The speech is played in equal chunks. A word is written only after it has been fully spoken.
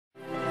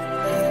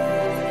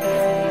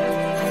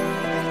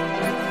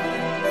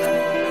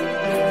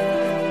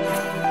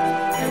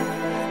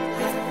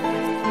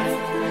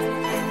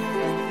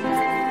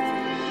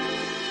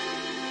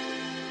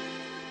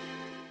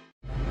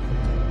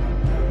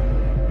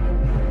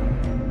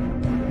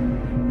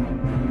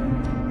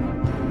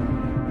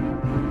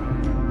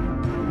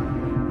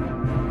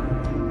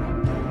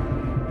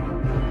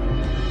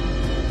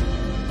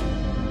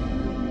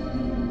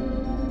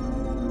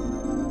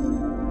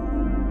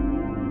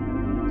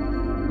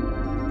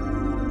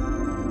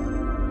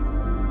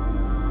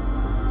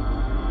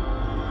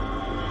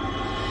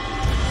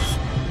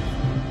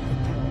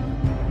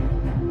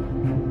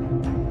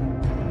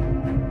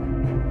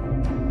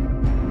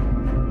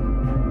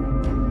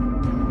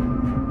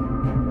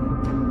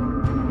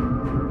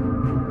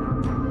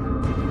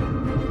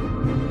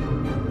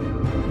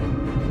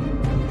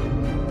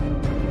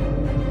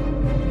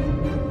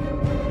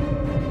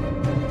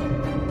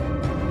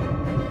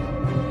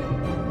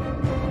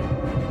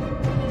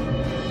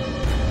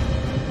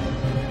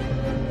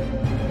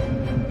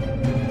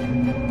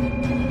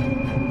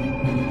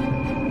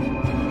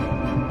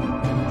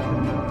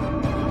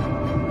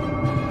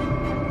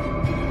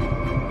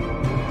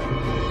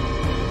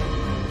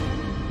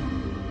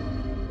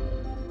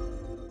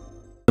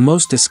The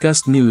most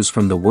discussed news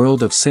from the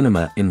world of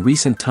cinema in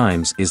recent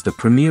times is the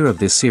premiere of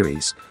this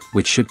series,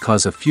 which should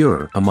cause a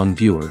furor among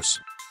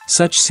viewers.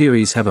 Such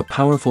series have a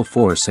powerful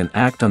force and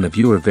act on the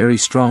viewer very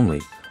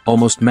strongly,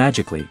 almost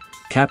magically,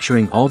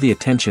 capturing all the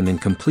attention and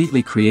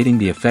completely creating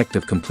the effect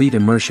of complete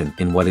immersion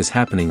in what is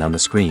happening on the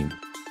screen.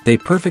 They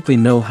perfectly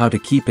know how to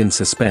keep in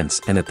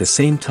suspense and at the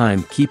same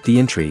time keep the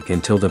intrigue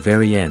until the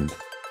very end.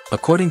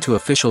 According to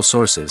official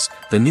sources,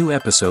 the new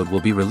episode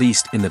will be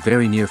released in the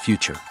very near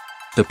future.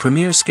 The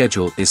premiere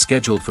schedule is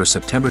scheduled for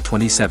September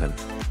 27.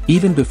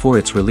 Even before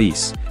its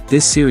release,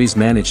 this series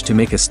managed to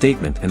make a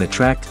statement and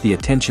attract the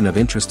attention of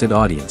interested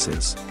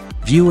audiences.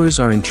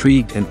 Viewers are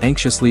intrigued and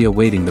anxiously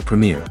awaiting the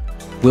premiere.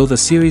 Will the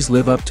series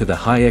live up to the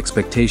high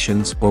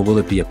expectations or will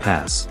it be a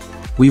pass?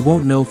 We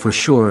won't know for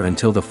sure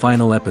until the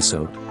final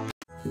episode.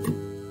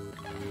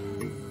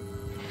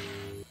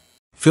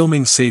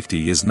 Filming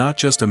safety is not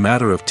just a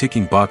matter of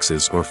ticking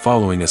boxes or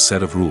following a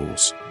set of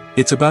rules.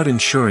 It's about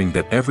ensuring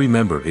that every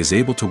member is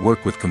able to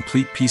work with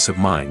complete peace of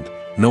mind,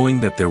 knowing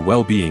that their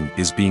well-being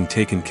is being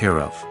taken care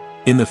of.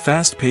 In the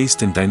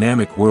fast-paced and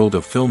dynamic world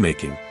of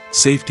filmmaking,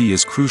 safety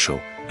is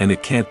crucial, and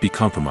it can't be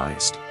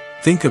compromised.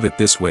 Think of it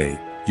this way: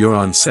 you're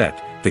on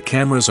set, the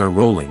cameras are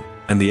rolling,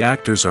 and the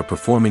actors are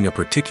performing a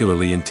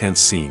particularly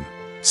intense scene.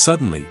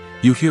 Suddenly,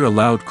 you hear a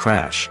loud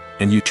crash,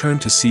 and you turn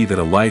to see that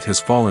a light has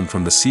fallen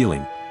from the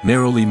ceiling,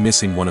 narrowly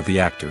missing one of the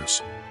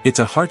actors. It's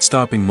a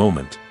heart-stopping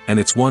moment, and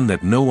it's one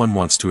that no one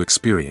wants to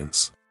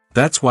experience.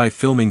 That's why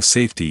filming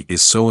safety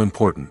is so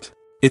important.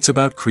 It's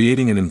about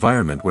creating an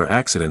environment where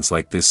accidents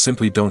like this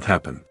simply don't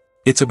happen.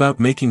 It's about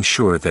making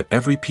sure that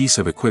every piece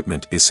of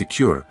equipment is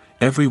secure,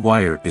 every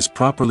wire is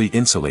properly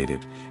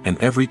insulated, and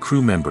every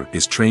crew member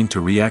is trained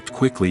to react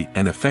quickly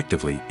and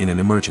effectively in an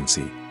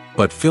emergency.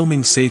 But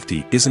filming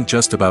safety isn't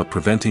just about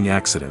preventing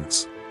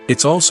accidents.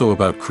 It's also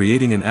about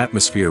creating an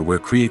atmosphere where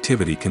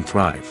creativity can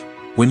thrive.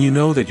 When you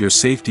know that your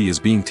safety is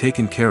being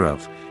taken care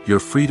of, you're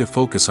free to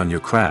focus on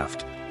your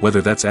craft,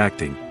 whether that's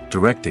acting,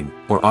 directing,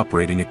 or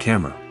operating a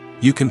camera.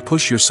 You can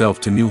push yourself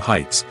to new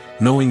heights,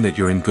 knowing that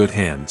you're in good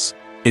hands.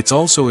 It's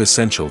also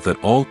essential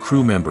that all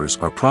crew members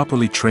are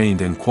properly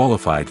trained and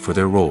qualified for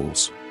their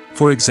roles.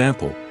 For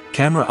example,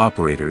 camera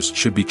operators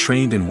should be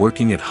trained in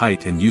working at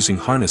height and using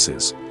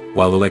harnesses,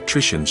 while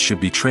electricians should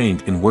be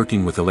trained in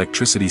working with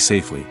electricity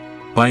safely.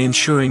 By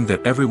ensuring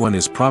that everyone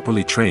is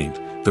properly trained,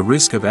 the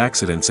risk of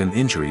accidents and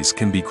injuries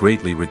can be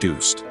greatly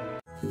reduced.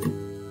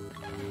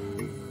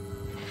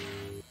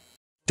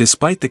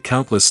 Despite the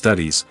countless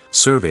studies,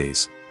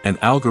 surveys, and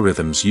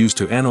algorithms used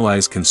to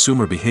analyze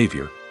consumer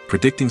behavior,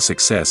 predicting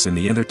success in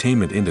the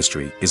entertainment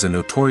industry is a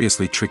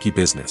notoriously tricky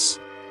business.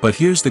 But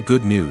here's the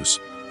good news: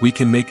 we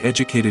can make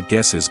educated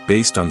guesses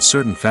based on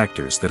certain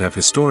factors that have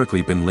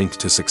historically been linked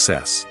to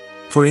success.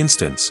 For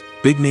instance,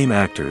 big-name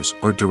actors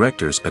or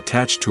directors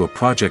attached to a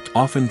project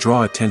often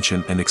draw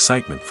attention and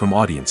excitement from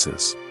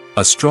audiences.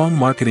 A strong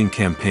marketing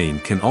campaign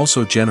can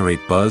also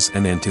generate buzz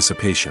and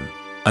anticipation.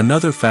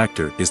 Another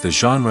factor is the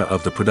genre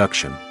of the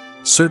production.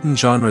 Certain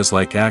genres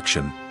like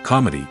action,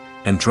 comedy,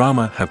 and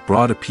drama have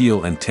broad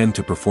appeal and tend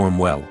to perform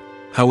well.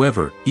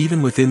 However,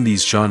 even within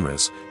these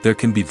genres, there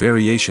can be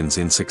variations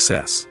in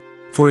success.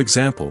 For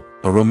example,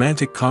 a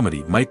romantic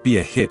comedy might be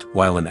a hit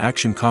while an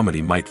action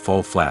comedy might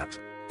fall flat.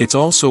 It's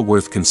also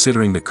worth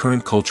considering the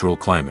current cultural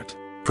climate.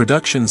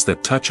 Productions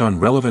that touch on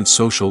relevant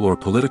social or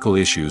political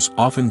issues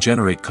often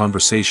generate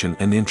conversation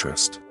and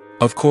interest.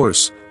 Of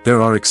course,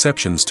 there are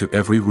exceptions to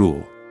every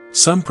rule.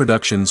 Some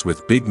productions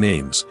with big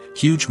names,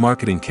 huge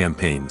marketing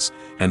campaigns,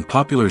 and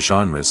popular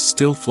genres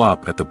still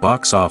flop at the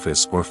box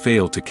office or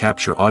fail to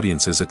capture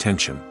audiences'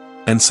 attention.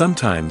 And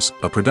sometimes,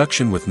 a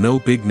production with no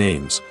big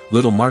names,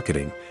 little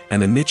marketing,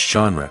 and a niche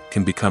genre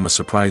can become a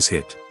surprise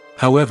hit.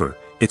 However,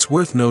 it's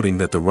worth noting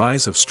that the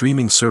rise of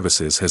streaming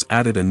services has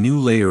added a new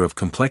layer of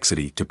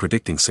complexity to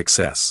predicting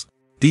success.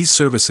 These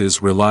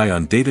services rely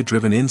on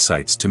data-driven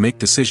insights to make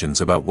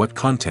decisions about what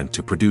content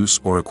to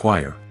produce or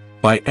acquire.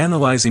 By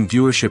analyzing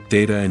viewership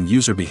data and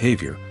user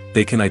behavior,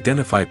 they can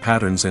identify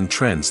patterns and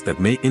trends that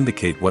may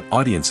indicate what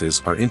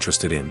audiences are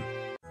interested in.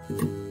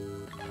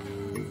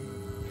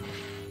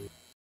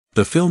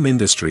 The film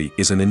industry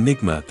is an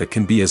enigma that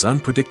can be as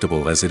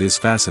unpredictable as it is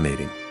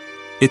fascinating.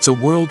 It's a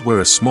world where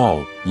a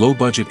small,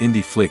 low-budget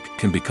indie flick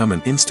can become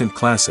an instant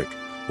classic,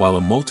 while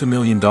a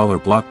multi-million-dollar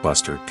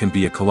blockbuster can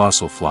be a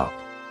colossal flop.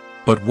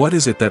 But what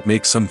is it that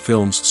makes some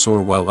films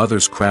soar while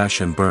others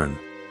crash and burn?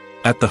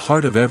 At the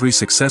heart of every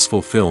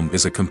successful film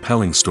is a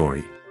compelling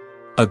story.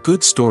 A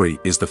good story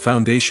is the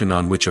foundation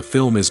on which a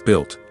film is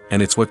built,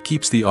 and it's what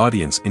keeps the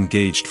audience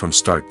engaged from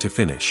start to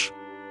finish.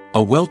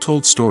 A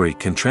well-told story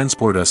can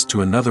transport us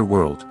to another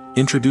world,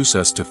 introduce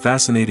us to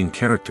fascinating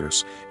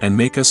characters, and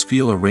make us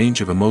feel a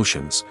range of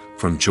emotions,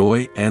 from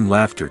joy and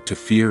laughter to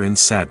fear and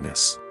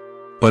sadness.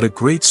 But a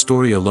great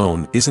story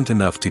alone isn't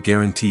enough to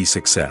guarantee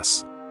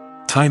success.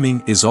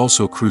 Timing is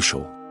also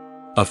crucial.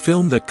 A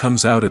film that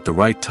comes out at the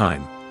right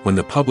time, when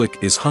the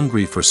public is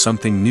hungry for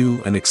something new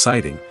and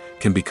exciting,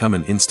 can become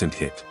an instant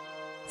hit.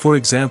 For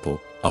example,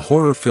 A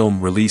horror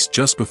film released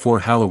just before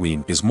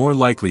Halloween is more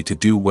likely to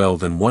do well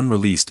than one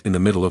released in the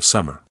middle of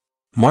summer.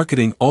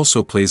 Marketing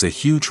also plays a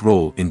huge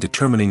role in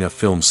determining a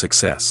film's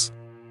success.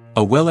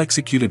 A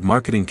well-executed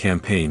marketing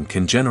campaign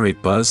can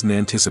generate buzz and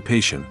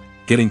anticipation,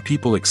 getting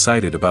people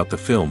excited about the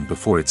film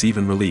before it's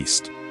even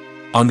released.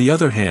 On the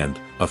other hand,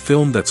 a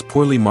film that's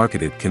poorly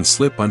marketed can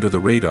slip under the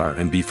radar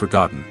and be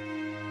forgotten.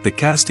 The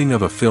casting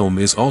of a film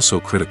is also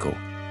critical.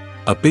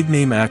 A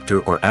big-name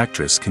actor or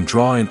actress can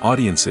draw in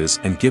audiences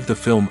and give the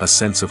film a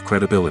sense of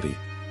credibility.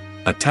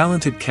 A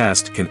talented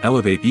cast can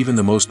elevate even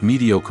the most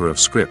mediocre of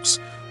scripts,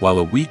 while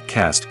a weak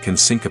cast can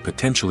sink a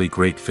potentially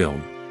great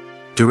film.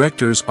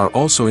 Directors are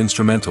also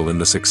instrumental in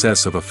the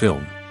success of a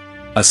film.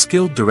 A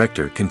skilled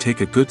director can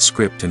take a good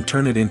script and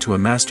turn it into a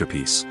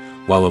masterpiece,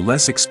 while a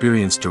less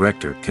experienced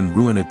director can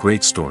ruin a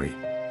great story.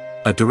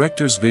 A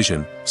director's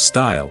vision,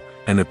 style,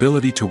 and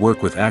ability to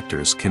work with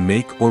actors can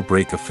make or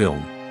break a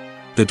film.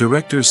 The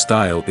director's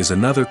style is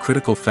another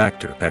critical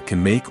factor that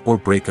can make or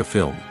break a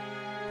film.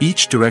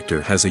 Each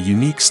director has a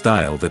unique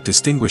style that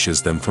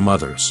distinguishes them from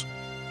others.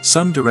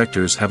 Some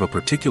directors have a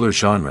particular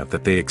genre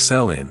that they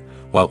excel in,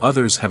 while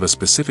others have a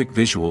specific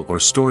visual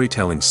or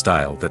storytelling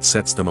style that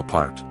sets them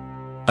apart.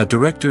 A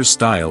director's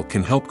style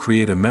can help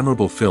create a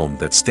memorable film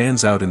that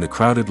stands out in the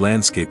crowded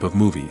landscape of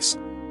movies.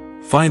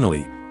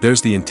 Finally,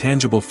 there's the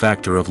intangible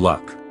factor of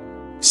luck.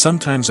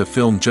 Sometimes a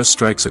film just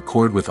strikes a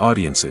chord with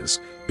audiences,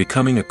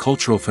 becoming a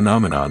cultural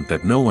phenomenon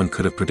that no one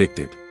could have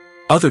predicted.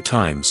 Other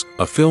times,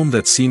 a film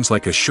that seems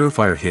like a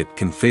surefire hit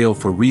can fail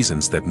for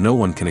reasons that no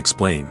one can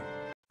explain.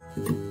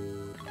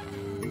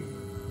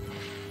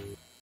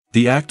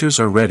 The actors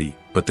are ready,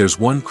 but there's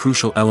one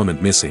crucial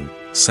element missing: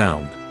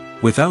 sound.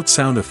 Without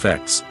sound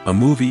effects, a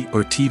movie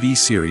or TV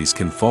series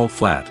can fall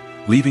flat,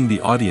 leaving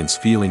the audience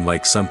feeling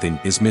like something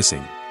is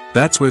missing.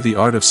 That's where the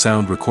art of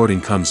sound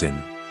recording comes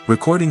in.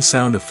 Recording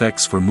sound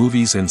effects for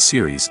movies and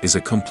series is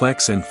a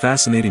complex and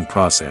fascinating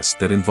process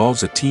that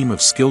involves a team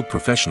of skilled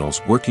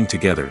professionals working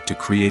together to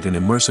create an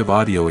immersive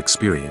audio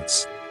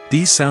experience.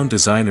 These sound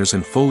designers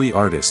and Foley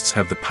artists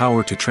have the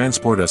power to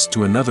transport us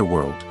to another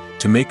world,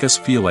 to make us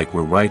feel like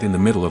we're right in the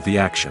middle of the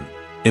action.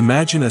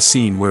 Imagine a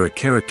scene where a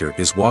character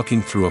is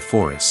walking through a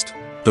forest.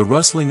 The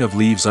rustling of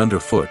leaves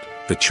underfoot,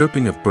 the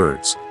chirping of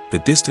birds, the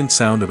distant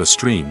sound of a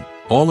stream,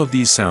 all of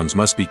these sounds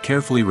must be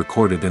carefully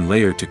recorded and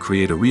layered to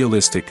create a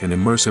realistic and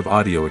immersive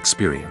audio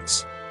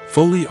experience.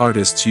 Foley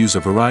artists use a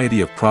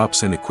variety of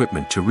props and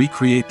equipment to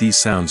recreate these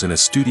sounds in a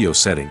studio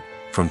setting,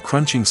 from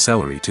crunching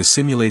celery to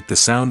simulate the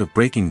sound of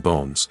breaking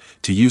bones,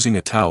 to using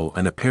a towel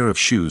and a pair of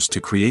shoes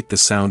to create the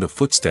sound of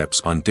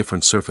footsteps on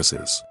different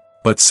surfaces.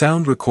 But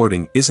sound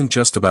recording isn't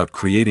just about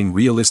creating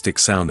realistic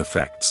sound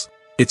effects.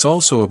 It's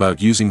also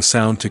about using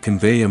sound to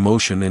convey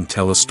emotion and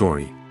tell a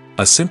story.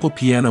 A simple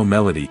piano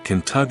melody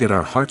can tug at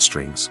our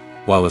heartstrings,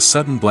 while a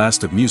sudden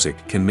blast of music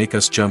can make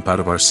us jump out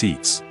of our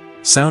seats.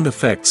 Sound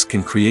effects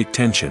can create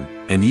tension,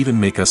 and even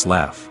make us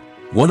laugh.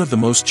 One of the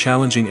most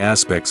challenging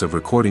aspects of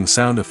recording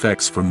sound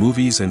effects for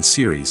movies and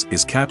series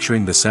is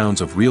capturing the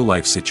sounds of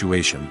real-life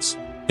situations.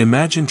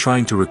 Imagine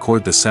trying to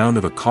record the sound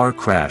of a car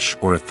crash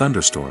or a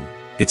thunderstorm.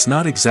 It's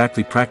not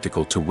exactly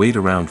practical to wait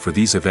around for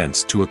these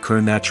events to occur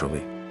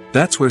naturally.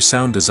 That's where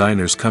sound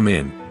designers come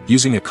in,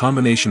 using a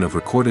combination of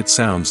recorded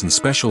sounds and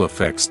special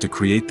effects to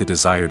create the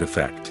desired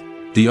effect.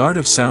 The art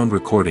of sound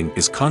recording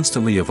is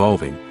constantly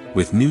evolving,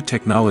 with new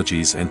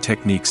technologies and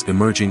techniques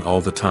emerging all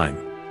the time.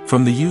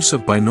 From the use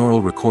of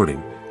binaural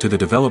recording, to the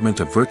development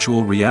of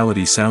virtual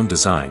reality sound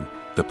design,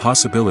 the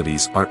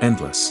possibilities are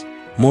endless.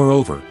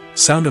 Moreover,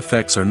 sound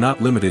effects are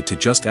not limited to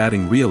just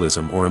adding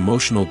realism or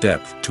emotional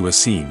depth to a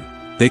scene.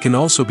 They can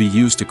also be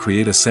used to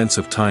create a sense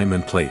of time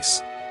and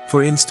place.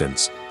 For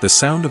instance, the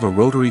sound of a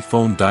rotary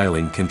phone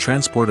dialing can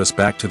transport us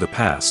back to the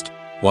past,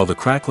 while the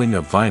crackling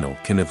of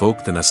vinyl can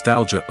evoke the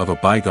nostalgia of a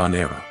bygone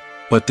era.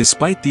 But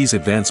despite these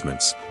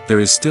advancements, there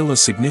is still a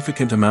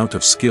significant amount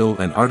of skill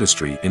and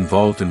artistry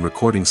involved in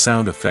recording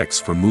sound effects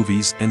for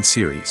movies and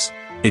series.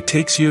 It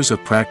takes years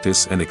of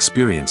practice and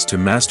experience to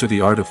master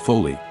the art of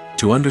Foley,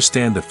 to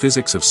understand the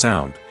physics of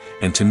sound,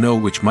 and to know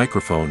which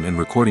microphone and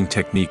recording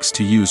techniques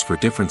to use for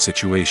different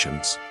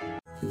situations.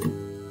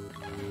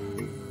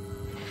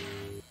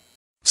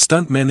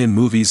 Stuntmen in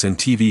movies and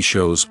TV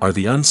shows are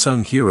the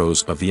unsung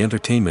heroes of the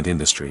entertainment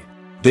industry.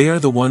 They are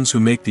the ones who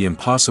make the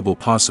impossible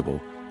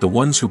possible, the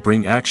ones who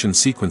bring action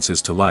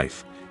sequences to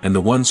life, and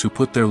the ones who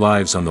put their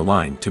lives on the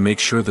line to make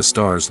sure the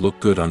stars look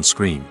good on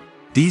screen.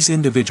 These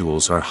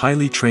individuals are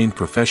highly trained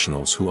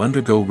professionals who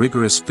undergo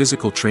rigorous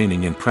physical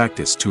training and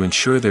practice to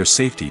ensure their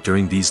safety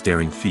during these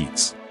daring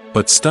feats.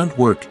 But stunt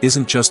work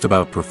isn't just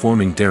about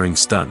performing daring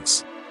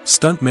stunts.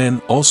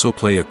 Stuntmen also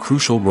play a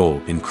crucial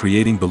role in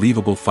creating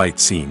believable fight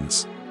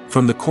scenes.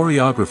 From the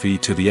choreography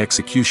to the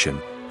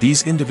execution,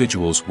 these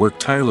individuals work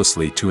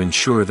tirelessly to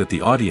ensure that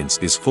the audience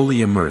is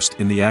fully immersed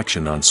in the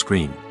action on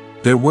screen.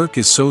 Their work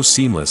is so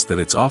seamless that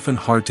it's often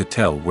hard to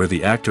tell where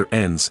the actor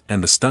ends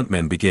and the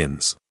stuntman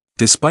begins.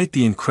 Despite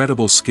the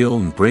incredible skill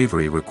and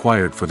bravery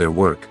required for their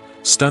work,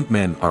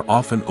 stuntmen are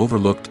often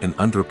overlooked and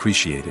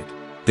underappreciated.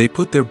 They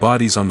put their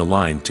bodies on the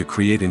line to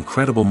create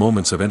incredible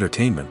moments of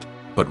entertainment,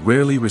 but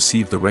rarely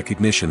receive the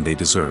recognition they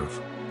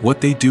deserve.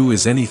 What they do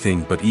is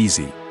anything but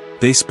easy.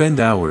 They spend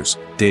hours,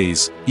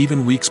 days,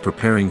 even weeks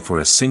preparing for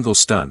a single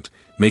stunt,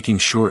 making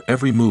sure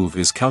every move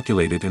is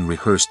calculated and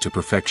rehearsed to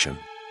perfection.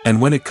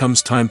 And when it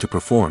comes time to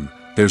perform,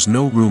 there's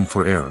no room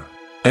for error.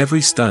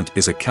 Every stunt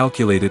is a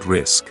calculated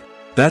risk.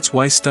 That's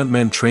why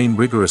stuntmen train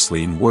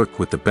rigorously and work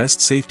with the best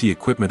safety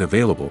equipment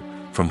available,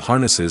 from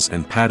harnesses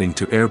and padding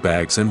to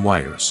airbags and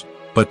wires.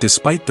 But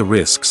despite the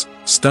risks,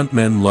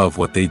 stuntmen love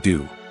what they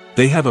do.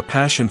 They have a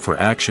passion for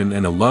action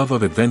and a love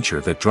of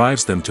adventure that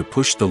drives them to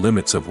push the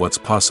limits of what's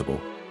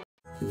possible.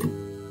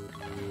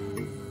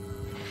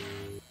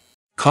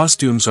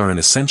 Costumes are an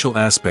essential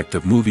aspect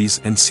of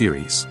movies and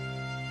series.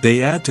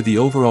 They add to the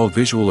overall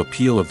visual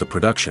appeal of the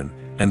production,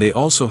 and they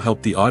also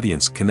help the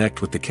audience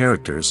connect with the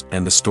characters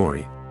and the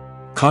story.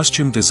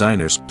 Costume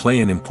designers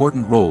play an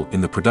important role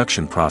in the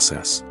production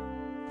process.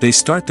 They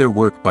start their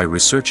work by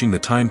researching the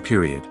time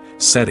period,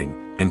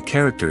 setting, and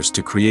characters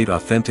to create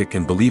authentic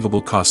and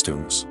believable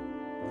costumes.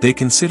 They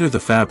consider the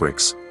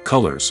fabrics,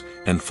 colors,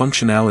 and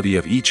functionality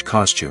of each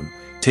costume,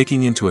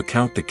 taking into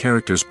account the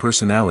character's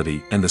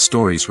personality and the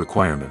story's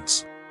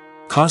requirements.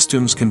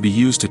 Costumes can be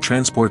used to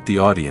transport the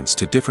audience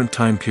to different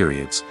time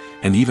periods,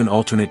 and even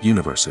alternate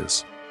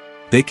universes.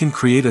 They can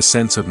create a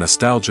sense of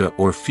nostalgia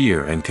or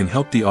fear and can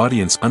help the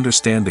audience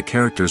understand the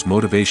character's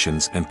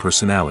motivations and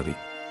personality.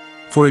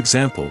 For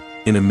example,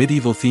 in a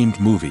medieval-themed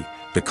movie,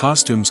 the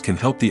costumes can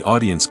help the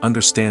audience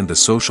understand the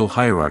social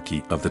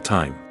hierarchy of the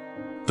time.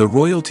 The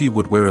royalty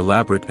would wear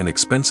elaborate and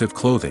expensive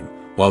clothing,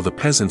 while the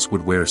peasants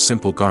would wear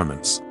simple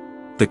garments.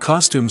 The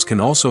costumes can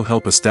also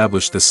help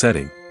establish the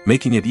setting,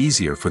 making it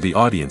easier for the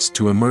audience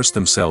to immerse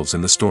themselves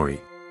in the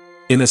story.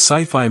 In a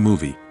sci-fi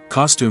movie,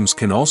 costumes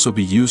can also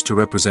be used to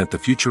represent the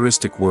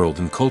futuristic world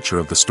and culture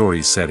of the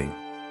story's setting.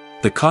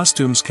 The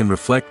costumes can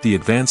reflect the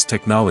advanced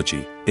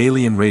technology,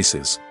 alien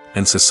races,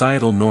 and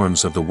societal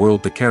norms of the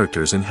world the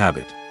characters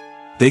inhabit.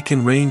 They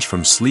can range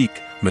from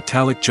sleek,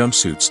 metallic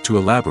jumpsuits to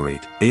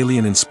elaborate,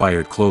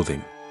 alien-inspired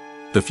clothing.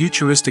 The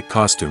futuristic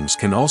costumes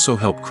can also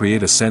help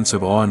create a sense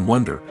of awe and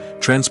wonder,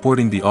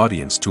 transporting the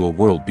audience to a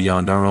world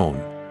beyond our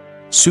own.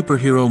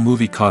 Superhero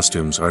movie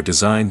costumes are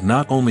designed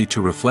not only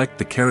to reflect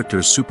the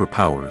character's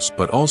superpowers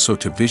but also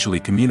to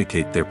visually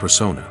communicate their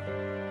persona.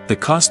 The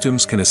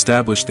costumes can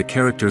establish the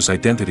character's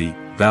identity,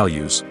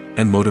 values,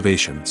 and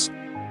motivations.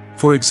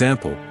 For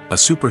example, a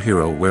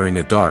superhero wearing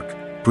a dark,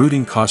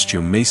 brooding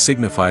costume may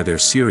signify their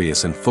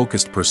serious and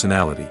focused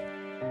personality.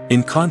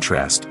 In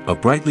contrast, a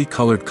brightly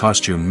colored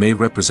costume may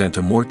represent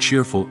a more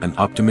cheerful and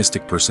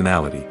optimistic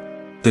personality.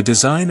 The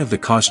design of the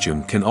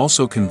costume can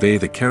also convey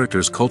the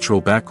character's cultural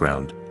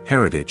background,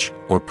 heritage,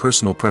 or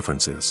personal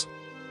preferences.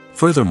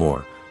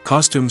 Furthermore,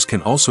 costumes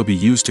can also be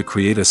used to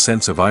create a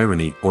sense of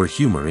irony or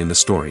humor in the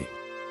story.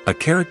 A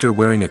character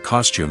wearing a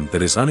costume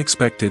that is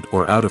unexpected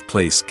or out of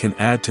place can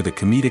add to the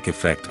comedic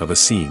effect of a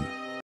scene.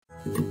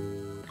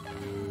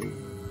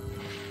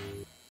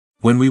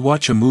 When we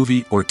watch a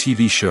movie or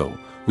TV show,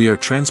 we are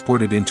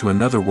transported into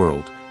another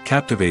world,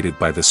 captivated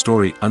by the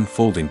story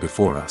unfolding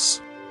before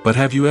us. But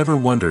have you ever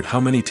wondered how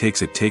many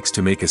takes it takes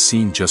to make a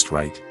scene just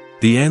right?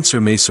 The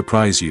answer may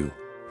surprise you.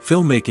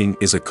 Filmmaking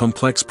is a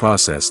complex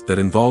process that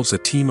involves a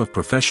team of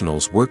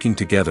professionals working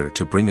together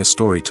to bring a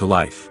story to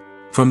life.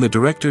 From the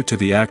director to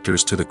the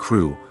actors to the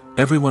crew,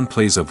 everyone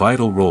plays a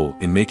vital role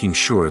in making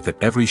sure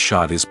that every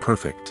shot is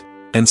perfect.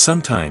 And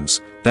sometimes,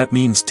 that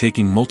means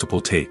taking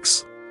multiple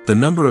takes. The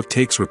number of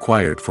takes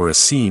required for a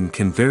scene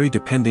can vary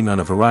depending on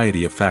a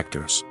variety of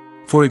factors.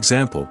 For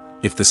example,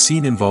 if the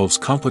scene involves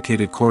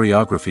complicated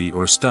choreography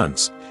or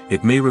stunts,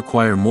 it may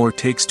require more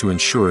takes to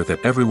ensure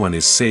that everyone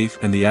is safe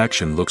and the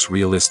action looks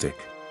realistic.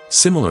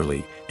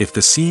 Similarly, if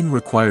the scene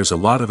requires a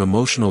lot of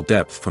emotional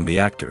depth from the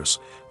actors,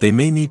 they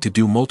may need to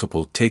do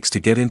multiple takes to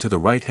get into the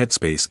right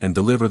headspace and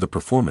deliver the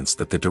performance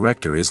that the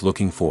director is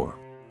looking for.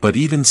 But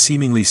even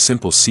seemingly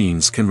simple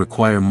scenes can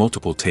require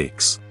multiple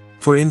takes.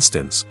 For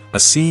instance, a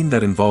scene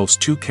that involves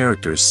two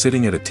characters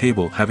sitting at a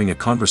table having a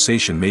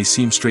conversation may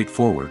seem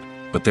straightforward,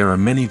 but there are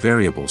many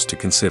variables to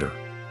consider.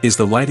 Is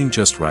the lighting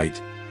just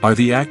right? Are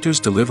the actors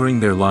delivering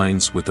their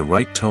lines with the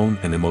right tone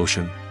and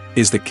emotion?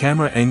 Is the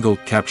camera angle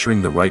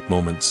capturing the right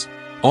moments?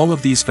 All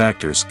of these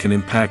factors can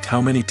impact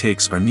how many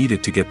takes are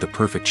needed to get the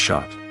perfect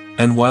shot.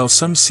 And while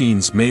some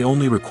scenes may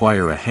only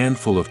require a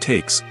handful of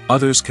takes,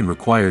 others can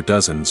require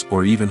dozens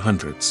or even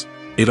hundreds.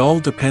 It all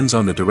depends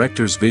on the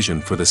director's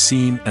vision for the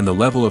scene and the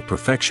level of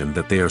perfection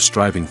that they are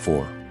striving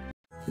for.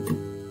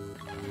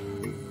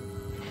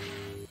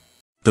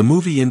 The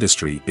movie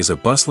industry is a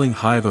bustling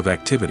hive of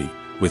activity,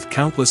 with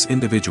countless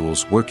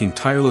individuals working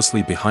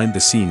tirelessly behind the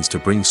scenes to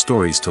bring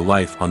stories to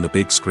life on the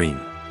big screen.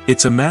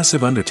 It's a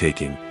massive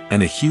undertaking,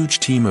 and a huge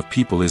team of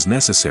people is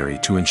necessary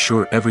to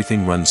ensure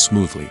everything runs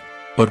smoothly.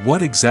 But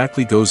what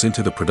exactly goes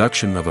into the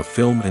production of a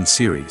film and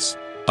series?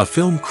 A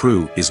film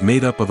crew is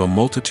made up of a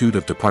multitude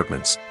of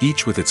departments,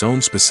 each with its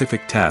own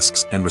specific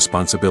tasks and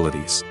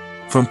responsibilities.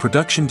 From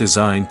production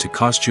design to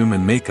costume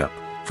and makeup,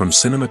 from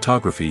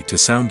cinematography to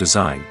sound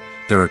design,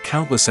 there are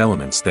countless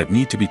elements that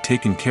need to be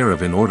taken care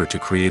of in order to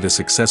create a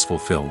successful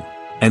film.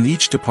 And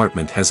each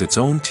department has its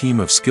own team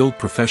of skilled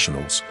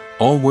professionals,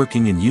 all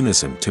working in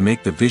unison to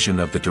make the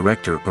vision of the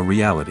director a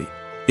reality.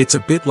 It's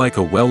a bit like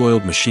a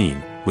well-oiled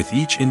machine, with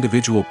each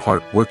individual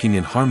part working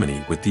in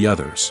harmony with the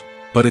others.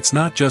 But it's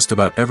not just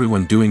about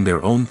everyone doing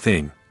their own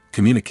thing.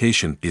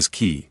 Communication is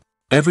key.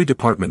 Every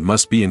department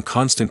must be in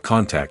constant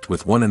contact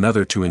with one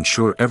another to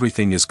ensure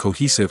everything is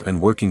cohesive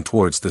and working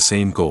towards the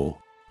same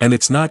goal. And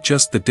it's not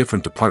just the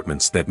different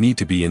departments that need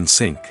to be in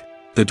sync.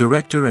 The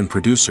director and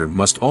producer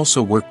must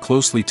also work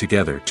closely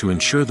together to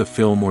ensure the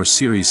film or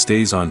series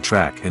stays on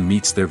track and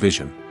meets their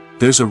vision.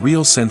 There's a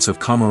real sense of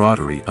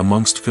camaraderie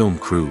amongst film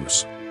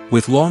crews.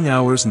 With long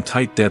hours and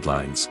tight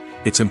deadlines,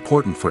 it's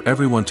important for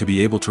everyone to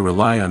be able to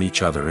rely on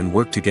each other and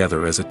work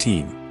together as a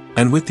team.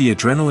 And with the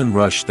adrenaline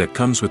rush that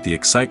comes with the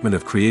excitement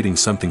of creating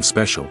something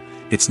special,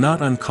 it's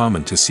not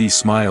uncommon to see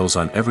smiles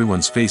on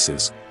everyone's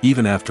faces,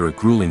 even after a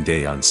grueling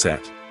day on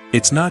set.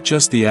 It's not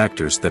just the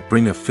actors that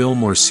bring a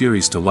film or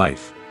series to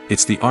life,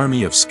 it's the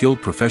army of skilled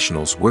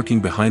professionals working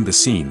behind the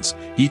scenes,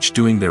 each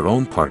doing their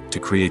own part to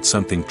create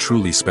something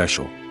truly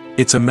special.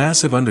 It's a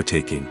massive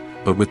undertaking,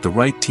 but with the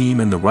right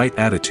team and the right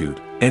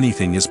attitude,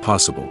 anything is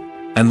possible.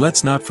 And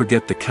let's not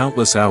forget the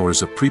countless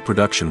hours of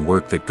pre-production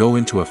work that go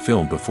into a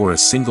film before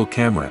a single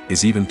camera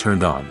is even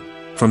turned on.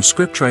 From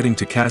scriptwriting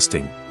to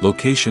casting,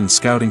 location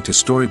scouting to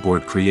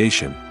storyboard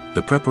creation,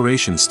 the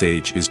preparation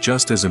stage is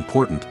just as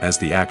important as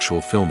the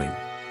actual filming.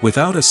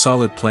 Without a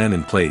solid plan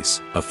in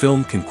place, a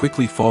film can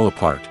quickly fall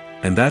apart,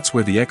 and that's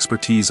where the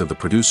expertise of the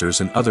producers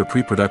and other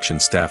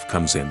pre-production staff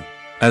comes in.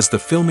 As the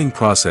filming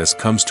process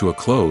comes to a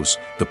close,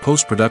 the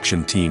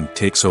post-production team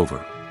takes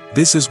over.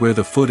 This is where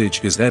the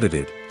footage is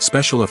edited,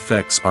 special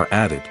effects are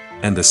added,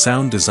 and the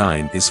sound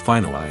design is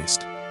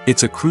finalized.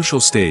 It's a crucial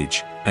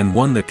stage, and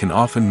one that can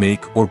often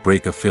make or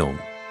break a film.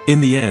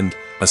 In the end,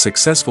 a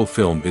successful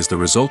film is the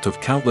result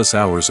of countless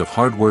hours of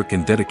hard work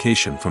and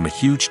dedication from a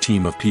huge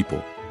team of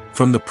people.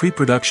 From the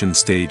pre-production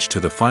stage to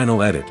the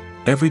final edit,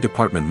 every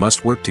department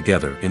must work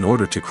together in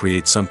order to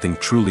create something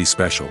truly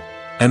special.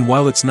 And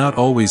while it's not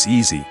always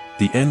easy,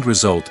 the end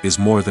result is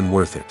more than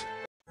worth it.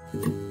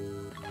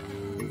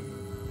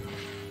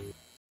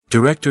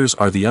 Directors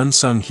are the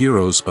unsung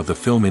heroes of the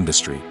film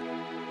industry.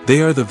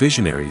 They are the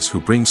visionaries who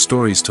bring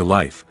stories to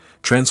life,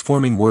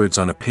 transforming words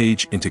on a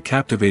page into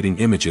captivating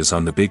images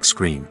on the big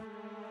screen.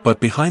 But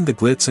behind the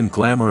glitz and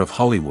glamour of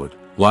Hollywood,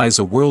 lies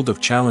a world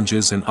of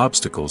challenges and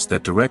obstacles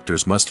that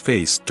directors must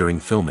face during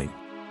filming.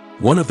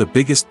 One of the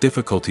biggest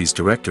difficulties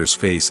directors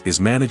face is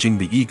managing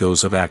the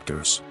egos of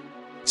actors.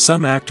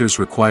 Some actors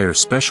require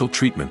special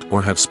treatment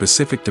or have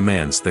specific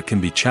demands that can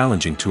be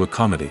challenging to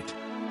accommodate.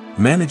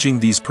 Managing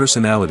these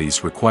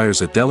personalities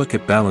requires a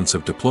delicate balance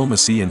of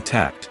diplomacy and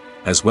tact,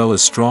 as well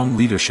as strong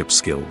leadership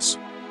skills.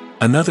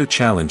 Another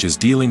challenge is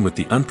dealing with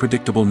the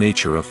unpredictable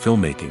nature of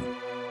filmmaking.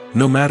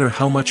 No matter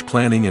how much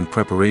planning and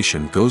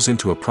preparation goes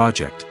into a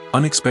project,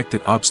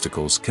 unexpected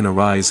obstacles can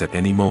arise at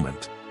any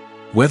moment.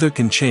 Weather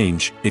can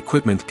change,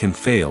 equipment can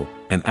fail,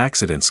 and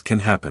accidents can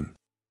happen.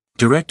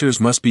 Directors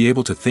must be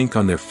able to think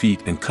on their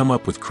feet and come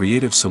up with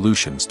creative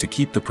solutions to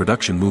keep the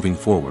production moving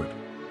forward.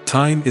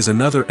 Time is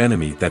another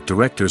enemy that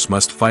directors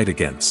must fight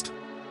against.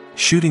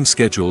 Shooting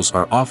schedules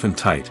are often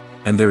tight,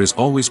 and there is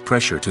always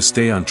pressure to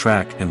stay on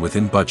track and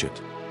within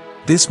budget.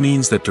 This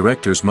means that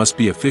directors must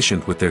be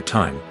efficient with their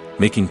time,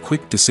 making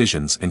quick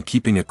decisions and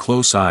keeping a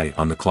close eye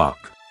on the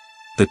clock.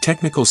 The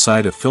technical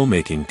side of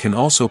filmmaking can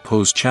also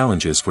pose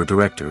challenges for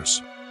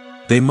directors.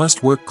 They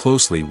must work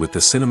closely with the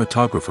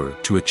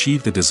cinematographer to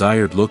achieve the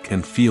desired look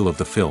and feel of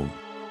the film.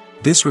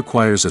 This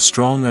requires a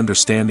strong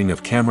understanding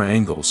of camera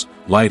angles,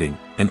 lighting,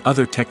 and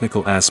other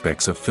technical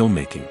aspects of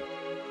filmmaking.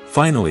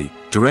 Finally,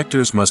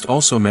 directors must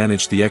also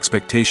manage the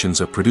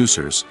expectations of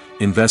producers,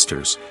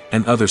 investors,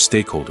 and other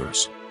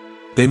stakeholders.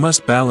 They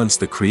must balance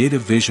the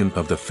creative vision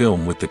of the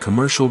film with the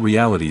commercial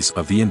realities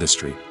of the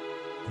industry.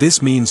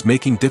 This means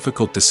making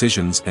difficult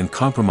decisions and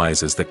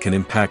compromises that can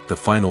impact the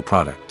final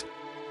product.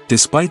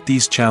 Despite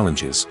these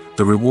challenges,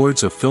 the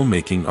rewards of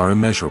filmmaking are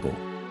immeasurable.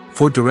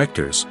 For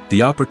directors,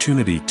 the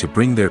opportunity to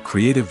bring their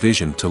creative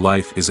vision to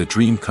life is a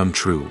dream come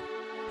true.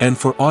 And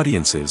for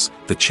audiences,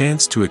 the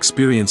chance to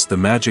experience the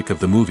magic of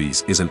the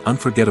movies is an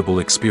unforgettable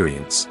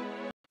experience.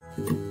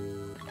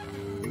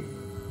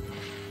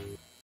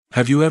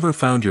 Have you ever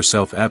found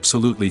yourself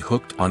absolutely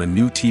hooked on a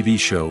new TV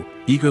show,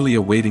 eagerly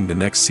awaiting the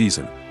next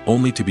season,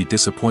 only to be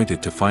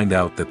disappointed to find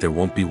out that there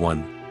won't be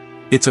one?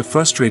 It's a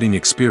frustrating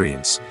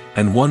experience,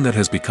 and one that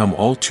has become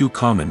all too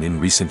common in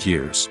recent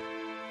years.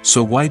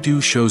 So why do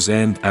shows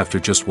end after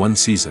just one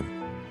season?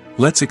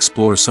 Let's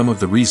explore some of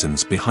the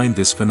reasons behind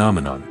this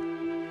phenomenon.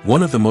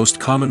 One of the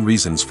most common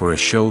reasons for a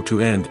show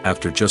to end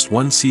after just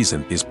one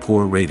season is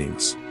poor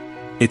ratings.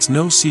 It's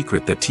no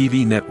secret that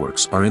TV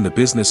networks are in the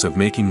business of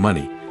making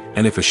money,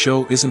 and if a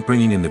show isn't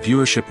bringing in the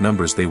viewership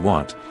numbers they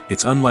want,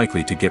 it's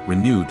unlikely to get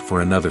renewed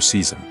for another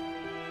season.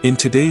 In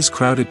today's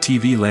crowded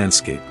TV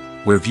landscape,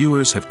 where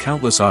viewers have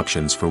countless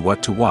options for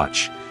what to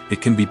watch,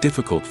 it can be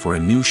difficult for a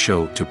new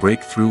show to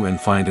break through and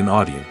find an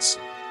audience.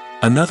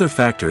 Another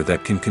factor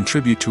that can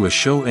contribute to a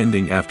show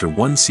ending after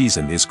one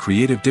season is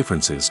creative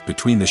differences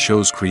between the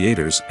show's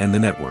creators and the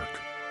network.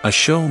 A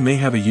show may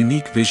have a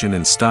unique vision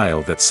and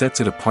style that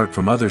sets it apart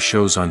from other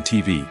shows on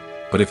TV,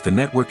 but if the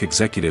network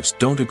executives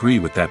don't agree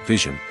with that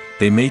vision,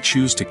 they may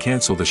choose to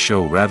cancel the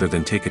show rather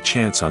than take a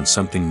chance on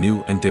something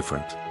new and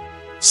different.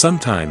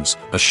 Sometimes,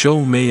 a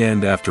show may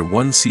end after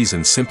one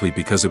season simply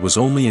because it was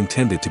only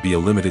intended to be a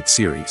limited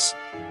series.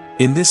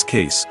 In this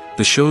case,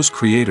 the show's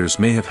creators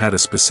may have had a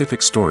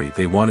specific story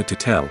they wanted to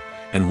tell,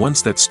 and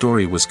once that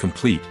story was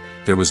complete,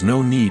 there was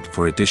no need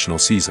for additional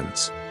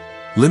seasons.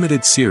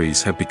 Limited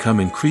series have become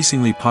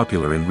increasingly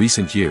popular in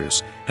recent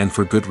years, and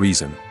for good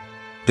reason.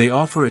 They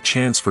offer a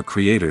chance for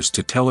creators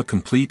to tell a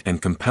complete and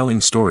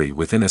compelling story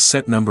within a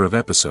set number of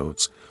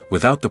episodes,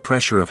 without the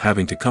pressure of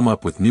having to come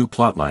up with new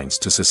plotlines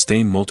to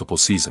sustain multiple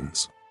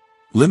seasons.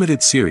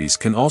 Limited series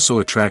can also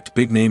attract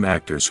big-name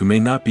actors who may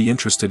not be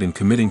interested in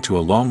committing to a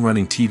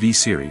long-running TV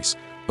series,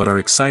 but are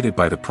excited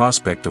by the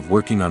prospect of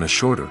working on a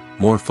shorter,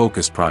 more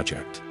focused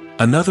project.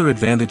 Another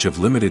advantage of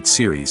limited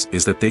series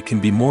is that they can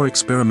be more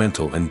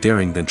experimental and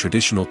daring than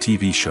traditional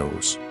TV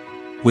shows.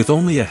 With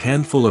only a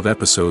handful of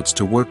episodes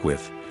to work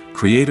with,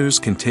 creators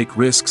can take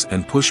risks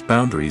and push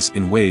boundaries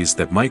in ways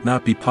that might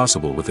not be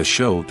possible with a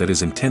show that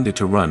is intended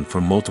to run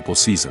for multiple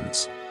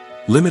seasons.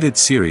 Limited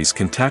series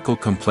can tackle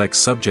complex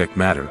subject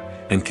matter,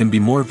 and can be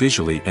more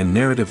visually and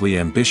narratively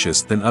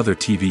ambitious than other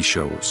TV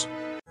shows.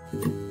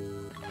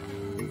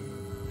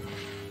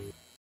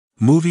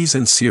 Movies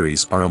and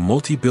series are a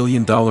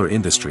multi-billion-dollar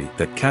industry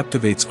that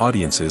captivates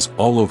audiences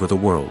all over the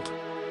world.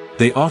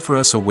 They offer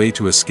us a way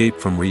to escape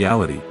from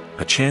reality,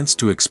 a chance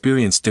to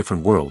experience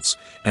different worlds,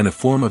 and a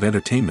form of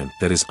entertainment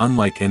that is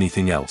unlike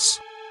anything else.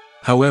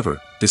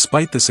 However,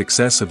 despite the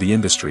success of the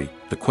industry,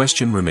 the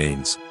question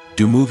remains,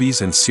 do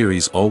movies and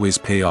series always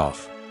pay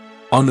off?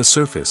 On the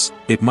surface,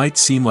 it might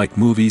seem like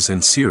movies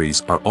and series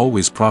are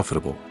always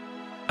profitable.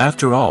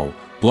 After all,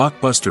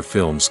 blockbuster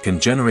films can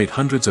generate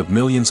hundreds of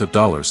millions of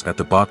dollars at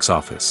the box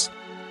office.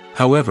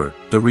 However,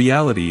 the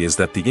reality is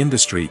that the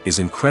industry is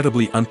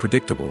incredibly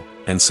unpredictable,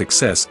 and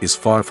success is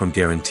far from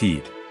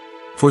guaranteed.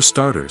 For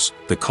starters,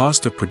 the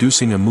cost of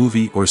producing a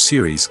movie or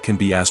series can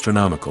be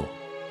astronomical.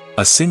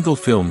 A single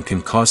film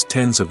can cost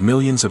tens of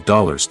millions of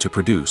dollars to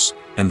produce,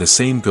 and the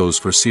same goes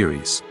for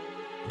series.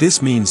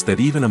 This means that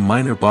even a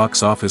minor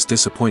box office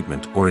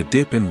disappointment or a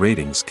dip in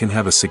ratings can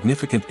have a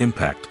significant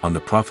impact on the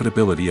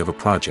profitability of a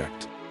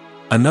project.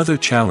 Another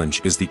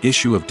challenge is the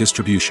issue of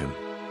distribution.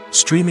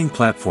 Streaming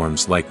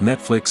platforms like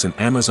Netflix and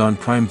Amazon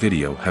Prime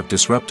Video have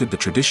disrupted the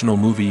traditional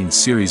movie and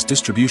series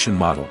distribution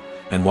model,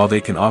 and while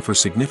they can offer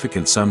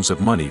significant sums of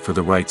money for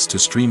the rights to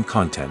stream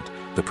content,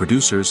 the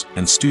producers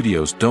and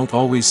studios don't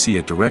always see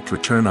a direct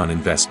return on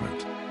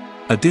investment.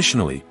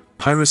 Additionally,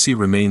 piracy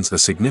remains a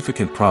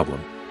significant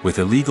problem, with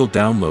illegal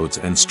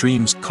downloads and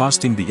streams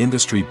costing the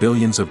industry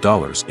billions of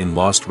dollars in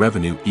lost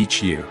revenue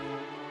each year.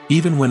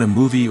 Even when a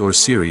movie or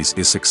series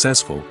is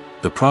successful,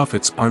 the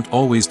profits aren't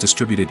always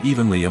distributed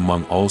evenly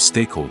among all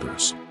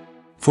stakeholders.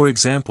 For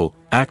example,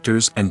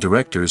 actors and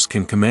directors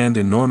can command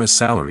enormous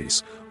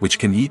salaries, which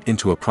can eat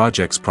into a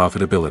project's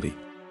profitability.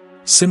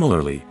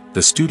 Similarly,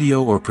 the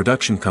studio or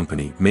production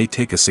company may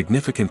take a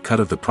significant cut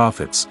of the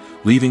profits,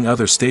 leaving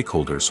other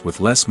stakeholders with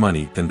less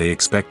money than they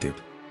expected.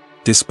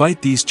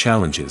 Despite these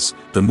challenges,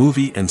 the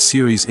movie and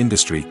series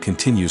industry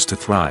continues to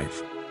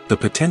thrive. The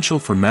potential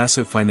for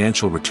massive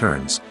financial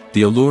returns,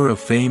 the allure of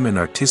fame and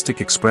artistic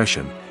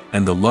expression,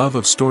 and the love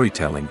of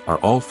storytelling are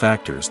all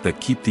factors that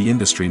keep the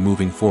industry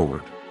moving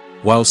forward.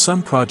 While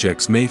some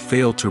projects may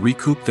fail to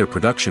recoup their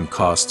production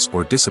costs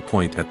or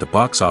disappoint at the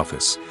box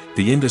office,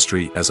 the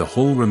industry as a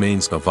whole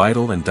remains a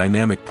vital and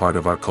dynamic part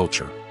of our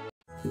culture.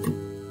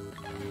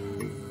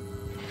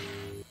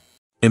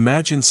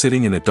 Imagine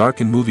sitting in a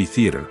darkened movie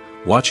theater,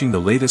 watching the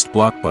latest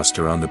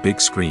blockbuster on the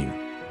big screen.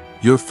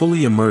 You're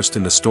fully immersed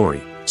in the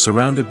story,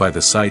 surrounded by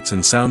the sights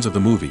and sounds of the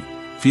movie,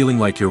 feeling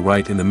like you're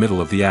right in the middle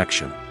of the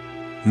action.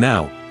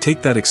 Now,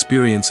 take that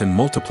experience and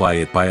multiply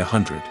it by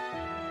 100.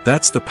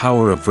 That's the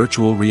power of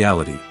virtual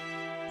reality.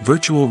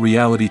 Virtual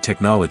reality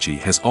technology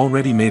has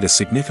already made a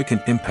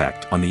significant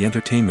impact on the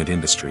entertainment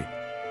industry.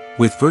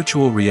 With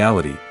virtual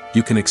reality,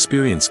 you can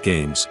experience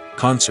games,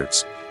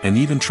 concerts, and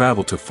even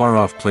travel to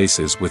far-off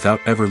places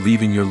without ever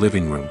leaving your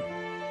living room.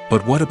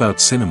 But what about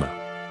cinema?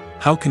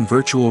 How can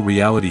virtual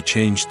reality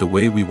change the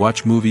way we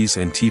watch movies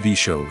and TV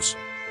shows?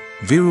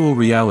 Virtual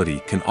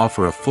reality can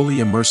offer a fully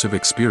immersive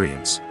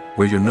experience,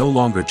 where you're no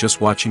longer just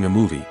watching a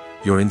movie,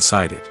 you're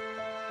inside it.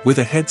 With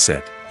a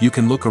headset, you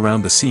can look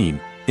around the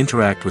scene,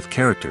 interact with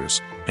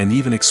characters, and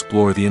even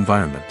explore the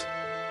environment.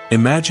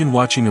 Imagine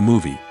watching a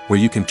movie, where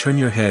you can turn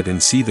your head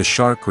and see the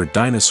shark or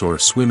dinosaur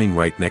swimming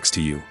right next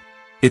to you.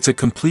 It's a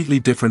completely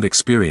different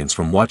experience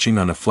from watching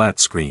on a flat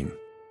screen.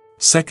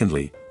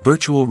 Secondly,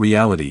 virtual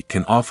reality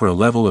can offer a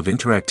level of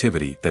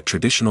interactivity that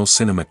traditional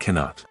cinema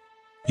cannot.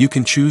 You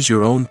can choose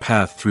your own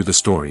path through the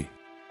story.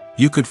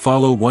 You could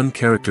follow one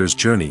character's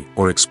journey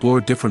or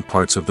explore different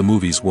parts of the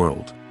movie's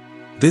world.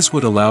 This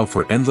would allow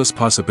for endless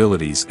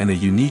possibilities and a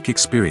unique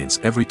experience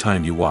every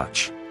time you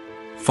watch.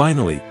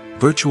 Finally,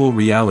 virtual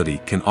reality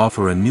can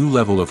offer a new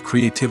level of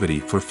creativity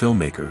for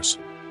filmmakers.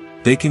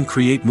 They can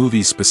create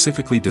movies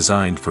specifically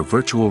designed for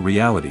virtual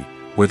reality,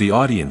 where the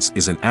audience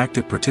is an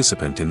active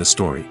participant in the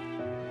story.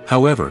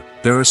 However,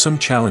 there are some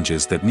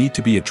challenges that need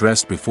to be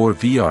addressed before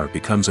VR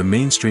becomes a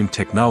mainstream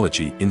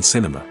technology in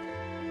cinema.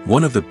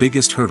 One of the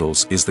biggest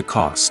hurdles is the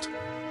cost.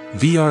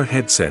 VR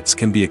headsets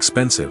can be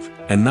expensive,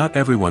 and not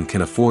everyone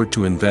can afford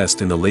to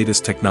invest in the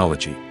latest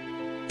technology.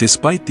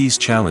 Despite these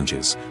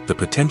challenges, the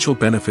potential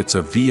benefits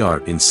of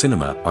VR in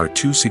cinema are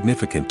too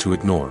significant to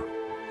ignore.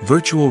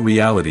 Virtual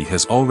reality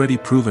has already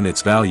proven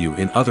its value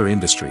in other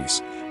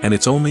industries, and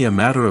it's only a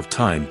matter of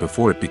time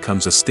before it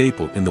becomes a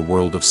staple in the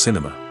world of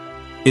cinema.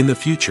 In the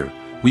future,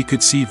 we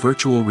could see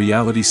virtual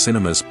reality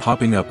cinemas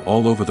popping up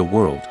all over the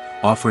world,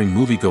 offering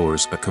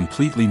moviegoers a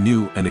completely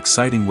new and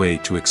exciting way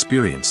to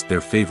experience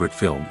their favorite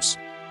films.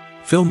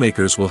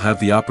 Filmmakers will have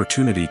the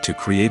opportunity to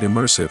create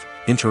immersive,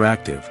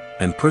 interactive,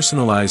 and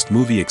personalized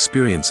movie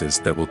experiences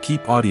that will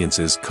keep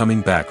audiences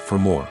coming back for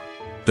more.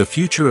 The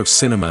future of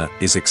cinema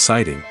is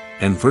exciting,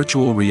 and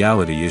virtual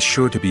reality is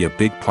sure to be a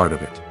big part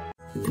of it.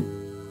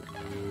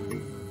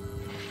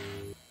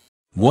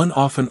 One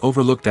often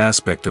overlooked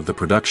aspect of the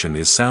production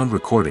is sound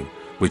recording,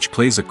 which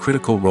plays a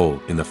critical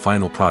role in the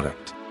final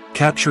product.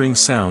 Capturing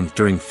sound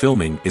during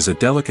filming is a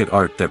delicate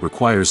art that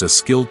requires a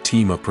skilled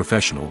team of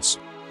professionals.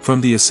 From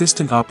the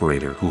assistant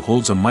operator who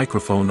holds a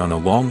microphone on a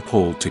long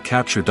pole to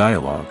capture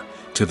dialogue,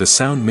 to the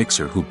sound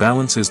mixer who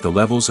balances the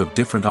levels of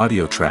different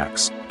audio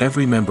tracks,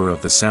 every member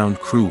of the sound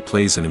crew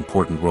plays an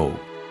important role.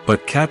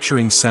 But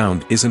capturing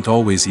sound isn't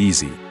always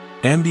easy.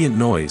 Ambient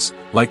noise,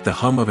 like the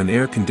hum of an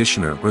air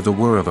conditioner or the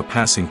whir of a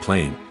passing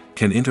plane,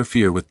 can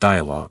interfere with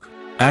dialogue.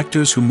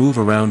 Actors who move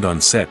around on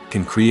set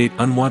can create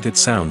unwanted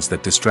sounds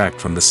that distract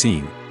from the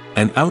scene.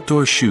 And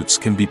outdoor shoots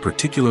can be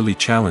particularly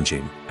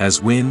challenging,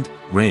 as wind,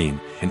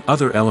 rain, and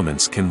other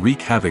elements can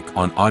wreak havoc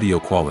on audio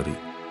quality.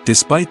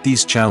 Despite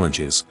these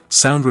challenges,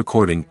 sound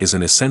recording is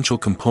an essential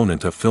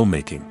component of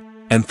filmmaking.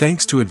 And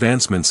thanks to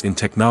advancements in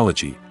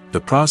technology,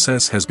 the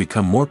process has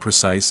become more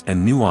precise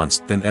and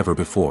nuanced than ever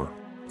before.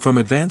 From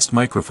advanced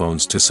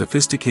microphones to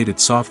sophisticated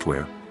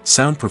software,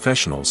 sound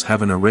professionals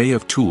have an array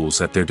of tools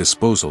at their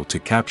disposal to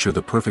capture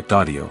the perfect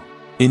audio.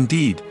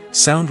 Indeed,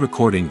 sound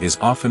recording is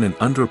often an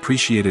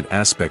underappreciated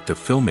aspect of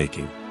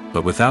filmmaking,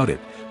 but without it,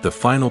 the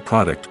final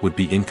product would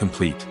be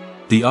incomplete.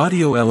 The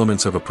audio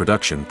elements of a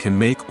production can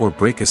make or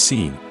break a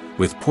scene,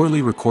 with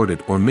poorly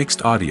recorded or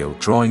mixed audio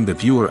drawing the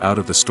viewer out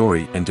of the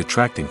story and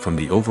detracting from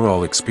the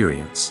overall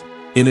experience.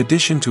 In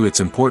addition to its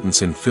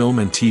importance in film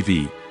and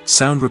TV,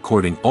 sound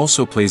recording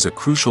also plays a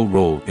crucial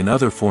role in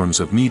other forms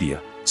of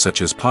media,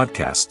 such as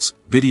podcasts,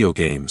 video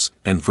games,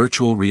 and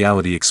virtual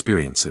reality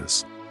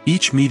experiences.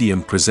 Each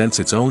medium presents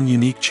its own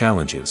unique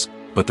challenges,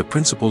 but the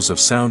principles of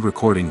sound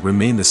recording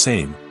remain the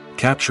same,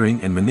 capturing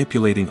and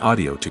manipulating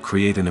audio to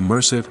create an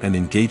immersive and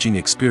engaging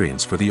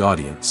experience for the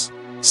audience.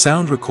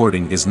 Sound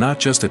recording is not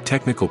just a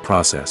technical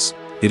process,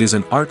 it is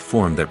an art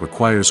form that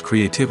requires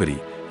creativity,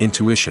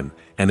 intuition,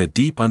 and a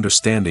deep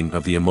understanding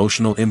of the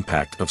emotional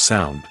impact of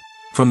sound.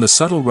 From the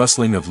subtle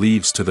rustling of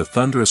leaves to the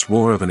thunderous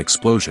roar of an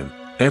explosion,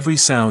 every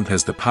sound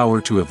has the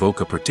power to evoke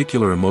a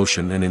particular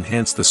emotion and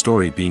enhance the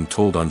story being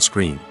told on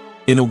screen.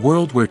 In a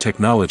world where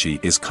technology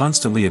is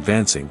constantly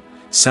advancing,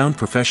 sound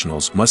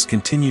professionals must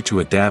continue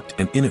to adapt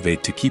and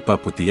innovate to keep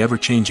up with the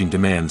ever-changing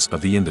demands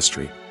of the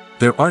industry.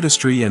 Their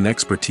artistry and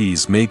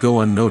expertise may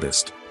go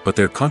unnoticed, but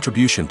their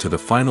contribution to the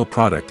final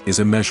product is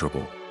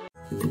immeasurable.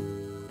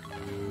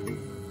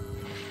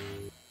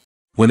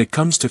 When it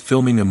comes to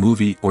filming a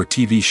movie or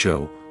TV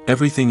show,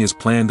 everything is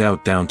planned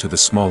out down to the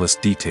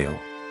smallest detail.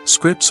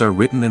 Scripts are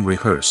written and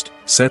rehearsed,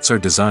 sets are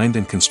designed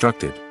and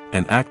constructed,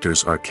 and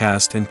actors are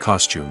cast and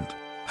costumed.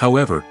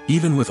 However,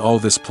 even with all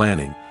this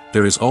planning,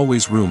 there is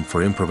always room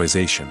for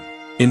improvisation.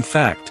 In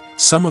fact,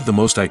 some of the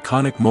most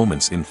iconic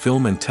moments in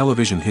film and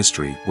television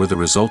history were the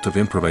result of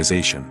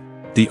improvisation.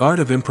 The art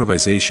of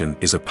improvisation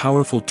is a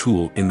powerful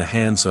tool in the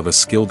hands of a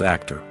skilled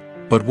actor.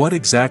 But what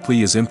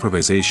exactly is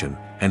improvisation,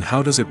 and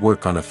how does it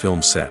work on a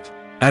film set?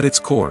 At its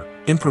core,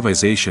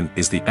 improvisation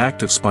is the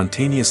act of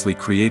spontaneously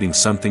creating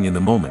something in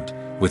the moment,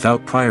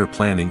 without prior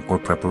planning or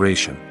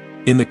preparation.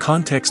 In the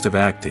context of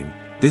acting,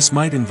 this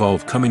might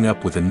involve coming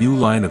up with a new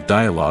line of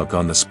dialogue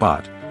on the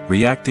spot,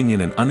 reacting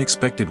in an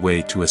unexpected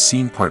way to a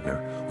scene partner,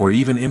 or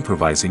even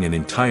improvising an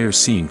entire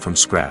scene from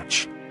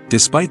scratch.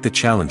 Despite the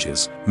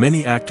challenges,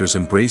 many actors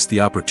embrace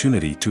the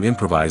opportunity to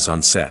improvise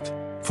on set.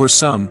 For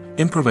some,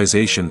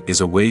 improvisation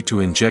is a way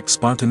to inject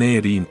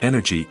spontaneity and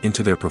energy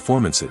into their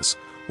performances,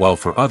 while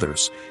for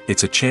others,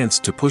 it's a chance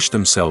to push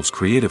themselves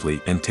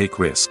creatively and take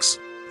risks.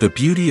 The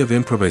beauty of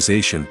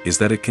improvisation is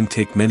that it can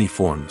take many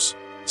forms.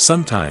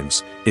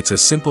 Sometimes, it's a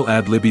simple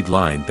ad-libbed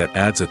line that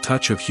adds a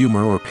touch of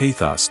humor or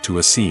pathos to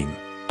a scene.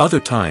 Other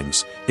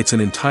times, it's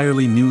an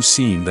entirely new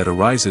scene that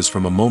arises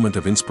from a moment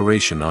of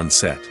inspiration on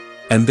set.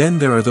 And then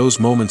there are those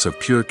moments of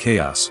pure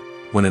chaos,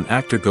 when an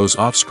actor goes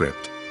off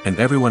script, and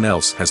everyone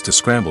else has to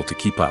scramble to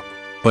keep up.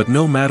 But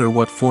no matter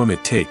what form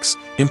it takes,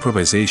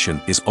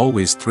 improvisation is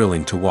always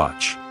thrilling to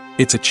watch.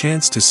 It's a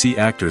chance to see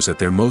actors at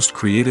their most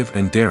creative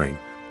and daring,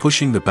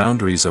 pushing the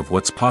boundaries of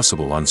what's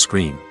possible on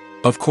screen.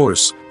 Of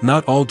course,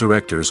 not all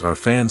directors are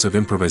fans of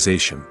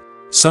improvisation.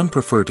 Some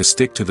prefer to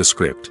stick to the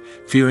script,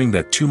 fearing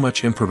that too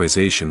much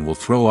improvisation will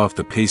throw off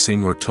the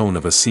pacing or tone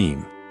of a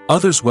scene.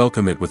 Others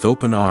welcome it with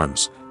open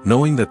arms,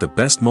 knowing that the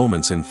best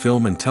moments in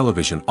film and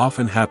television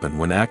often happen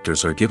when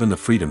actors are given the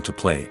freedom to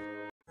play.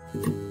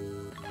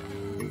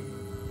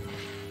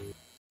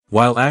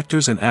 While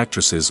actors and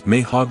actresses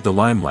may hog the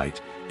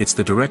limelight, it's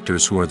the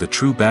directors who are the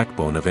true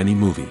backbone of any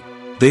movie.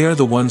 They are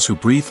the ones who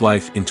breathe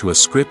life into a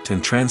script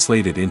and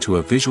translate it into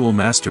a visual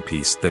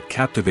masterpiece that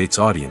captivates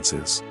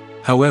audiences.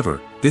 However,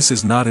 this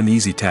is not an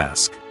easy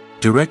task.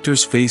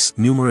 Directors face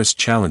numerous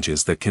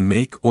challenges that can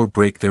make or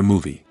break their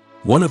movie.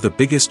 One of the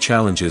biggest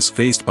challenges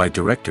faced by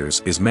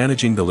directors is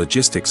managing the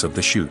logistics of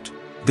the shoot.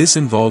 This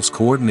involves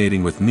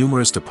coordinating with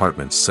numerous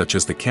departments such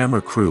as the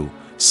camera crew,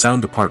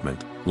 sound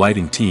department,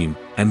 lighting team,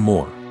 and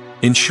more.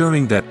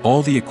 Ensuring that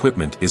all the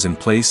equipment is in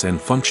place and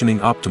functioning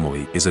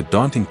optimally is a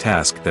daunting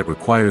task that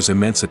requires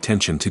immense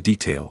attention to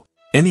detail.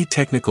 Any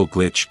technical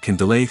glitch can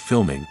delay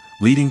filming,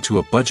 leading to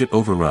a budget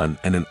overrun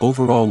and an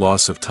overall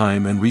loss of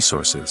time and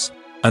resources.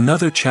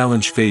 Another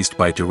challenge faced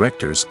by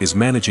directors is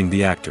managing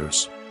the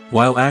actors.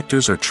 While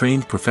actors are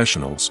trained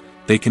professionals,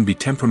 they can be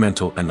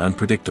temperamental and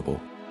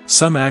unpredictable.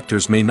 Some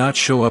actors may not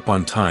show up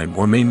on time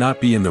or may not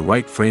be in the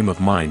right frame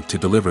of mind to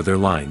deliver their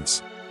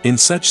lines. In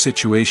such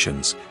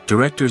situations,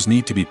 directors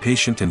need to be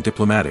patient and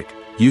diplomatic,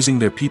 using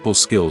their people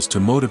skills to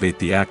motivate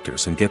the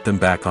actors and get them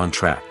back on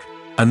track.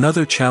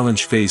 Another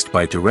challenge faced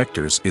by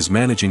directors is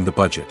managing the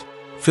budget.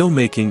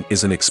 Filmmaking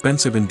is an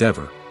expensive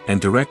endeavor, and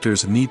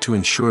directors need to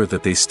ensure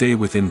that they stay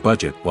within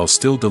budget while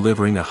still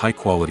delivering a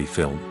high-quality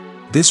film.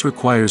 This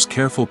requires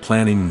careful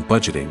planning and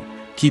budgeting,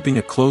 keeping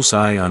a close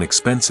eye on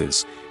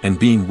expenses, and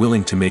being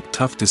willing to make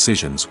tough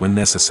decisions when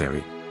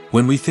necessary.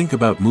 When we think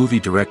about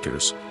movie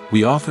directors,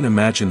 we often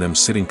imagine them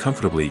sitting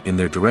comfortably in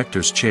their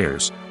director's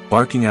chairs,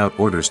 barking out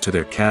orders to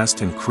their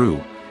cast and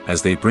crew,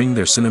 as they bring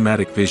their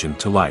cinematic vision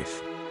to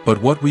life. But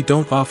what we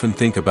don't often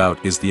think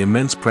about is the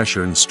immense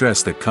pressure and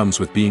stress that comes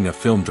with being a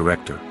film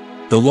director.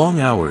 The long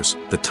hours,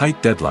 the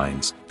tight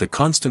deadlines, the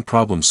constant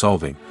problem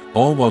solving,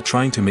 all while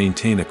trying to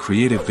maintain a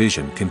creative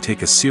vision can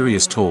take a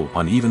serious toll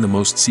on even the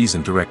most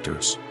seasoned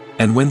directors.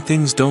 And when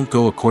things don't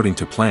go according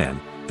to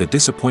plan, the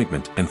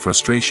disappointment and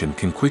frustration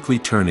can quickly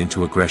turn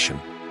into aggression.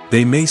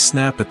 They may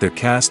snap at their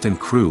cast and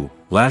crew,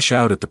 lash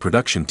out at the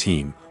production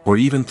team, or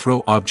even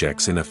throw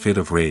objects in a fit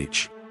of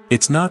rage.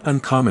 It's not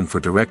uncommon for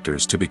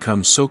directors to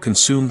become so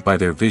consumed by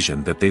their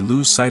vision that they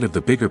lose sight of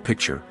the bigger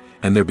picture,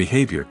 and their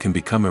behavior can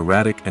become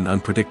erratic and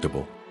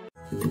unpredictable.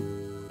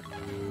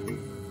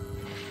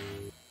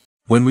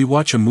 When we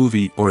watch a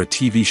movie or a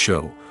TV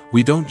show,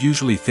 we don't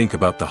usually think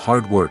about the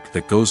hard work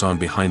that goes on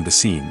behind the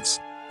scenes.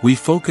 We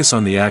focus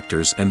on the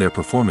actors and their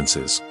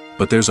performances,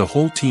 but there's a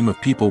whole team of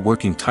people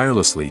working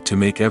tirelessly to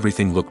make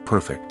everything look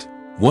perfect.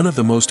 One of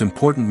the most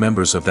important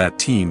members of that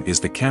team is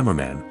the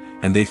cameraman,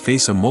 and they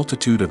face a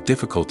multitude of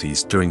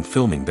difficulties during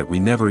filming that we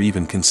never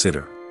even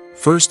consider.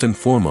 First and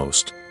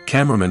foremost,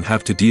 cameramen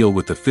have to deal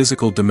with the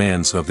physical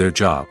demands of their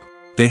job.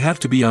 They have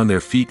to be on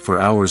their feet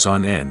for hours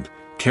on end,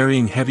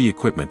 carrying heavy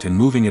equipment and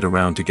moving it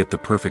around to get the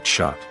perfect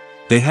shot.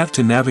 They have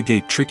to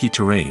navigate tricky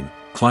terrain,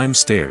 climb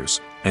stairs,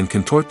 and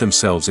contort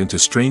themselves into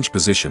strange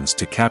positions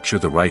to capture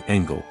the right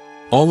angle.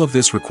 All of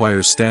this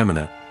requires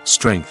stamina,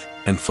 strength,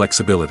 and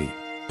flexibility.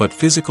 But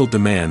physical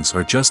demands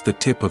are just the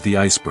tip of the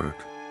iceberg.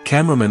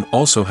 Cameramen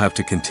also have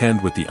to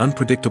contend with the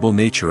unpredictable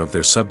nature of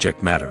their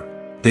subject matter.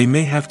 They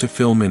may have to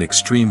film in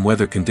extreme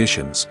weather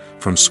conditions,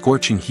 from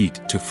scorching heat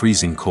to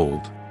freezing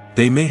cold.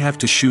 They may have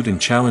to shoot in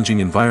challenging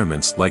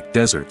environments like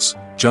deserts,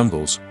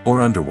 jungles,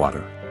 or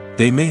underwater.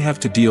 They may have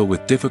to deal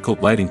with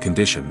difficult lighting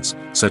conditions,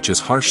 such as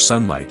harsh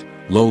sunlight,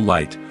 low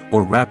light,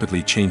 or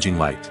rapidly changing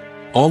light.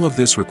 All of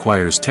this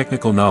requires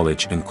technical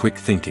knowledge and quick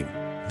thinking.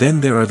 Then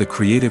there are the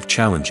creative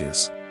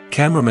challenges.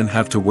 Cameramen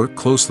have to work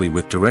closely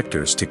with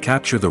directors to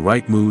capture the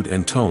right mood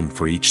and tone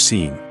for each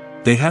scene.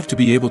 They have to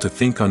be able to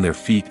think on their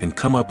feet and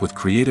come up with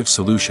creative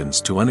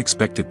solutions to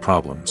unexpected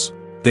problems.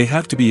 They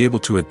have to be able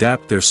to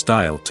adapt their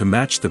style to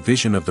match the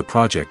vision of the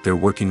project they're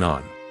working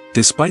on.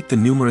 Despite the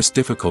numerous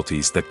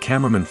difficulties that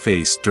cameramen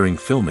face during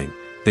filming,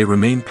 they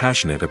remain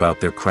passionate about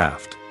their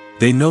craft.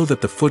 They know that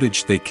the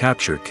footage they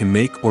capture can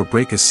make or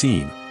break a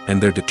scene,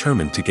 and they're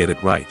determined to get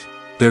it right.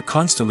 They're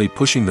constantly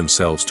pushing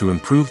themselves to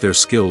improve their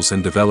skills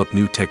and develop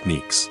new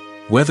techniques.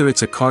 Whether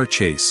it's a car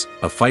chase,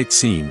 a fight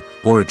scene,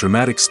 or a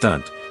dramatic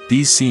stunt,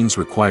 these scenes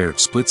require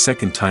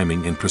split-second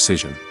timing and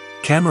precision.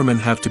 Cameramen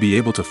have to be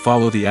able to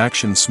follow the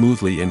action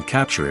smoothly and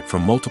capture it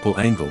from multiple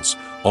angles,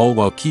 all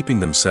while keeping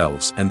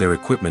themselves and their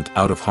equipment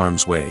out of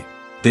harm's way.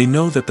 They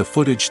know that the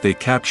footage they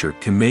capture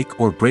can make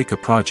or break a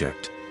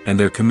project, and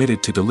they're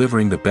committed to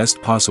delivering the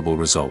best possible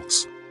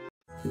results.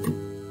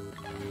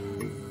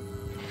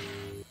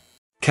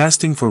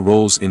 Casting for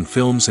roles in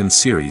films and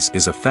series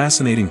is a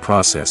fascinating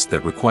process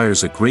that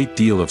requires a great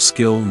deal of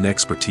skill and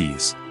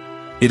expertise.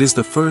 It is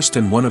the first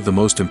and one of the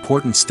most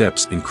important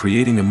steps in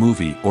creating a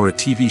movie or a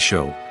TV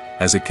show,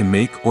 as it can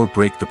make or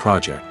break the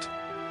project.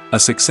 A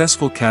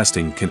successful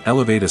casting can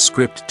elevate a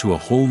script to a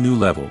whole new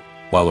level,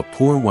 while a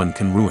poor one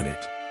can ruin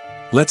it.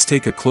 Let's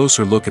take a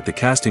closer look at the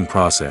casting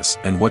process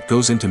and what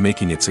goes into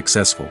making it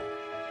successful.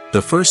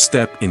 The first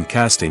step in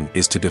casting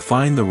is to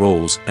define the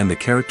roles and the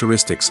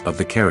characteristics of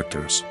the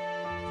characters.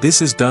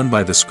 This is done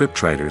by the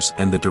scriptwriters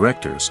and the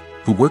directors,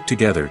 who work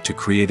together to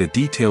create a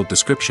detailed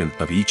description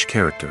of each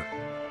character.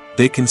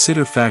 They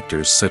consider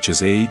factors such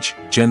as age,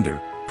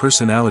 gender,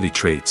 personality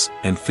traits,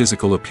 and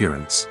physical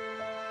appearance.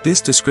 This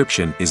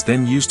description is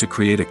then used to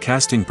create a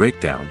casting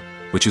breakdown,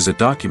 which is a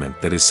document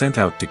that is sent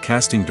out to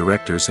casting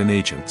directors and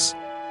agents.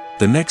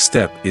 The next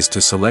step is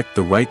to select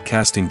the right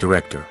casting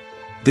director.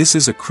 This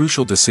is a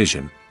crucial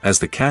decision, as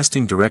the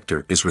casting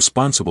director is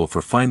responsible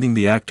for finding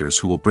the actors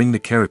who will bring the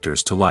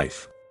characters to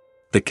life.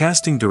 The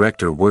casting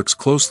director works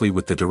closely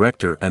with the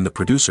director and the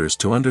producers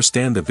to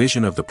understand the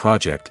vision of the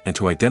project and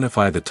to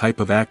identify the type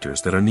of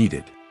actors that are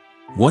needed.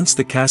 Once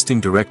the casting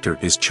director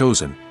is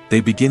chosen, they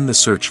begin the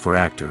search for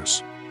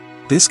actors.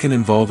 This can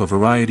involve a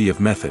variety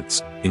of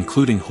methods,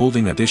 including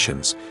holding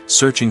auditions,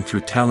 searching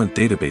through talent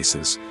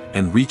databases,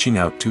 and reaching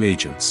out to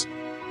agents.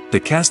 The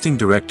casting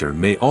director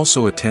may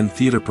also attend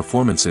theater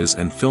performances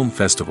and film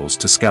festivals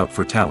to scout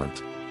for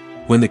talent.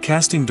 When the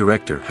casting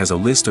director has a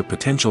list of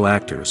potential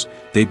actors,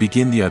 they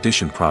begin the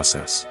audition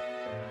process.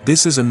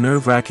 This is a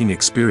nerve-wracking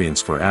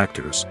experience for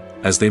actors,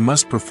 as they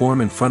must perform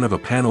in front of a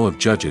panel of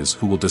judges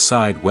who will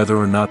decide whether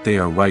or not they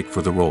are right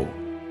for the role.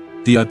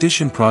 The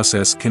audition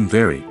process can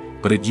vary,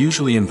 but it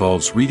usually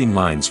involves reading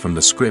lines from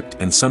the script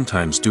and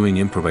sometimes doing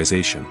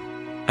improvisation.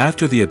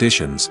 After the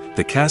auditions,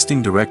 the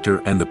casting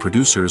director and the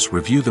producers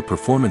review the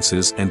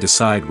performances and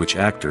decide which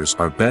actors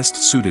are best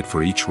suited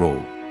for each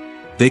role.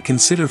 They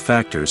consider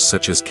factors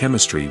such as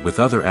chemistry with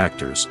other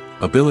actors,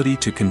 ability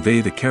to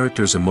convey the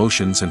character's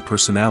emotions and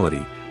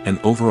personality, and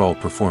overall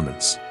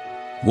performance.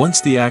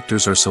 Once the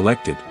actors are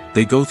selected,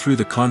 they go through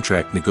the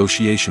contract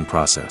negotiation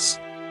process.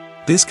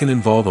 This can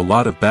involve a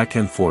lot of back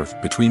and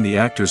forth between the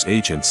actors'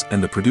 agents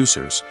and the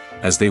producers,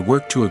 as they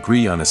work to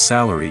agree on a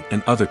salary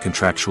and other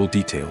contractual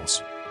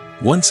details.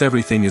 Once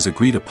everything is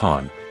agreed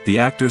upon, the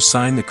actors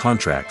sign the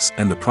contracts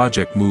and the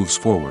project moves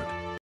forward.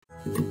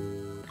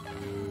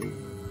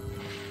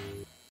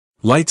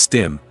 Lights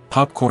dim,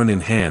 popcorn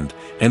in hand,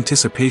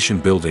 anticipation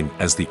building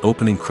as the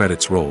opening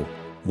credits roll.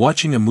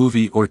 Watching a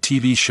movie or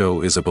TV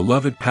show is a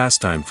beloved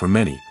pastime for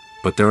many,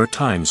 but there are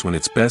times when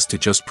it's best to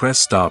just press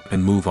stop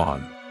and move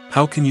on.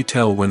 How can you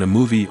tell when a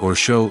movie or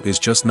show is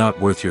just not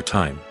worth your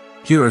time?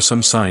 Here are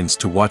some signs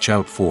to watch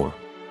out for.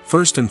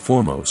 First and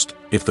foremost,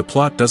 if the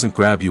plot doesn't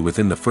grab you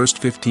within the first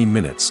 15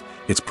 minutes,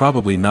 it's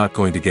probably not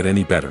going to get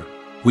any better.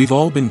 We've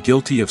all been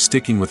guilty of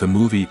sticking with a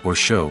movie or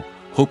show,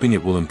 hoping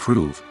it will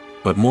improve,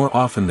 but more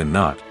often than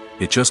not,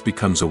 it just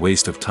becomes a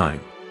waste of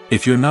time.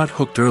 If you're not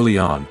hooked early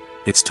on,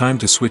 it's time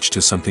to switch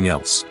to something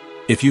else.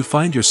 If you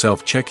find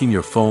yourself checking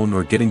your phone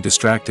or getting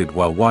distracted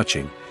while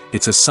watching,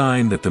 it's a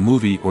sign that the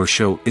movie or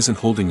show isn't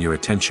holding your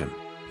attention.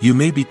 You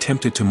may be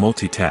tempted to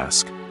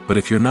multitask, but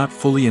if you're not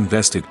fully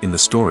invested in the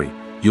story,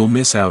 you'll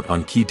miss out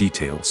on key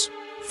details.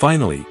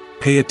 Finally,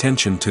 pay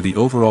attention to the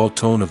overall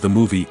tone of the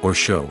movie or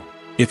show.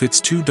 If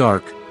it's too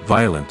dark,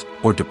 violent,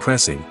 or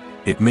depressing,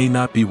 it may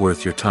not be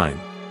worth your time.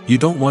 You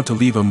don't want to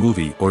leave a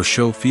movie or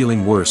show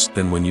feeling worse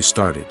than when you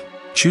started.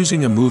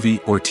 Choosing a movie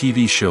or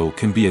TV show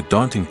can be a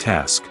daunting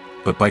task,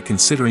 but by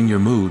considering your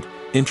mood,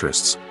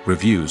 interests,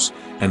 reviews,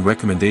 and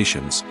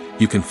recommendations,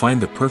 you can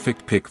find the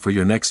perfect pick for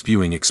your next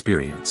viewing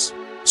experience.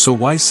 So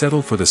why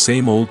settle for the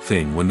same old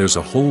thing when there's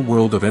a whole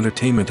world of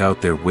entertainment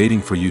out there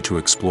waiting for you to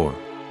explore?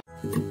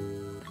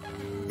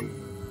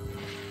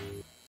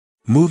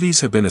 Movies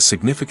have been a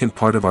significant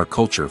part of our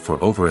culture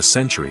for over a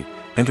century,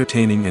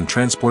 entertaining and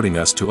transporting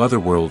us to other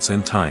worlds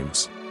and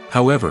times.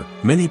 However,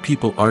 many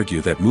people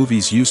argue that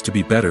movies used to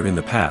be better in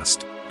the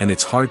past, and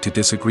it's hard to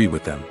disagree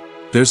with them.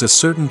 There's a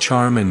certain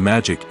charm and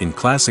magic in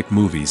classic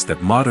movies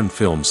that modern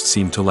films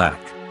seem to lack.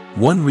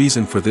 One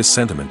reason for this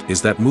sentiment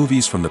is that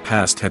movies from the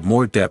past had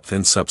more depth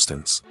and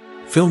substance.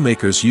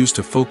 Filmmakers used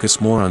to focus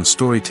more on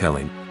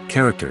storytelling,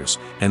 characters,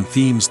 and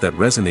themes that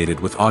resonated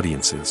with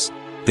audiences.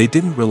 They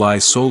didn't rely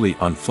solely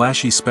on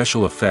flashy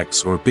special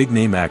effects or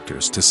big-name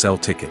actors to sell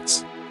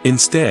tickets.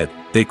 Instead,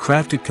 they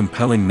crafted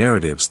compelling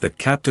narratives that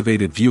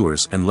captivated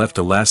viewers and left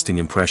a lasting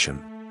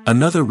impression.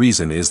 Another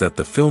reason is that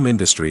the film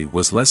industry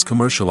was less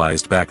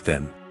commercialized back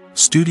then.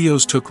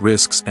 Studios took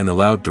risks and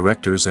allowed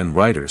directors and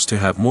writers to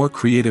have more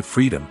creative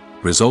freedom,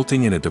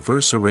 resulting in a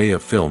diverse array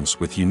of films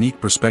with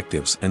unique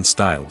perspectives and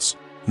styles.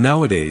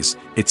 Nowadays,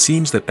 it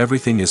seems that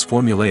everything is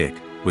formulaic,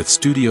 with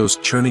studios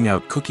churning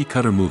out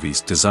cookie-cutter movies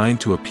designed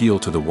to appeal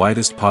to the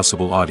widest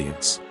possible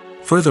audience.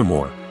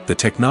 Furthermore, the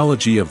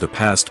technology of the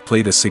past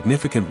played a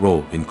significant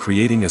role in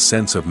creating a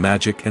sense of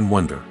magic and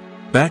wonder.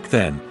 Back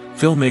then,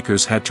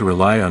 filmmakers had to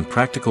rely on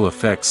practical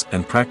effects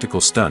and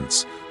practical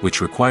stunts, which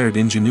required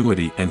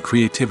ingenuity and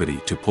creativity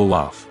to pull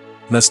off.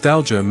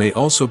 Nostalgia may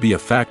also be a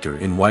factor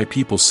in why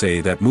people say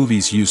that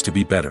movies used to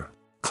be better.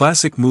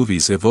 Classic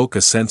movies evoke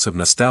a sense of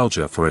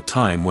nostalgia for a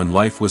time when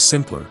life was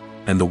simpler,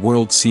 and the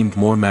world seemed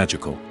more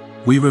magical.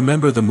 We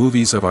remember the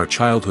movies of our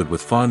childhood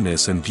with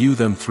fondness and view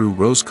them through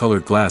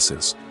rose-colored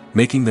glasses,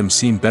 making them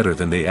seem better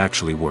than they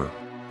actually were.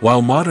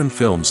 While modern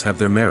films have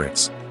their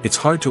merits, it's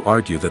hard to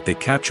argue that they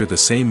capture the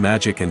same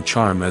magic and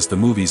charm as the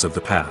movies of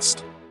the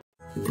past.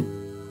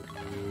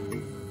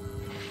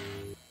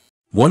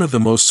 One of the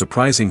most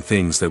surprising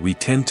things that we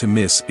tend to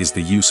miss is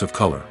the use of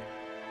color.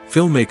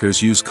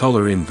 Filmmakers use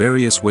color in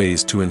various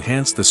ways to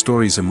enhance the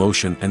story's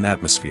emotion and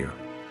atmosphere.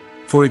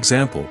 For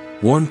example,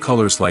 warm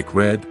colors like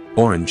red,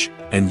 orange,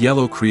 and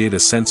yellow create a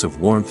sense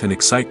of warmth and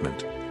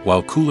excitement,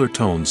 while cooler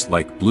tones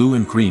like blue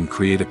and green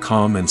create a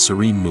calm and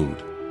serene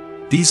mood.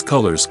 These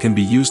colors can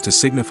be used to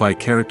signify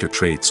character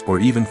traits or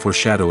even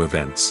foreshadow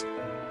events.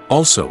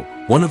 Also,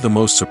 one of the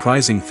most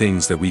surprising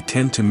things that we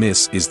tend to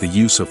miss is the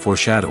use of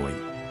foreshadowing.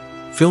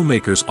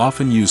 Filmmakers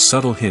often use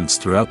subtle hints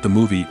throughout the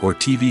movie or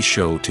TV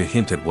show to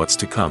hint at what's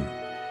to come.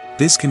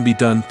 This can be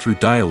done through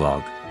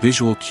dialogue,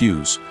 visual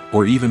cues,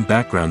 or even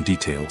background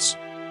details.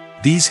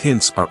 These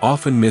hints are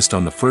often missed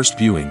on the first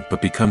viewing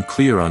but become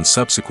clear on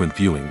subsequent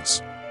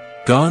viewings.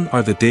 Gone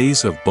are the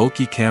days of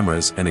bulky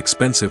cameras and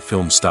expensive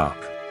film stock.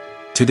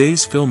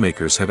 Today's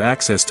filmmakers have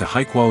access to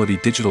high-quality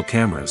digital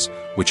cameras,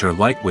 which are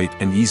lightweight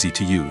and easy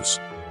to use.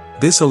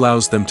 This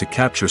allows them to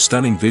capture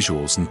stunning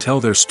visuals and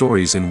tell their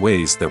stories in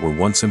ways that were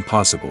once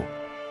impossible.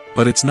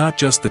 But it's not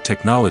just the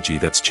technology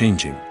that's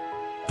changing.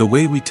 The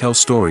way we tell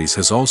stories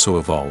has also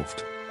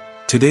evolved.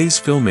 Today's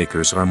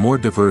filmmakers are more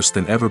diverse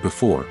than ever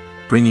before,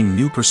 bringing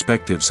new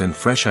perspectives and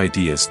fresh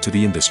ideas to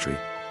the industry.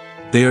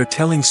 They are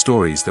telling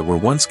stories that were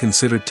once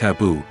considered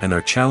taboo and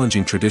are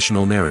challenging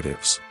traditional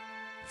narratives.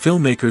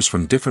 Filmmakers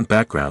from different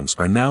backgrounds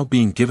are now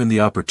being given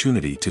the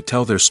opportunity to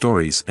tell their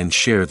stories and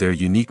share their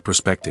unique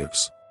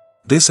perspectives.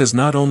 This has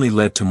not only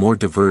led to more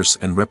diverse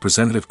and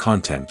representative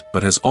content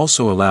but has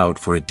also allowed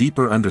for a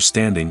deeper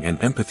understanding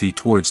and empathy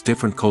towards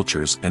different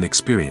cultures and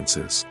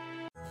experiences.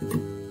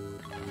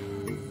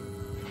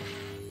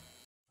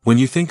 When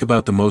you think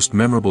about the most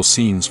memorable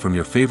scenes from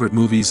your favorite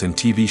movies and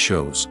TV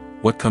shows,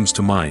 what comes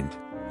to mind?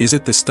 Is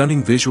it the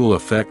stunning visual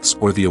effects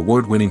or the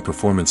award-winning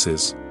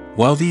performances?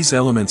 While these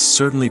elements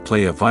certainly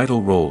play a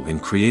vital role in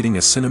creating a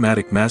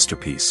cinematic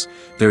masterpiece,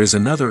 there is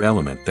another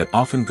element that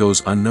often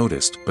goes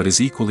unnoticed but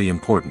is equally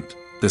important: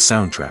 the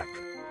soundtrack.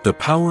 The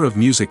power of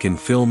music in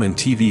film and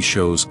TV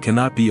shows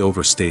cannot be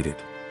overstated.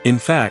 In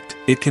fact,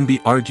 it can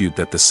be argued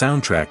that the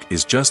soundtrack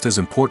is just as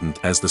important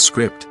as the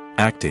script,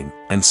 acting,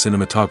 and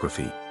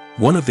cinematography.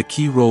 One of the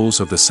key roles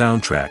of the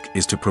soundtrack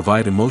is to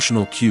provide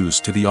emotional cues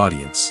to the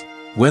audience.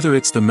 Whether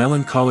it's the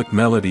melancholic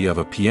melody of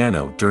a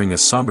piano during a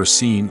somber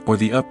scene or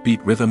the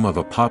upbeat rhythm of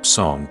a pop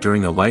song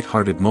during a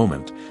light-hearted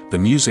moment, the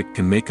music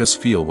can make us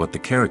feel what the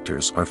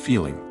characters are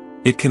feeling.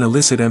 It can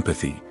elicit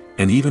empathy,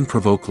 and even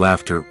provoke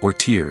laughter or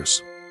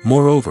tears.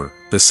 Moreover,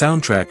 the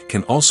soundtrack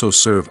can also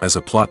serve as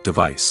a plot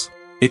device.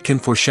 It can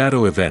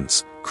foreshadow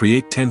events,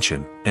 create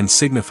tension, and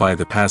signify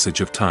the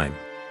passage of time.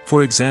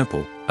 For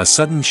example, a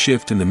sudden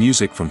shift in the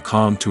music from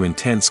calm to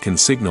intense can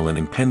signal an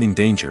impending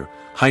danger,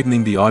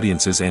 heightening the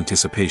audience's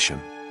anticipation.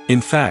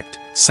 In fact,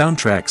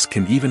 soundtracks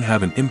can even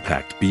have an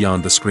impact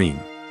beyond the screen.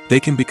 They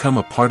can become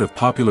a part of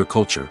popular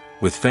culture,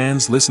 with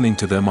fans listening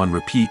to them on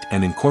repeat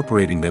and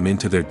incorporating them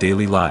into their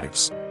daily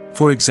lives.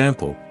 For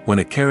example, when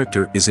a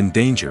character is in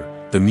danger,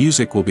 the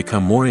music will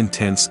become more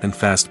intense and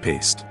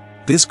fast-paced.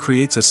 This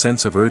creates a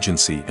sense of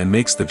urgency and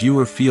makes the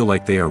viewer feel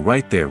like they are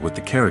right there with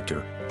the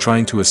character,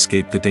 trying to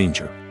escape the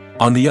danger.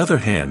 On the other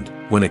hand,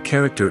 when a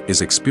character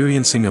is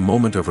experiencing a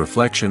moment of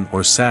reflection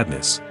or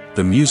sadness,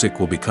 the music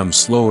will become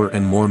slower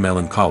and more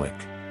melancholic.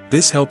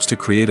 This helps to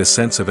create a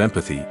sense of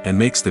empathy and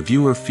makes the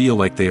viewer feel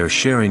like they are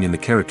sharing in the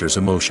character's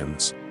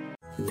emotions.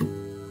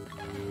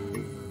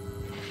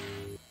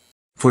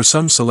 For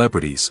some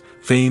celebrities,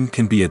 fame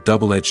can be a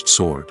double-edged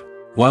sword.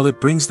 While it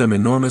brings them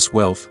enormous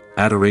wealth,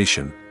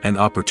 adoration, and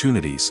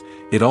opportunities,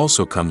 it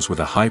also comes with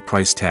a high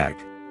price tag.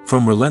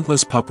 From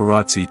relentless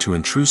paparazzi to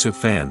intrusive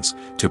fans,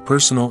 to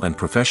personal and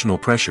professional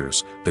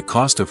pressures, the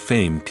cost of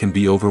fame can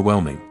be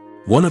overwhelming.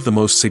 One of the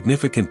most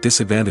significant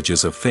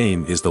disadvantages of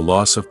fame is the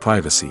loss of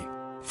privacy.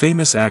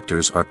 Famous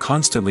actors are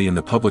constantly in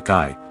the public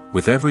eye,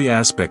 with every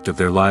aspect of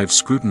their lives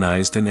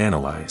scrutinized and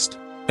analyzed.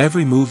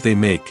 Every move they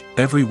make,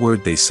 every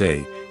word they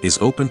say, is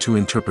open to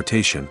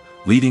interpretation,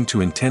 leading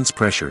to intense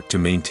pressure to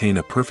maintain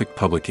a perfect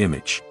public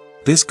image.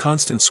 This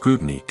constant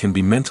scrutiny can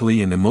be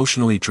mentally and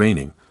emotionally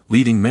draining,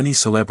 leading many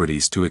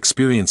celebrities to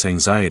experience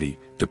anxiety,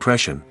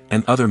 depression,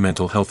 and other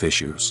mental health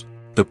issues.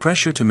 The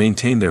pressure to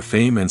maintain their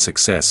fame and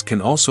success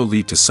can also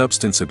lead to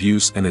substance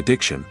abuse and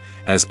addiction,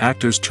 as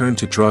actors turn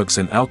to drugs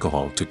and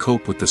alcohol to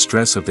cope with the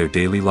stress of their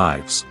daily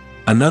lives.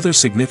 Another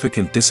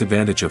significant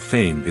disadvantage of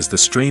fame is the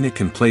strain it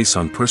can place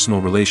on personal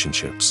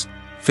relationships.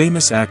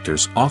 Famous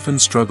actors often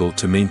struggle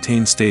to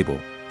maintain stable,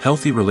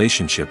 healthy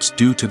relationships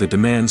due to the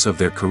demands of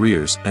their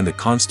careers and the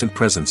constant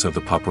presence of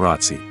the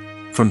paparazzi.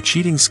 From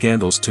cheating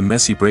scandals to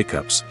messy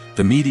breakups,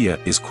 the media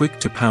is quick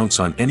to pounce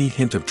on any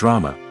hint of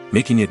drama,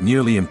 making it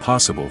nearly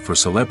impossible for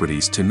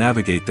celebrities to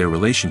navigate their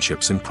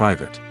relationships in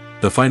private.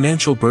 The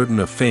financial burden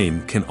of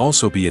fame can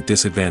also be a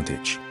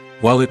disadvantage.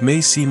 While it may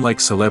seem like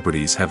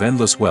celebrities have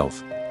endless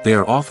wealth, they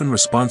are often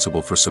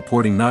responsible for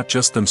supporting not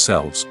just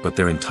themselves but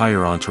their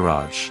entire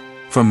entourage.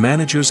 From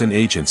managers and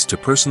agents to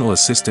personal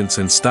assistants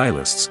and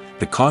stylists,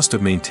 the cost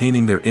of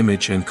maintaining their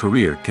image and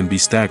career can be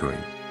staggering.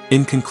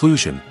 In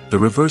conclusion, the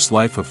reverse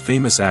life of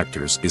famous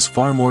actors is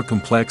far more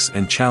complex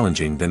and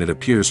challenging than it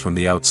appears from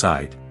the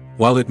outside.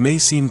 While it may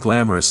seem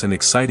glamorous and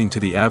exciting to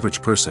the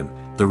average person,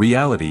 the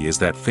reality is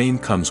that fame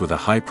comes with a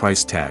high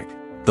price tag.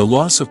 The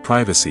loss of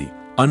privacy,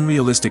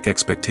 unrealistic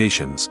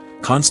expectations,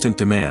 constant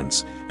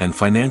demands, and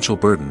financial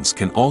burdens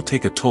can all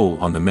take a toll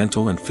on the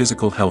mental and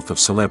physical health of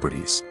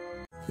celebrities.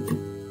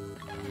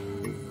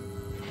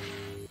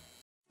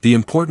 The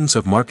importance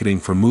of marketing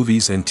for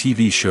movies and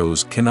TV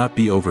shows cannot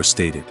be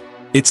overstated.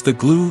 It's the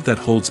glue that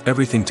holds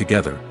everything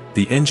together,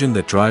 the engine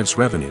that drives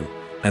revenue,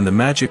 and the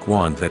magic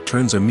wand that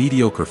turns a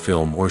mediocre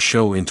film or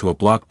show into a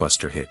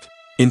blockbuster hit.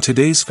 In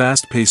today's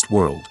fast-paced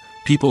world,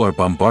 people are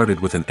bombarded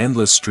with an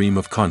endless stream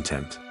of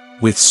content.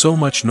 With so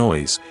much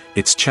noise,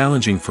 it's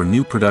challenging for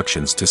new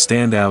productions to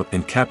stand out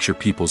and capture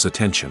people's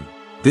attention.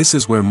 This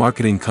is where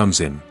marketing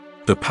comes in.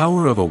 The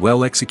power of a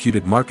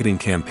well-executed marketing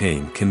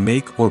campaign can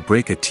make or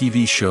break a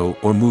TV show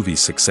or movie's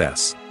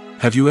success.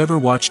 Have you ever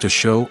watched a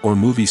show or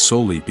movie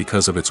solely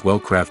because of its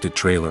well-crafted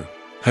trailer?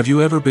 Have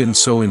you ever been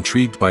so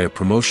intrigued by a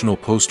promotional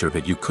poster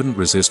that you couldn't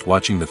resist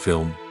watching the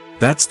film?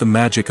 That's the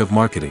magic of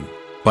marketing.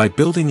 By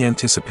building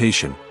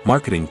anticipation,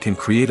 marketing can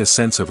create a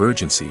sense of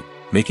urgency,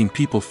 making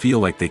people feel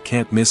like they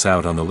can't miss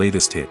out on the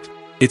latest hit.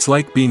 It's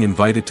like being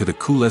invited to the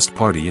coolest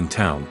party in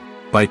town.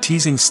 By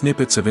teasing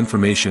snippets of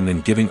information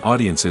and giving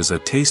audiences a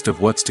taste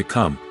of what's to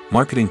come,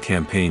 marketing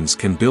campaigns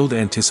can build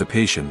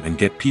anticipation and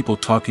get people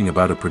talking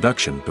about a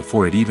production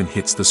before it even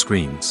hits the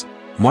screens.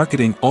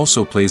 Marketing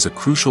also plays a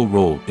crucial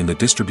role in the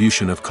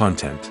distribution of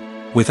content.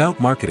 Without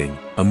marketing,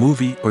 a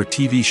movie or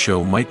TV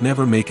show might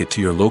never make it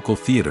to your local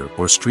theater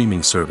or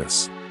streaming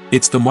service.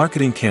 It's the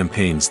marketing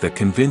campaigns that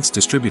convince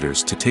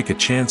distributors to take a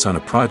chance on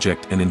a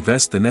project and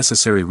invest the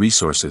necessary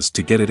resources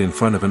to get it in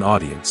front of an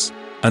audience.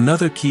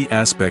 Another key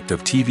aspect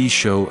of TV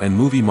show and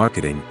movie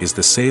marketing is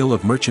the sale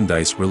of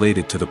merchandise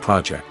related to the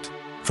project.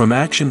 From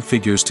action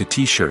figures to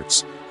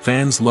t-shirts,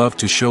 fans love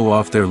to show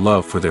off their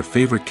love for their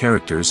favorite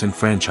characters and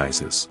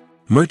franchises.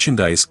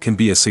 Merchandise can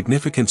be a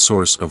significant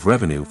source of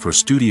revenue for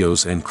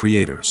studios and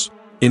creators.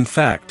 In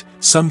fact,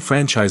 some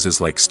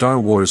franchises like Star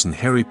Wars and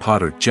Harry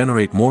Potter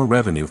generate more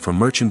revenue from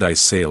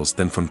merchandise sales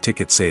than from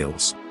ticket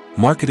sales.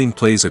 Marketing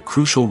plays a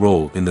crucial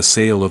role in the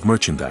sale of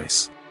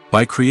merchandise.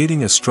 By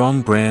creating a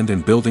strong brand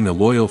and building a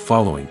loyal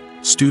following,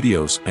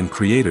 studios and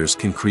creators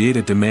can create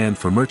a demand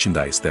for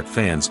merchandise that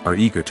fans are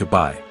eager to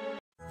buy.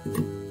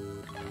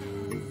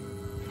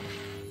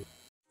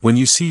 When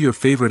you see your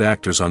favorite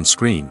actors on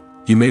screen,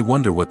 you may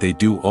wonder what they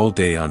do all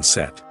day on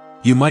set.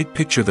 You might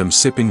picture them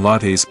sipping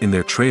lattes in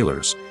their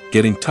trailers,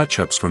 getting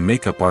touch-ups from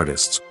makeup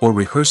artists, or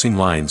rehearsing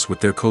lines with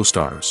their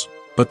co-stars.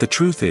 But the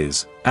truth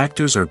is,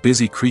 actors are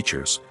busy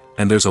creatures,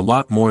 and there's a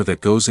lot more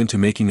that goes into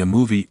making a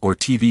movie or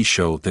TV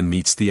show than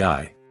meets the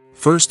eye.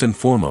 First and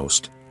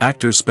foremost,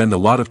 actors spend a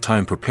lot of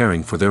time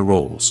preparing for their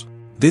roles.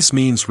 This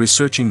means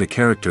researching the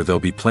character they'll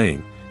be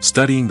playing,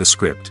 studying the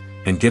script,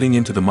 and getting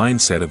into the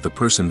mindset of the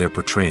person they're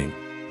portraying.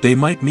 They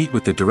might meet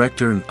with the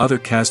director and other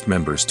cast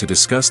members to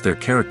discuss their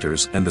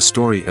characters and the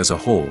story as a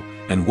whole,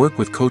 and work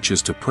with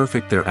coaches to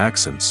perfect their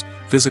accents,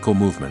 physical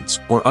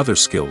movements, or other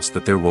skills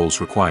that their roles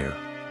require.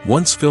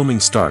 Once filming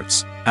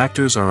starts,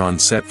 actors are on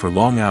set for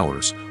long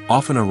hours,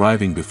 often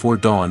arriving before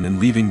dawn and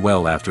leaving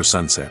well after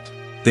sunset.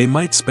 They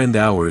might spend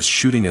hours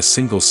shooting a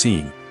single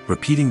scene,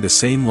 repeating the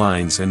same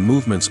lines and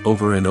movements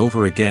over and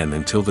over again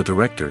until the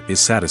director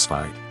is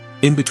satisfied.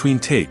 In between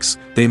takes,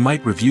 they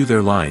might review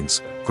their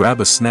lines,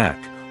 grab a snack,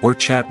 or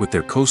chat with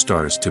their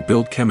co-stars to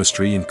build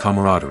chemistry and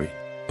camaraderie.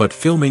 But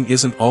filming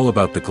isn't all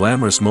about the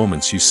glamorous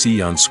moments you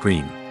see on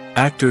screen.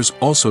 Actors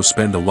also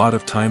spend a lot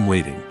of time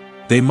waiting.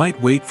 They might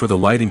wait for the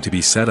lighting to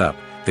be set up,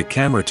 the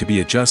camera to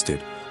be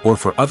adjusted, or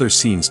for other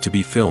scenes to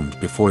be filmed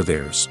before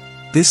theirs.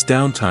 This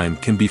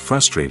downtime can be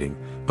frustrating,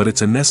 but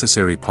it's a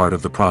necessary part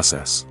of the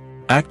process.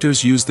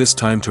 Actors use this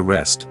time to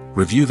rest,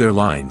 review their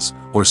lines,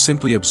 or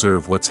simply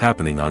observe what's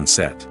happening on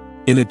set.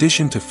 In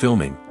addition to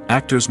filming,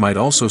 actors might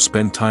also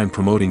spend time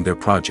promoting their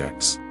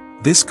projects.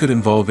 This could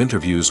involve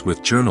interviews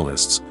with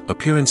journalists,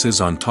 appearances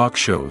on talk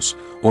shows,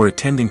 or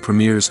attending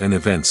premieres and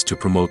events to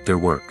promote their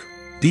work.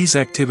 These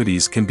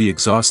activities can be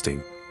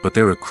exhausting, but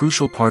they're a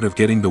crucial part of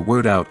getting the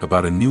word out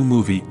about a new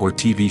movie or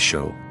TV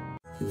show.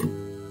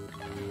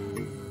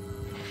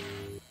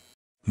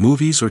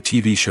 Movies or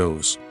TV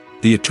shows?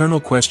 The eternal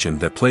question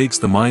that plagues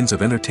the minds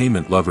of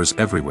entertainment lovers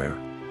everywhere.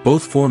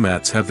 Both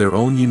formats have their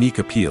own unique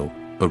appeal,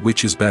 but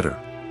which is better?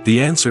 The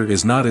answer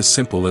is not as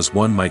simple as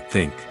one might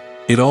think.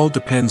 It all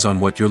depends on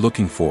what you're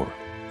looking for.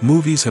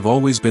 Movies have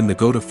always been the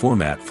go-to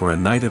format for a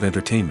night of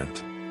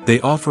entertainment.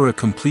 They offer a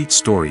complete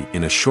story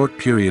in a short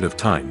period of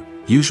time,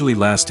 usually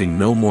lasting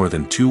no more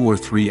than 2 or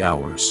 3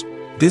 hours.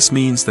 This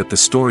means that the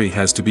story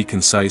has to be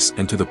concise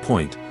and to the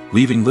point,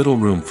 leaving little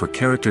room for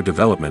character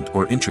development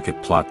or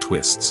intricate plot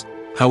twists.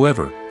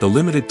 However, the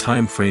limited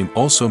time frame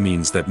also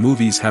means that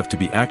movies have to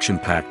be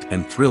action-packed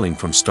and thrilling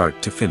from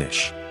start to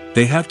finish.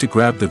 They have to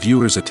grab the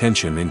viewer's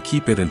attention and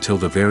keep it until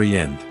the very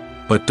end.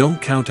 But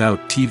don't count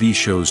out TV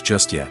shows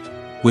just yet.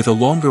 With a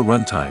longer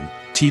runtime,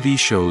 TV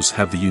shows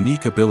have the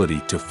unique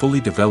ability to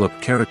fully develop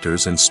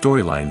characters and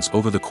storylines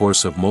over the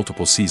course of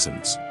multiple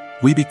seasons.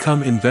 We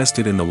become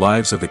invested in the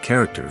lives of the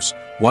characters,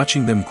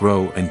 watching them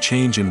grow and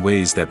change in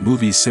ways that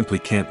movies simply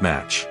can't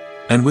match.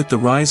 And with the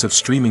rise of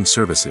streaming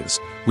services,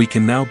 we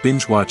can now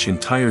binge-watch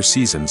entire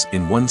seasons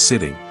in one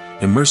sitting,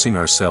 immersing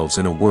ourselves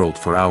in a world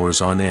for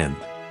hours on end.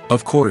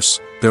 Of course,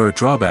 there are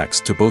drawbacks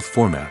to both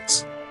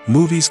formats.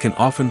 Movies can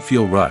often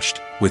feel rushed,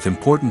 with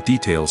important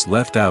details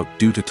left out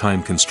due to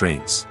time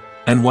constraints.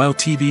 And while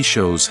TV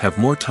shows have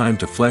more time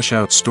to flesh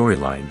out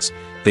storylines,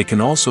 they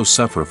can also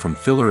suffer from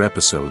filler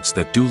episodes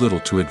that do little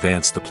to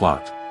advance the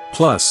plot.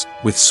 Plus,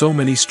 with so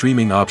many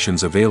streaming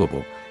options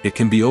available, it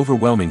can be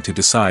overwhelming to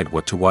decide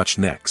what to watch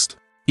next.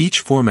 Each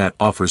format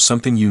offers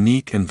something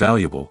unique and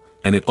valuable,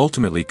 and it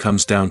ultimately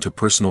comes down to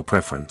personal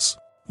preference.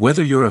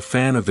 Whether you're a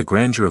fan of the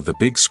grandeur of the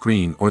big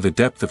screen or the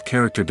depth of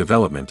character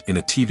development in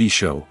a TV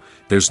show,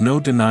 there's no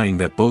denying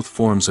that both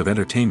forms of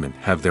entertainment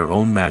have their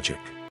own magic.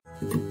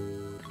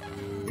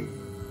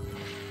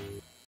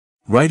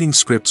 Writing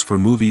scripts for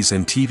movies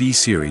and TV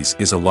series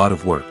is a lot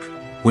of work.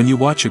 When you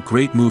watch a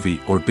great movie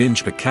or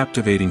binge a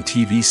captivating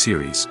TV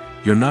series,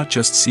 you're not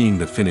just seeing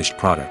the finished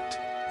product.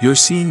 You're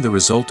seeing the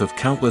result of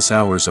countless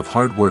hours of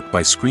hard work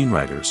by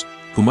screenwriters,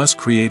 who must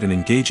create an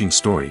engaging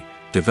story,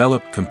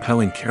 develop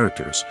compelling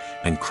characters,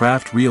 and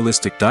craft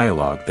realistic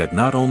dialogue that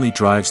not only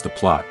drives the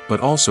plot but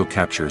also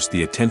captures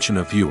the attention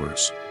of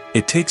viewers.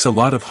 It takes a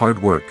lot of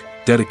hard work,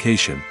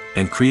 dedication,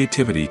 and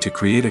creativity to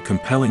create a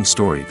compelling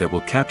story that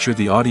will capture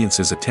the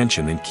audience's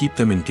attention and keep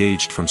them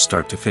engaged from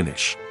start to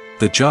finish.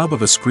 The job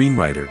of a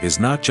screenwriter is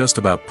not just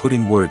about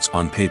putting words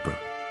on paper.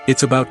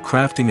 It's about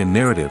crafting a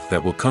narrative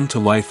that will come to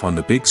life on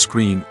the big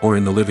screen or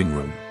in the living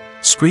room.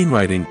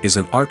 Screenwriting is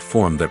an art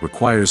form that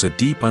requires a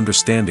deep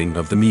understanding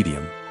of the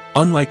medium.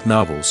 Unlike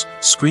novels,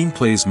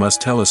 screenplays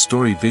must tell a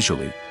story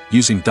visually,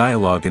 using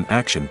dialogue and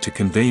action to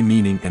convey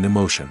meaning and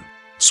emotion.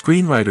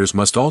 Screenwriters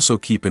must also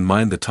keep in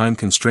mind the time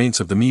constraints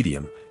of the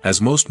medium, as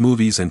most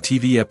movies and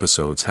TV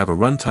episodes have a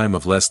runtime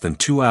of less than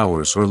 2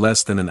 hours or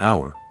less than an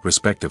hour,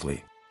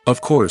 respectively. Of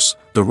course,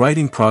 the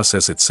writing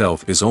process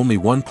itself is only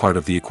one part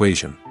of the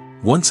equation.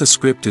 Once a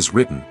script is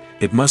written,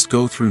 it must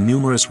go through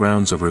numerous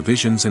rounds of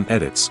revisions and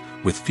edits,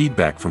 with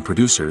feedback from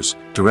producers,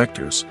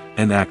 directors,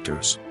 and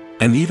actors.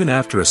 And even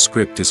after a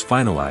script is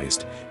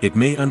finalized, it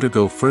may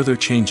undergo further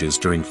changes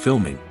during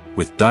filming,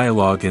 with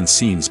dialogue and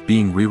scenes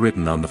being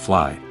rewritten on the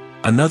fly.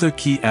 Another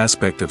key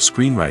aspect of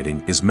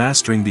screenwriting is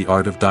mastering the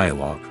art of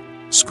dialogue.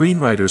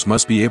 Screenwriters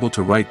must be able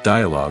to write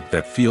dialogue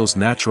that feels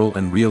natural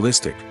and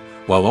realistic,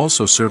 while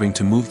also serving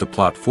to move the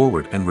plot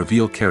forward and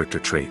reveal character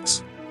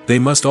traits. They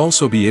must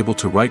also be able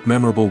to write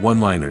memorable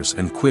one-liners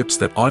and quips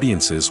that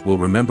audiences will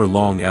remember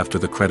long after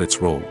the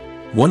credits roll.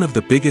 One of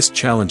the biggest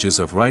challenges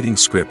of writing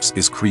scripts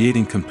is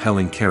creating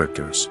compelling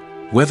characters.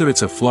 Whether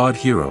it's a flawed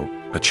hero,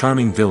 a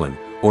charming villain,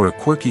 or a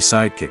quirky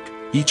sidekick,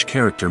 each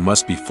character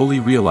must be fully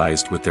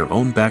realized with their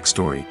own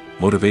backstory,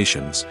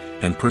 motivations,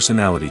 and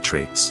personality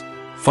traits.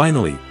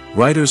 Finally,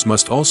 writers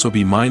must also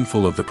be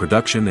mindful of the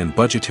production and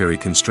budgetary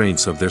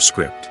constraints of their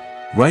script.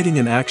 Writing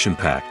an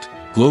action-packed,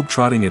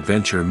 globe-trotting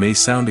adventure may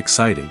sound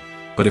exciting,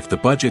 but if the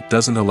budget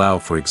doesn't allow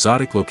for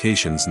exotic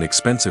locations and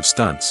expensive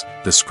stunts,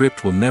 the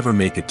script will never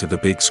make it to the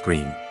big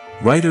screen.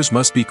 Writers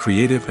must be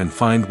creative and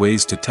find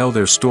ways to tell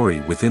their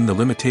story within the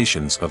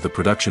limitations of the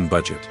production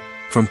budget.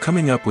 From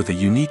coming up with a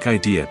unique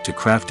idea to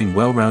crafting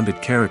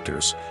well-rounded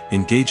characters,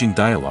 engaging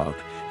dialogue,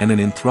 and an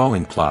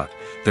enthralling plot,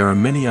 there are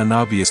many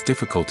unobvious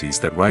difficulties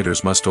that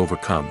writers must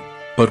overcome.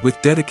 But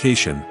with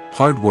dedication,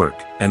 hard work,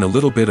 and a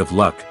little bit of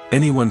luck,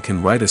 anyone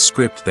can write a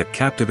script that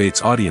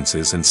captivates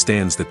audiences and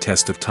stands the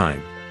test of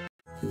time.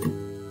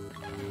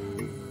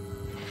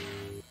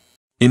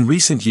 In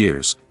recent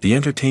years, the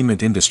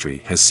entertainment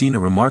industry has seen a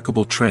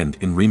remarkable trend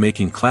in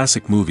remaking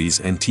classic movies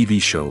and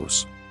TV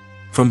shows.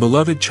 From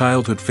beloved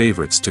childhood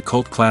favorites to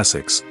cult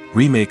classics,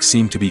 remakes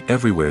seem to be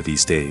everywhere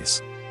these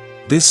days.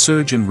 This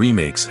surge in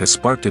remakes has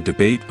sparked a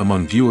debate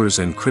among viewers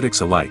and critics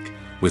alike,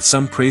 with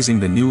some praising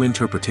the new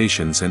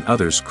interpretations and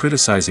others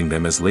criticizing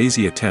them as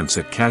lazy attempts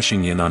at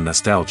cashing in on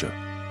nostalgia.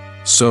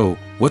 So,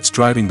 what's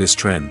driving this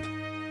trend?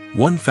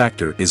 One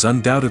factor is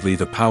undoubtedly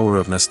the power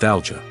of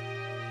nostalgia.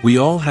 We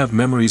all have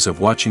memories of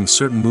watching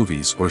certain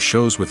movies or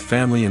shows with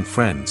family and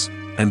friends,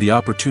 and the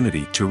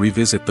opportunity to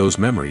revisit those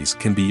memories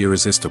can be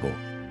irresistible.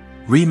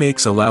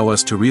 Remakes allow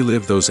us to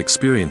relive those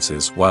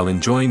experiences while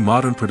enjoying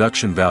modern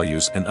production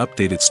values and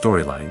updated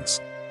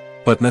storylines.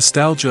 But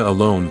nostalgia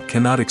alone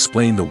cannot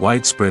explain the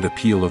widespread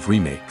appeal of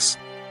remakes.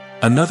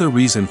 Another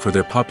reason for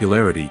their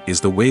popularity is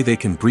the way they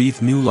can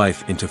breathe new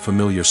life into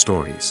familiar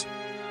stories.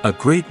 A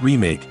great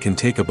remake can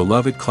take a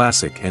beloved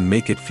classic and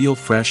make it feel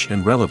fresh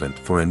and relevant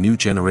for a new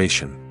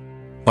generation.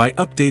 By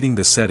updating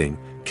the setting,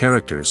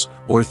 characters,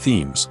 or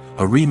themes,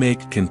 a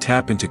remake can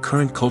tap into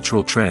current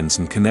cultural trends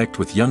and connect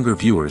with younger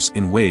viewers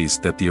in ways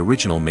that the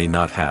original may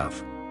not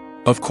have.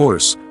 Of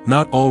course,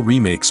 not all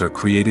remakes are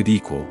created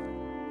equal.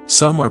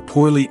 Some are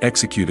poorly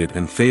executed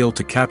and fail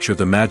to capture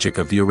the magic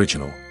of the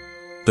original.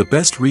 The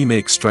best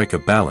remakes strike a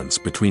balance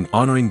between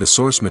honoring the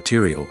source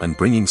material and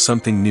bringing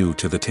something new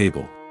to the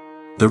table.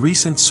 The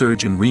recent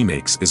surge in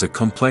remakes is a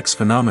complex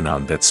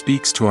phenomenon that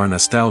speaks to our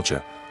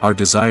nostalgia, our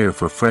desire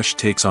for fresh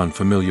takes on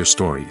familiar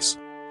stories.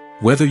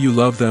 Whether you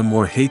love them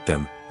or hate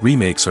them,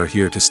 remakes are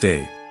here to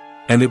stay.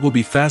 And it will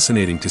be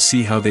fascinating to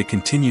see how they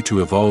continue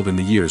to evolve in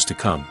the years to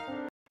come.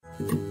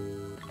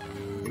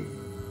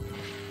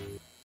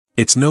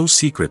 It's no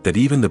secret that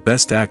even the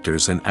best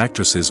actors and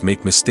actresses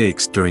make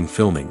mistakes during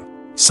filming.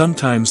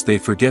 Sometimes they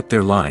forget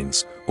their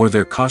lines, or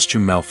their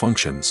costume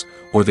malfunctions,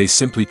 or they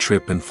simply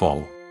trip and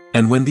fall.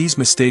 And when these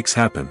mistakes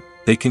happen,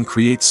 they can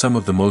create some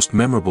of the most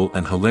memorable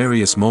and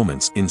hilarious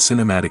moments in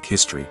cinematic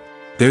history.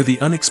 They're the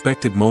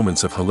unexpected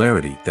moments of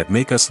hilarity that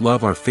make us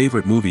love our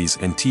favorite movies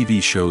and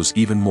TV shows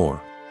even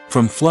more.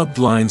 From flubbed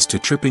lines to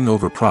tripping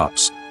over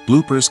props,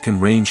 bloopers can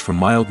range from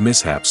mild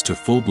mishaps to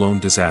full-blown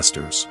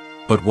disasters.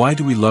 But why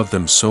do we love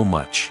them so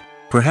much?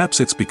 Perhaps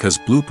it's because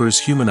bloopers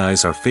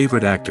humanize our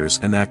favorite actors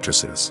and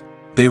actresses.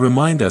 They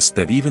remind us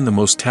that even the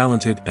most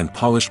talented and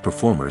polished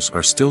performers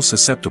are still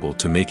susceptible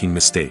to making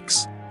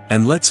mistakes.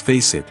 And let's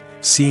face it,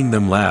 seeing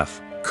them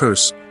laugh,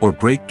 curse, or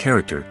break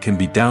character can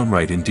be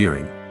downright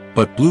endearing.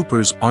 But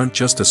bloopers aren't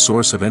just a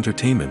source of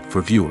entertainment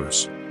for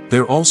viewers.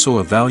 They're also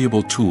a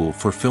valuable tool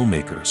for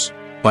filmmakers.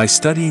 By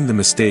studying the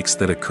mistakes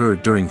that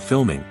occurred during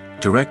filming,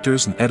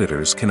 directors and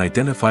editors can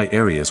identify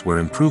areas where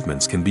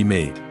improvements can be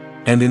made.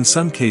 And in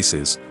some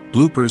cases,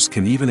 bloopers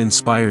can even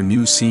inspire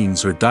new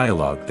scenes or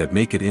dialogue that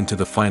make it into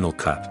the final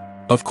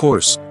cut. Of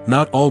course,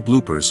 not all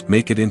bloopers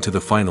make it into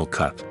the final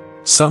cut.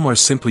 Some are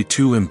simply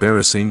too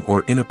embarrassing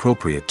or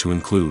inappropriate to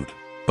include.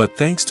 But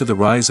thanks to the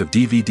rise of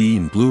DVD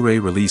and Blu-ray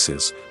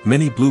releases,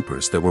 many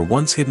bloopers that were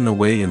once hidden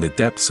away in the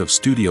depths of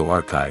studio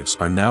archives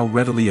are now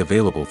readily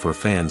available for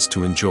fans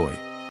to enjoy.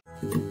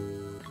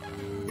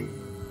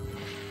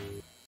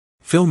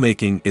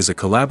 Filmmaking is a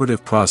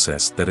collaborative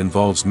process that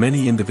involves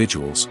many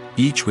individuals,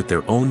 each with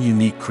their own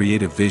unique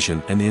creative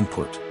vision and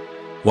input.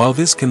 While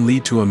this can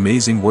lead to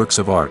amazing works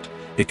of art,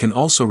 it can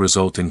also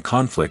result in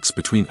conflicts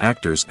between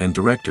actors and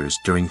directors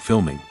during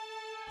filming.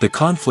 The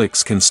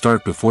conflicts can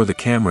start before the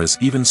cameras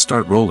even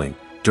start rolling,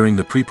 during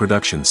the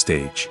pre-production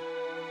stage.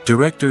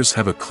 Directors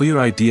have a clear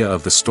idea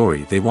of the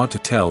story they want to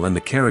tell and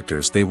the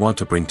characters they want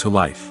to bring to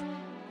life.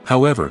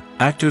 However,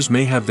 actors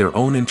may have their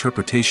own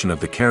interpretation of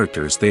the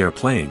characters they are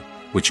playing,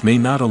 which may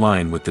not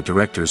align with the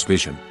director's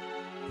vision.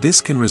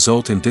 This can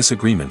result in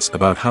disagreements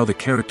about how the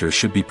characters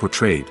should be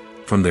portrayed,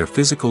 from their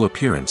physical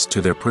appearance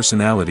to their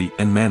personality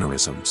and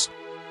mannerisms.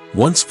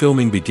 Once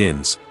filming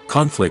begins,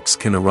 conflicts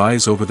can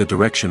arise over the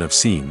direction of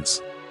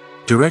scenes.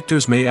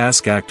 Directors may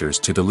ask actors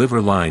to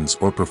deliver lines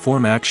or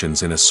perform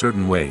actions in a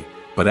certain way,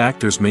 but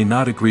actors may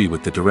not agree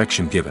with the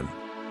direction given.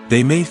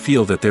 They may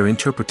feel that their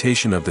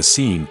interpretation of the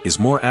scene is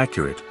more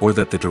accurate or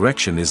that the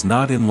direction is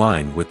not in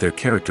line with their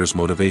character's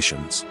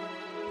motivations.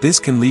 This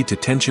can lead to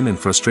tension and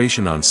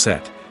frustration on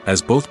set,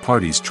 as both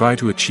parties try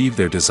to achieve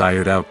their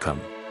desired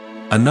outcome.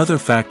 Another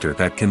factor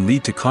that can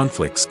lead to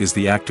conflicts is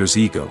the actor's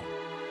ego.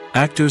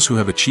 Actors who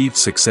have achieved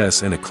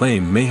success and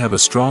acclaim may have a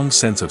strong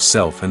sense of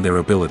self and their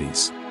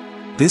abilities.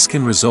 This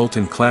can result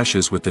in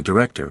clashes with the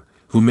director,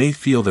 who may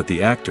feel that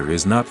the actor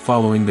is not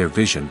following their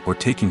vision or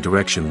taking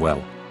direction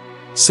well.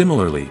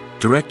 Similarly,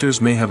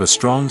 directors may have a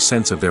strong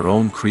sense of their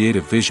own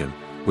creative vision,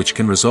 which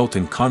can result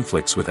in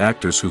conflicts with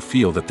actors who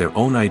feel that their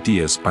own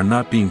ideas are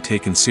not being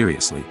taken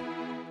seriously.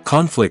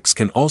 Conflicts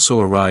can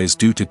also arise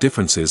due to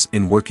differences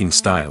in working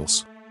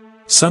styles.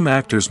 Some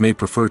actors may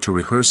prefer to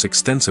rehearse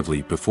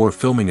extensively before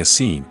filming a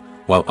scene,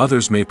 while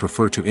others may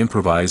prefer to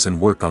improvise and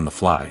work on the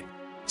fly.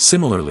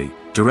 Similarly,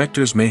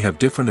 directors may have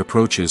different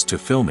approaches to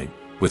filming,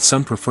 with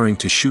some preferring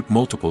to shoot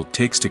multiple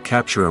takes to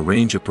capture a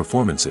range of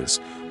performances,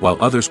 while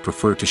others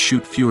prefer to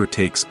shoot fewer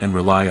takes and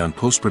rely on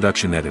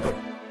post-production editing.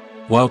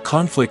 While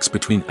conflicts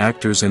between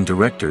actors and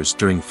directors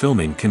during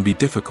filming can be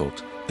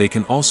difficult, they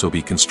can also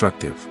be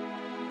constructive.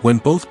 When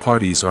both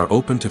parties are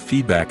open to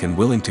feedback and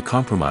willing to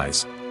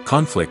compromise,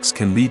 conflicts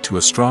can lead to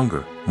a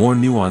stronger, more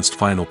nuanced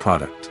final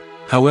product.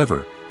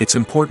 However, it's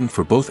important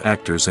for both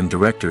actors and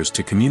directors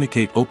to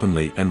communicate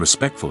openly and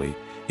respectfully,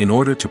 in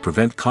order to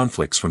prevent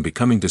conflicts from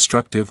becoming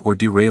destructive or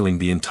derailing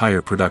the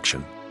entire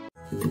production.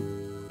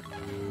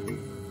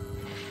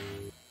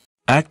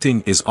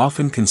 Acting is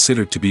often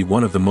considered to be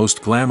one of the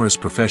most glamorous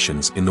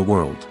professions in the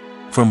world.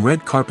 From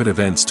red carpet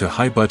events to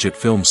high-budget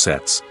film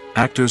sets,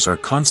 actors are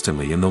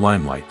constantly in the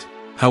limelight.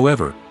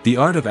 However, the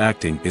art of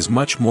acting is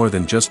much more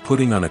than just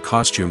putting on a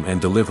costume and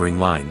delivering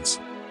lines.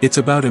 It's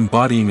about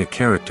embodying a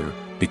character,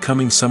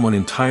 becoming someone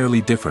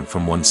entirely different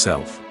from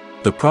oneself.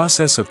 The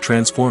process of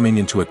transforming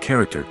into a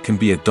character can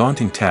be a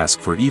daunting task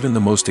for even the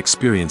most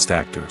experienced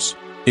actors.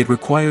 It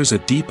requires a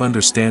deep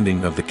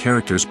understanding of the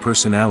character's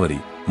personality,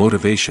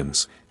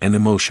 motivations, and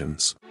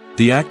emotions.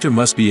 The actor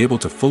must be able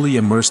to fully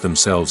immerse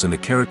themselves in the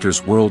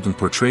character's world and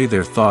portray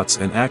their thoughts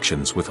and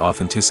actions with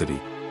authenticity.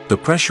 The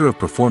pressure of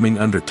performing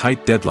under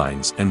tight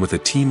deadlines and with a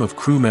team of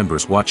crew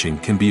members watching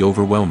can be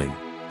overwhelming.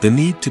 The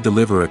need to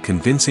deliver a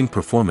convincing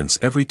performance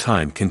every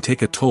time can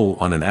take a toll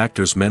on an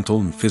actor's mental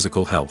and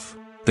physical health.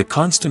 The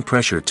constant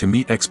pressure to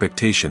meet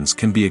expectations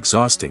can be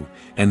exhausting,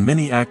 and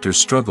many actors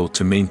struggle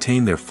to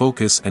maintain their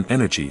focus and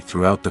energy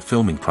throughout the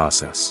filming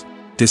process.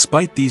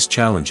 Despite these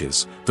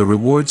challenges, the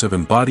rewards of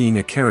embodying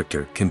a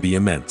character can be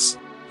immense.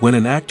 When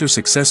an actor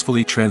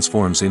successfully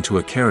transforms into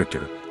a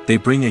character, they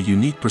bring a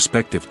unique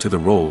perspective to the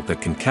role that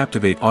can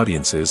captivate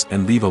audiences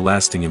and leave a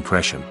lasting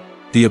impression.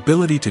 The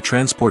ability to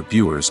transport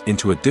viewers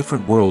into a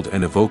different world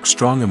and evoke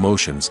strong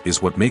emotions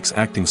is what makes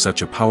acting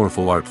such a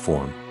powerful art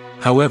form.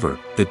 However,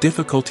 the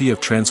difficulty of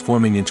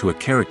transforming into a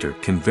character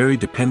can vary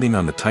depending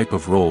on the type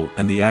of role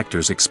and the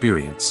actor's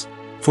experience.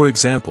 For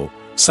example,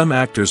 some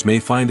actors may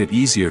find it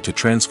easier to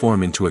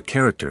transform into a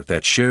character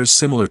that shares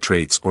similar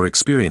traits or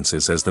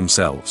experiences as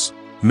themselves.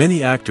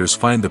 Many actors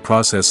find the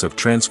process of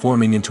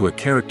transforming into a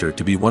character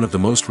to be one of the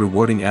most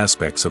rewarding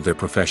aspects of their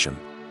profession.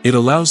 It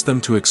allows them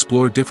to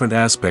explore different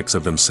aspects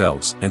of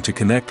themselves and to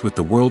connect with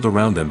the world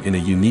around them in a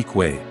unique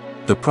way.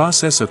 The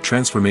process of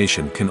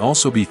transformation can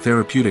also be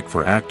therapeutic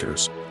for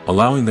actors,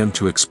 allowing them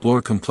to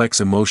explore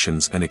complex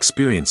emotions and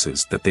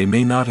experiences that they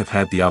may not have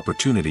had the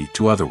opportunity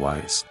to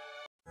otherwise.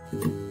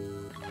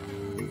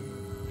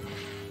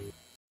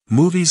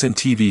 Movies and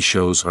TV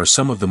shows are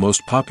some of the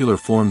most popular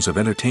forms of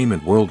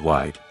entertainment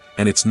worldwide,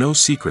 and it's no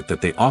secret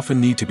that they often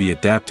need to be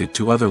adapted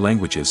to other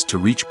languages to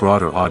reach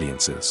broader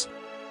audiences.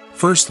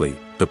 Firstly,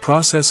 the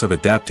process of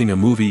adapting a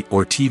movie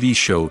or TV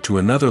show to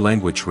another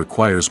language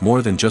requires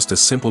more than just a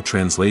simple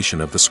translation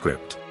of the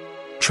script.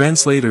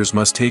 Translators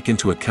must take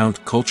into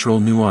account cultural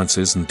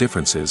nuances and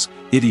differences,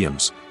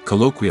 idioms,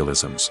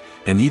 colloquialisms,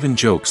 and even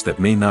jokes that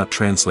may not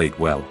translate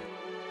well.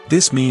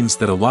 This means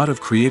that a lot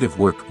of creative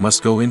work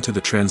must go into the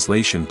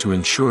translation to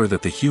ensure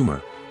that the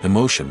humor,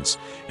 emotions,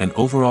 and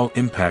overall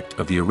impact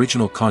of the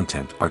original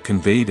content are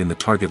conveyed in the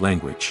target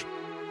language.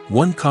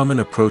 One common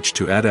approach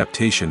to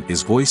adaptation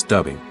is voice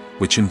dubbing,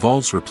 which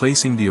involves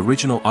replacing the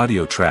original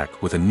audio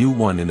track with a new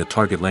one in the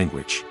target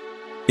language.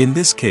 In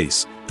this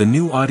case, the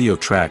new audio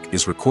track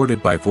is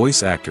recorded by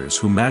voice actors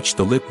who match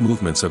the lip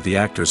movements of the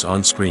actors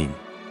on screen.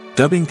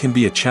 Dubbing can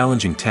be a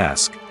challenging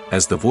task,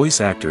 as the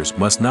voice actors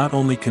must not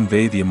only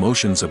convey the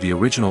emotions of the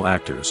original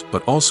actors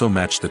but also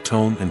match the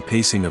tone and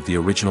pacing of the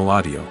original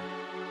audio.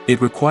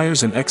 It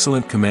requires an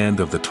excellent command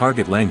of the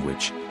target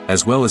language,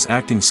 as well as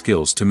acting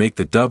skills to make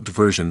the dubbed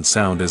version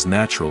sound as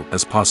natural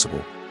as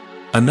possible.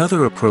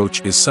 Another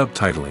approach is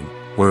subtitling,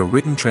 where a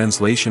written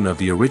translation of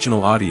the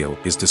original audio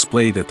is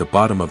displayed at the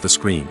bottom of the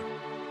screen.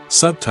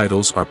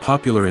 Subtitles are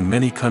popular in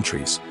many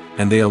countries,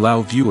 and they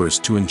allow viewers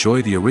to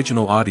enjoy the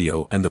original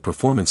audio and the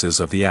performances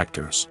of the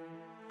actors.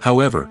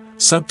 However,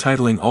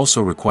 subtitling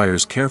also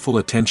requires careful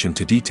attention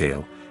to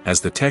detail, as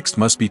the text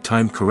must be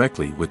timed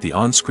correctly with the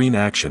on-screen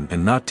action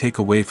and not take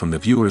away from the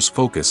viewer's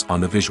focus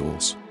on the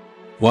visuals.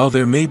 While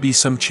there may be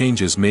some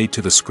changes made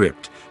to the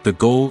script, the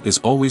goal is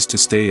always to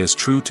stay as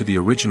true to the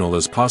original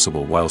as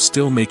possible while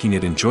still making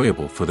it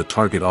enjoyable for the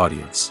target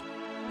audience.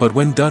 But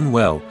when done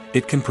well,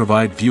 it can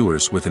provide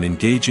viewers with an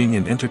engaging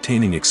and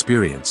entertaining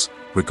experience,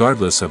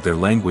 regardless of their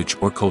language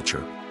or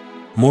culture.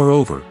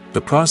 Moreover, the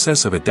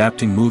process of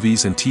adapting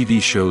movies and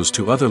TV shows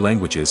to other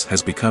languages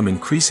has become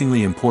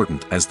increasingly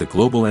important as the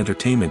global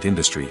entertainment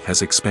industry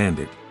has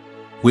expanded.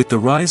 With the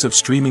rise of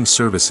streaming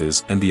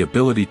services and the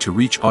ability to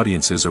reach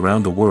audiences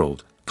around the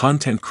world,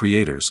 content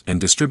creators and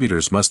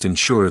distributors must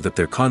ensure that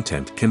their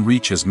content can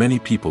reach as many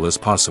people as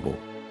possible.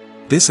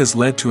 This has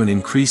led to an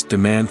increased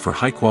demand for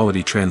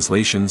high-quality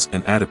translations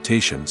and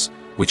adaptations,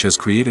 which has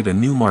created a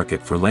new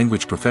market for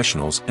language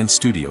professionals and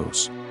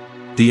studios.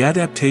 The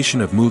adaptation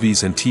of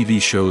movies and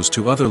TV shows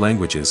to other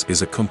languages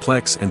is a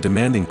complex and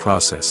demanding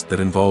process that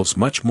involves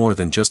much more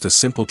than just a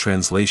simple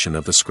translation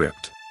of the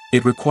script.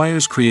 It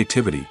requires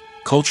creativity,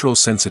 cultural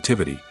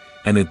sensitivity,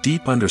 and a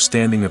deep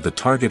understanding of the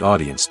target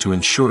audience to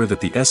ensure that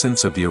the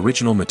essence of the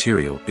original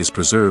material is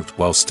preserved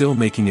while still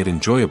making it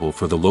enjoyable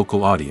for the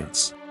local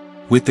audience.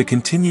 With the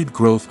continued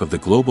growth of the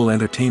global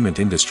entertainment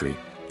industry,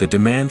 the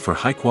demand for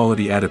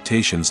high-quality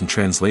adaptations and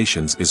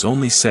translations is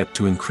only set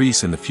to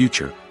increase in the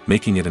future,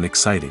 making it an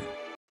exciting.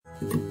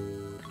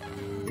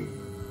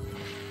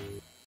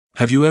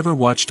 Have you ever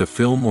watched a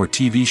film or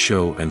TV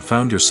show and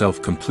found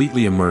yourself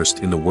completely immersed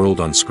in the world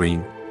on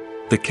screen?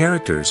 The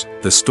characters,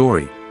 the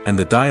story, and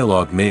the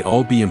dialogue may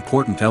all be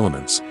important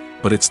elements,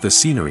 but it's the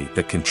scenery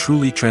that can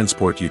truly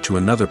transport you to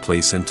another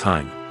place and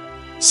time.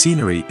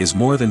 Scenery is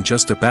more than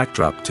just a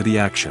backdrop to the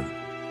action.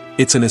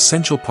 It's an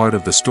essential part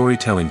of the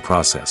storytelling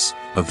process,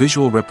 a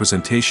visual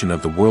representation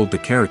of the world the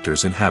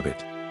characters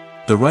inhabit.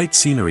 The right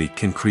scenery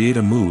can create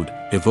a mood,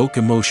 evoke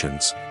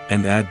emotions,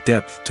 and add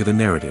depth to the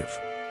narrative.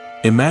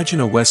 Imagine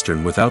a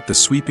Western without the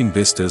sweeping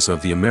vistas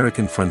of the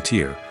American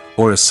frontier,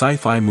 or a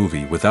sci-fi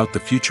movie without the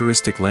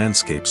futuristic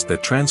landscapes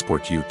that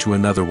transport you to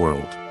another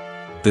world.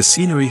 The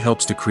scenery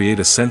helps to create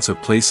a sense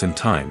of place and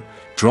time,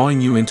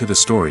 drawing you into the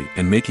story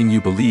and making you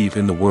believe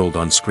in the world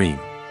on screen.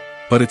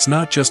 But it's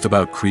not just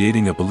about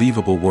creating a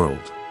believable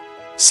world.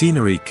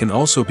 Scenery can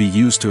also be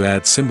used to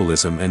add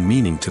symbolism and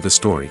meaning to the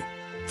story.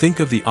 Think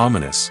of the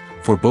ominous,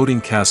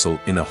 foreboding castle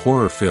in a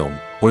horror film,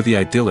 or the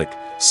idyllic,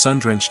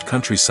 sun-drenched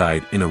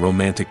countryside in a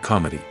romantic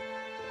comedy.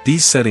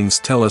 These settings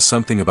tell us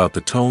something about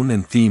the tone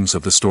and themes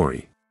of the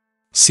story.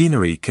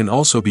 Scenery can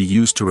also be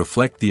used to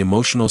reflect the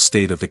emotional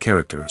state of the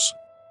characters.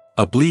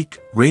 A bleak,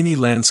 rainy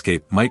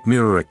landscape might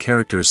mirror a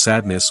character's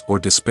sadness or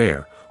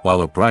despair,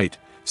 while a bright,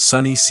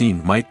 sunny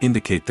scene might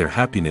indicate their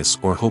happiness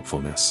or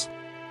hopefulness.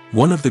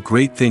 One of the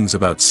great things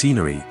about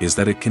scenery is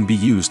that it can be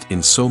used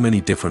in so many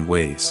different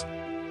ways.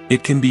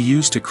 It can be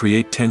used to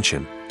create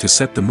tension, to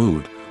set the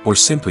mood, or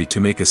simply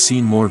to make a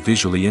scene more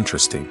visually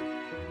interesting.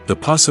 The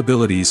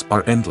possibilities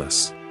are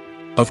endless.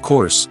 Of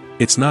course,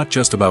 it's not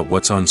just about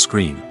what's on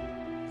screen.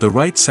 The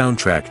right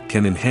soundtrack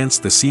can enhance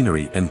the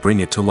scenery and bring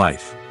it to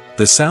life.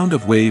 The sound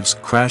of waves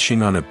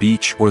crashing on a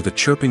beach or the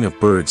chirping of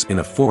birds in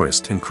a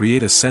forest can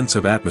create a sense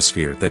of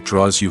atmosphere that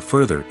draws you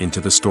further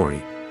into the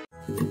story.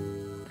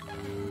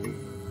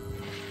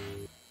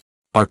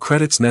 Are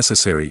credits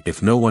necessary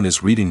if no one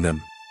is reading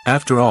them?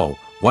 After all,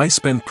 why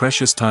spend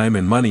precious time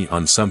and money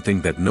on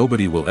something that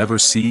nobody will ever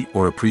see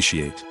or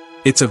appreciate?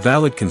 It's a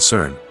valid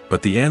concern,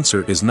 but the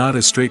answer is not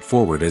as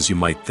straightforward as you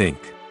might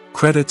think.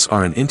 Credits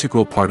are an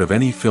integral part of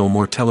any film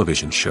or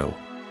television show.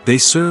 They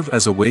serve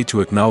as a way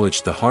to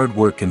acknowledge the hard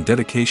work and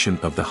dedication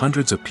of the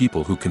hundreds of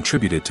people who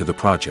contributed to the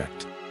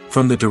project.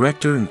 From the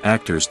director and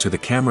actors to the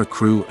camera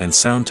crew and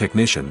sound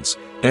technicians,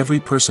 every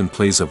person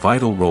plays a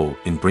vital role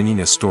in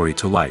bringing a story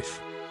to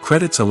life.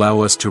 Credits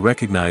allow us to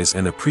recognize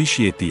and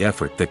appreciate the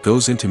effort that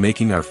goes into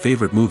making our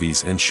favorite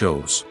movies and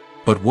shows.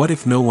 But what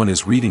if no one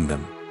is reading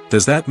them?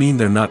 Does that mean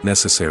they're not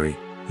necessary?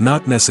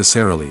 Not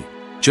necessarily.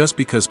 Just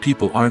because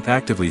people aren't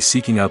actively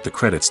seeking out the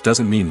credits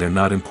doesn't mean they're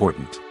not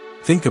important.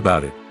 Think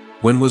about it.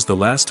 When was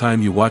the last time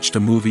you watched a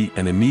movie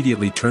and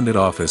immediately turned it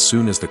off as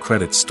soon as the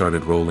credits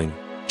started rolling?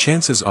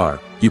 Chances are,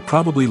 you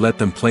probably let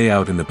them play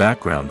out in the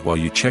background while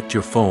you checked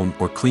your phone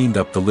or cleaned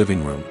up the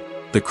living room.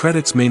 The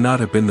credits may not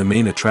have been the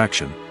main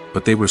attraction,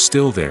 but they were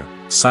still there,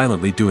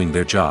 silently doing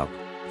their job.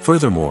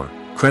 Furthermore,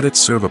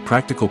 credits serve a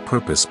practical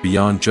purpose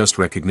beyond just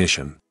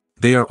recognition.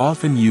 They are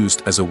often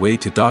used as a way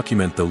to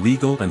document the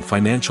legal and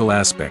financial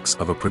aspects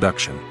of a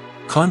production.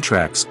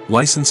 Contracts,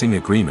 licensing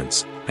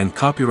agreements, and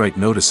copyright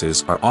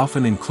notices are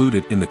often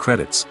included in the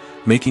credits,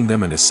 making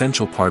them an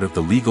essential part of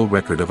the legal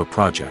record of a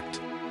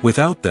project.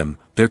 Without them,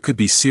 there could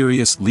be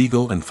serious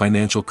legal and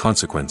financial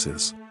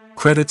consequences.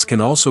 Credits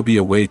can also be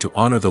a way to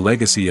honor the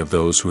legacy of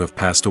those who have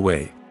passed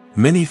away.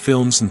 Many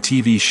films and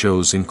TV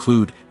shows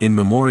include, in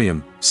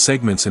memoriam,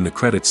 segments in the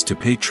credits to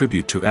pay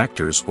tribute to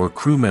actors or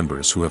crew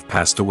members who have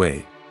passed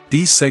away.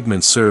 These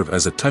segments serve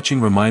as a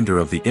touching reminder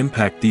of the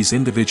impact these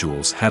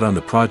individuals had on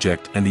the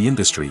project and the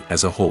industry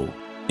as a whole.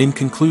 In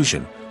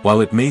conclusion,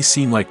 while it may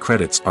seem like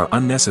credits are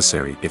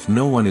unnecessary if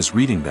no one is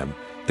reading them,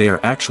 they are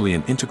actually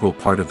an integral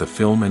part of the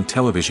film and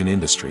television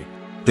industry.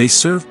 They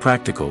serve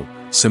practical,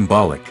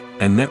 symbolic,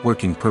 and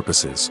networking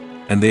purposes,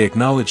 and they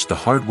acknowledge the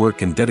hard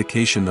work and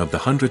dedication of the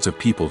hundreds of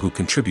people who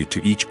contribute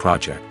to each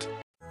project.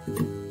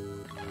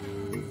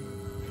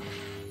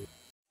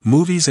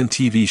 Movies and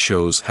TV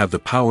shows have the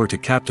power to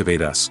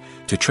captivate us,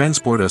 to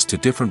transport us to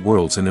different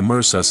worlds and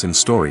immerse us in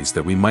stories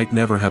that we might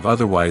never have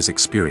otherwise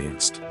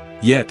experienced.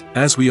 Yet,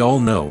 as we all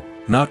know,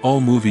 not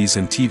all movies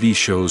and TV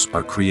shows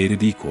are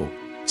created equal.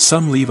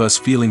 Some leave us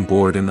feeling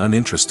bored and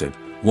uninterested,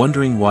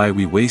 wondering why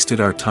we wasted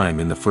our time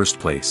in the first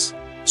place.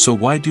 So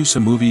why do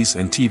some movies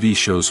and TV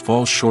shows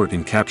fall short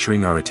in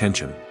capturing our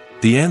attention?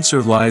 The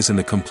answer lies in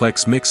the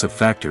complex mix of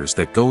factors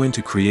that go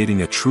into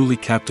creating a truly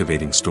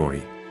captivating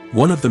story.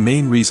 One of the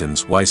main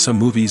reasons why some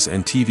movies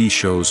and TV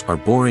shows are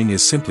boring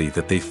is simply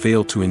that they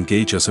fail to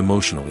engage us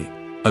emotionally.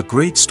 A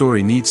great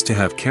story needs to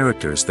have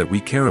characters that we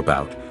care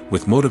about,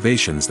 with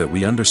motivations that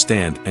we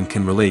understand and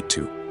can relate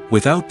to.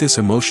 Without this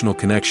emotional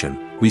connection,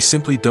 we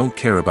simply don't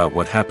care about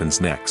what happens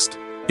next.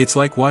 It's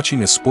like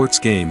watching a sports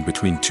game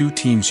between two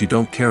teams you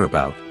don't care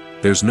about.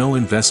 There's no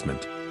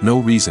investment, no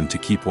reason to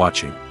keep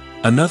watching.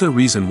 Another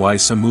reason why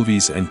some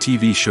movies and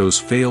TV shows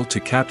fail to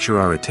capture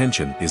our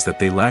attention is that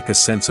they lack a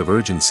sense of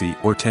urgency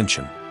or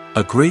tension.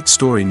 A great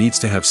story needs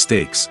to have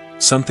stakes,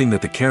 something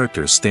that the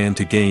characters stand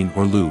to gain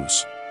or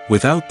lose.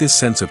 Without this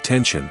sense of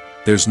tension,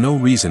 there's no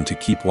reason to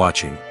keep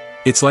watching.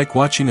 It's like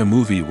watching a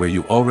movie where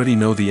you already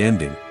know the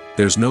ending.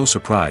 There's no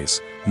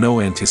surprise,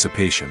 no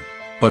anticipation.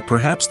 But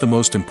perhaps the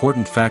most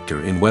important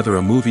factor in whether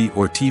a movie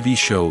or TV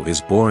show is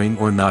boring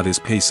or not is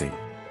pacing.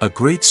 A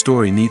great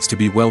story needs to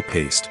be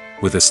well-paced,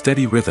 with a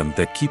steady rhythm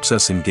that keeps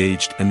us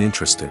engaged and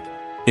interested.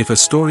 If a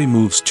story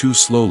moves too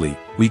slowly,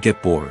 we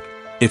get bored.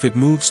 If it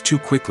moves too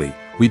quickly,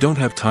 we don't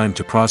have time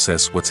to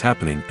process what's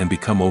happening and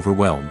become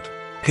overwhelmed.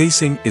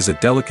 Pacing is a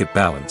delicate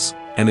balance,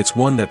 and it's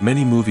one that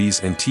many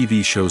movies and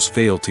TV shows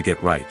fail to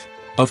get right.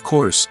 Of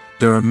course,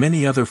 there are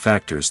many other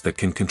factors that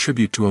can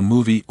contribute to a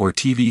movie or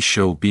TV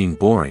show being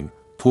boring: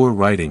 poor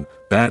writing,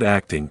 bad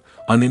acting,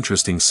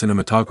 uninteresting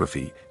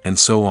cinematography, and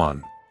so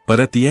on. But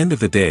at the end of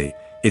the day,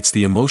 It's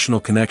the emotional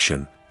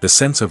connection, the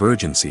sense of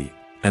urgency,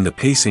 and the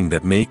pacing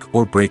that make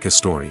or break a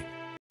story.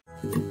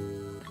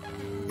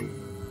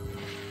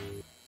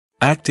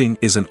 Acting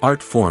is an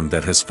art form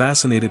that has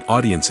fascinated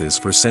audiences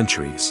for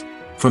centuries.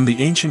 From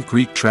the ancient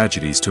Greek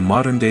tragedies to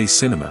modern-day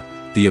cinema,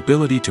 the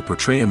ability to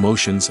portray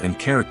emotions and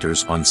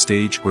characters on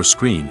stage or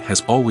screen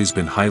has always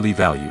been highly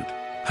valued.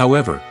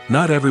 However,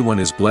 not everyone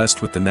is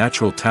blessed with the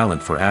natural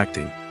talent for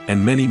acting,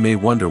 and many may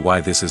wonder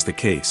why this is the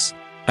case.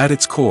 At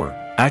its core,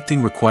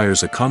 acting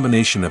requires a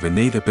combination of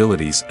innate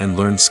abilities and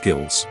learned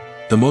skills.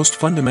 The most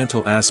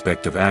fundamental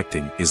aspect of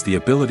acting is the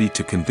ability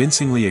to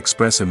convincingly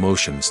express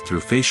emotions through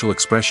facial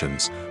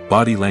expressions,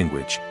 body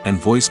language, and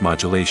voice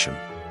modulation.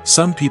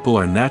 Some people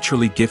are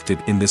naturally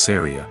gifted in this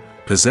area,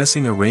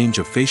 possessing a range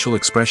of facial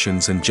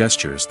expressions and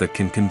gestures that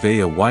can convey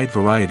a wide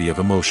variety of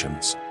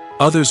emotions.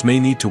 Others may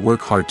need to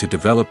work hard to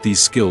develop these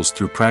skills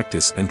through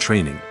practice and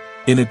training.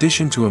 In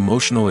addition to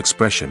emotional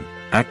expression,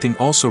 acting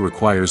also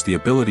requires the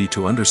ability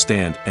to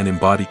understand and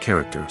embody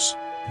characters.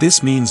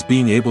 This means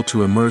being able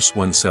to immerse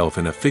oneself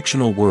in a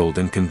fictional world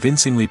and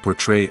convincingly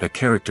portray a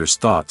character's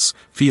thoughts,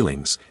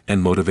 feelings,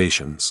 and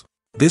motivations.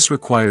 This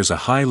requires a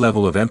high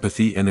level of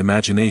empathy and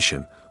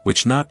imagination,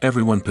 which not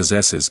everyone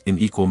possesses in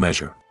equal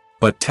measure.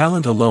 But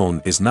talent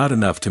alone is not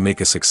enough to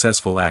make a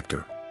successful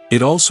actor.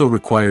 It also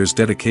requires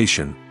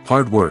dedication,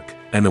 hard work,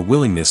 and a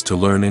willingness to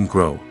learn and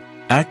grow.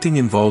 Acting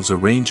involves a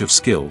range of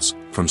skills,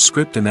 from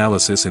script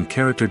analysis and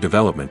character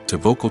development to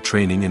vocal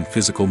training and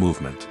physical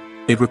movement.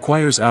 It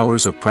requires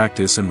hours of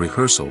practice and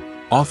rehearsal,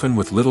 often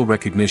with little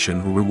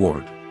recognition or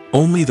reward.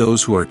 Only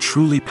those who are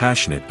truly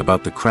passionate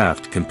about the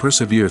craft can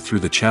persevere through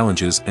the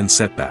challenges and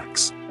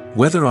setbacks.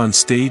 Whether on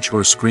stage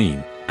or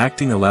screen,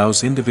 acting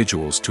allows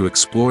individuals to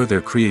explore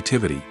their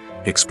creativity,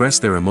 express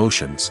their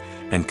emotions,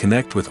 and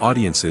connect with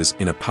audiences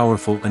in a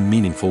powerful and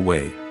meaningful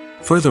way.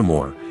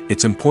 Furthermore,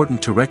 it's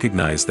important to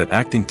recognize that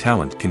acting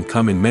talent can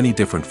come in many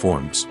different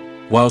forms.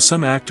 While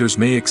some actors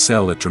may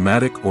excel at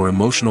dramatic or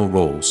emotional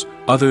roles,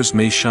 others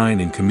may shine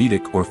in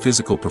comedic or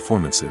physical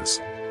performances.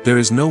 There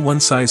is no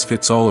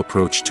one-size-fits-all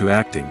approach to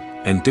acting,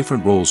 and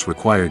different roles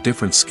require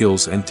different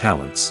skills and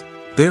talents.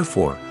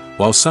 Therefore,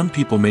 while some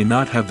people may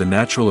not have the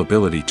natural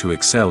ability to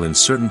excel in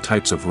certain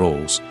types of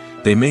roles,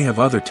 they may have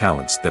other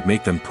talents that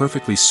make them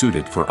perfectly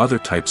suited for other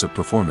types of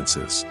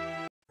performances.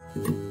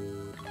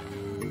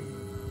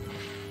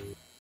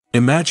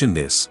 Imagine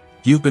this: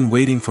 you've been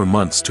waiting for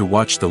months to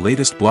watch the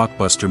latest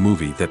blockbuster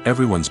movie that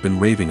everyone's been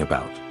raving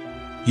about.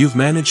 You've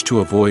managed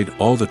to avoid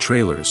all the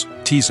trailers,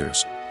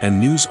 teasers, and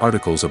news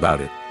articles about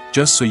it,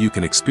 just so you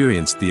can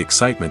experience the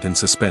excitement and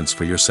suspense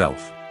for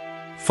yourself.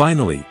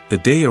 Finally, the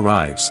day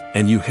arrives,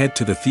 and you head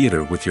to the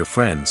theater with your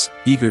friends,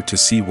 eager to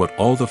see what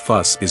all the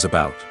fuss is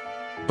about.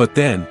 But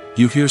then,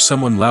 you hear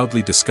someone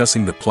loudly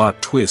discussing the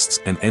plot twists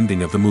and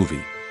ending of the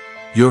movie.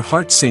 Your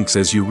heart sinks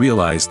as you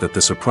realize that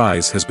the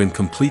surprise has been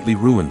completely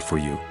ruined for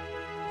you.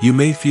 You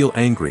may feel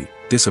angry,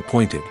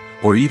 disappointed,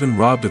 or even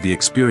robbed of the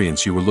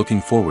experience you were looking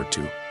forward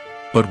to.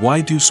 But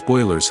why do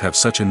spoilers have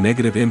such a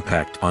negative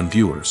impact on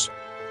viewers?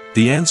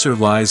 The answer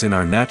lies in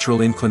our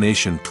natural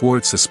inclination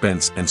toward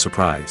suspense and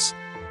surprise.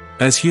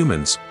 As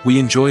humans, we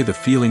enjoy the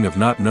feeling of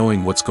not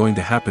knowing what's going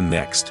to happen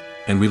next,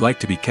 and we like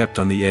to be kept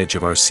on the edge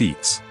of our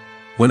seats.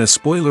 When a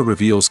spoiler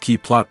reveals key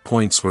plot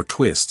points or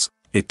twists,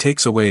 it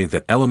takes away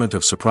that element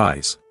of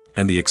surprise,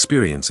 and the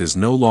experience is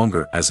no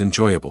longer as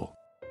enjoyable.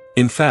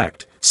 In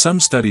fact, some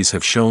studies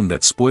have shown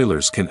that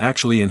spoilers can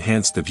actually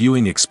enhance the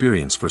viewing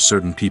experience for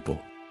certain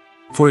people.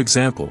 For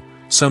example,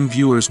 some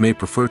viewers may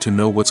prefer to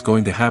know what's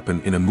going to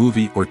happen in a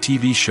movie or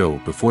TV show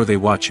before they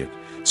watch it,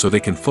 so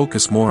they can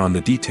focus more on the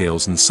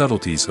details and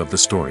subtleties of the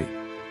story.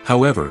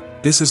 However,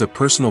 this is a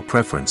personal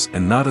preference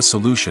and not a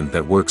solution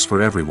that works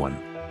for everyone.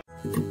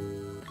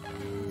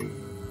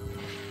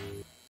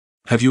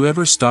 Have you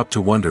ever stopped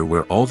to wonder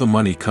where all the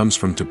money comes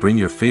from to bring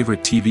your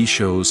favorite TV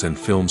shows and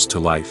films to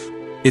life?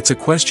 It's a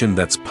question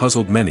that's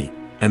puzzled many,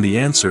 and the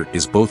answer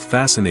is both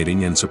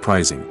fascinating and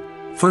surprising.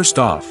 First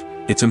off,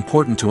 it's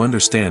important to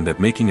understand that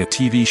making a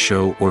TV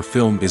show or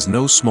film is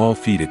no small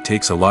feat. It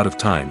takes a lot of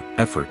time,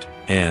 effort,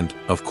 and,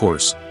 of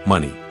course,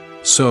 money.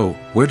 So,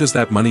 where does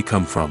that money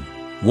come from?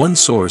 One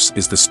source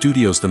is the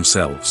studios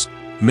themselves.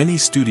 Many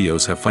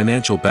studios have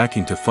financial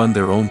backing to fund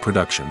their own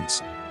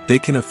productions. They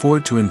can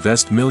afford to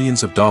invest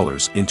millions of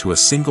dollars into a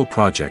single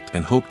project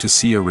and hope to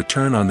see a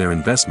return on their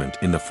investment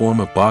in the form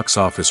of box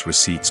office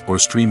receipts or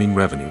streaming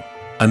revenue.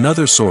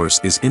 Another source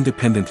is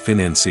independent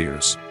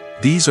financiers.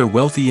 These are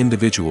wealthy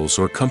individuals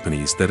or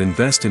companies that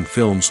invest in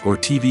films or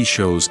TV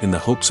shows in the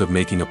hopes of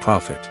making a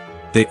profit.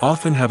 They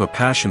often have a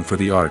passion for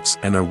the arts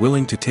and are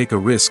willing to take a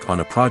risk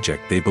on a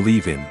project they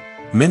believe in.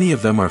 Many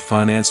of them are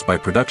financed by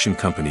production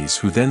companies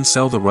who then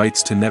sell the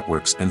rights to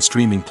networks and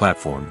streaming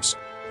platforms.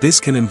 This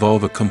can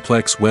involve a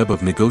complex web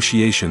of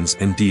negotiations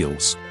and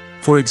deals.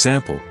 For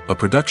example, a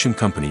production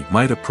company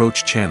might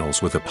approach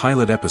channels with a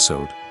pilot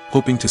episode,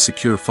 hoping to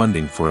secure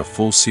funding for a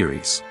full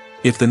series.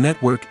 If the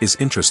network is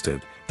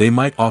interested, they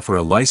might offer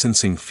a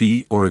licensing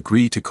fee or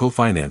agree to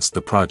co-finance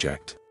the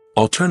project.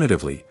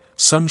 Alternatively,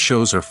 some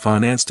shows are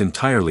financed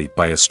entirely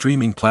by a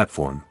streaming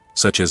platform,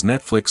 such as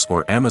Netflix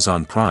or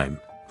Amazon Prime,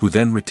 who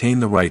then retain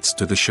the rights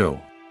to the show.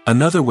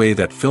 Another way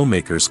that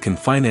filmmakers can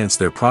finance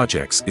their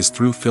projects is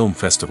through film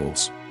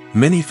festivals.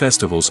 Many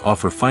festivals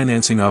offer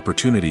financing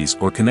opportunities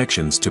or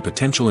connections to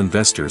potential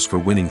investors for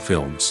winning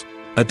films.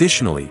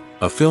 Additionally,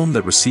 a film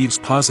that receives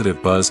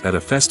positive buzz at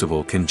a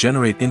festival can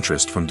generate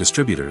interest from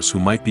distributors who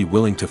might be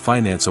willing to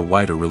finance a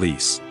wider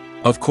release.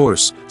 Of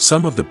course,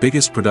 some of the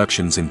biggest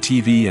productions in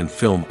TV and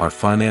film are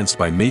financed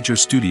by major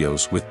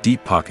studios with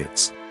deep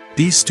pockets.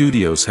 These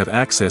studios have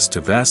access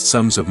to vast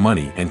sums of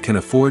money and can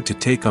afford to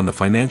take on the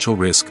financial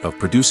risk of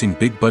producing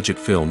big-budget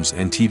films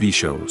and TV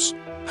shows.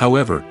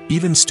 However,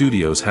 even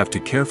studios have to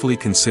carefully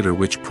consider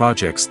which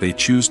projects they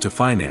choose to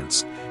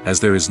finance, as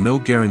there is no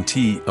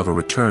guarantee of a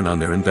return on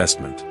their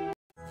investment.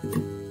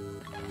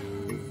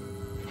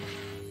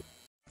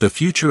 The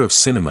future of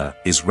cinema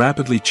is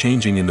rapidly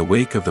changing in the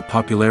wake of the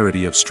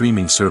popularity of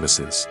streaming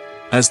services.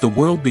 As the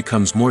world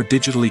becomes more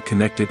digitally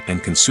connected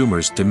and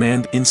consumers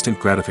demand instant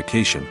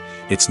gratification,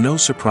 it's no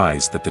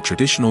surprise that the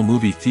traditional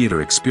movie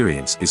theater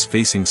experience is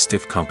facing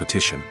stiff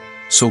competition.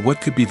 So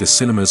what could be the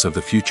cinemas of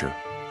the future?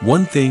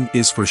 One thing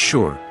is for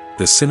sure,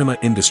 the cinema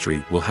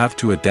industry will have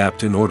to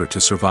adapt in order to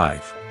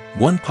survive.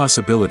 One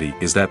possibility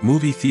is that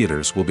movie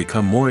theaters will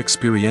become more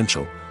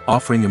experiential,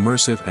 offering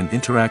immersive and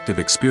interactive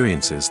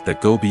experiences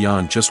that go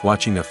beyond just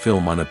watching a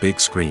film on a big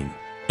screen.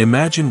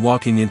 Imagine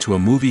walking into a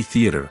movie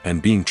theater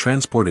and being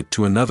transported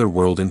to another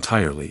world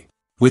entirely.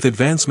 With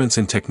advancements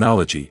in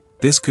technology,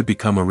 this could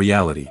become a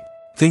reality.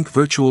 Think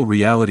virtual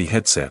reality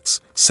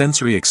headsets,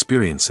 sensory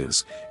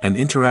experiences, and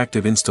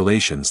interactive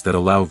installations that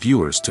allow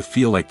viewers to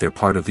feel like they're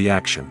part of the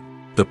action.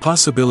 The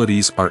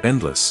possibilities are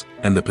endless,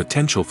 and the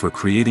potential for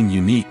creating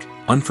unique,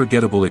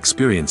 unforgettable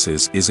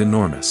experiences is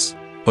enormous.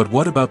 But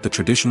what about the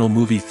traditional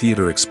movie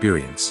theater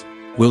experience?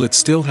 Will it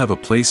still have a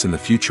place in the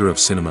future of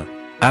cinema?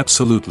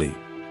 Absolutely.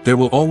 There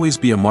will always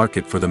be a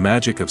market for the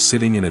magic of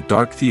sitting in a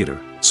dark theater,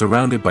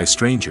 surrounded by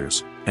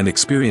strangers, and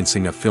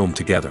experiencing a film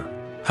together.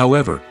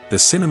 However, the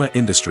cinema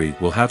industry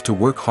will have to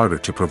work harder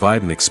to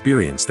provide an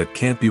experience that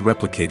can't be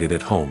replicated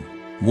at home.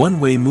 One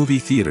way movie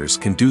theaters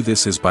can do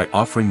this is by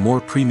offering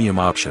more premium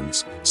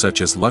options,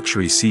 such as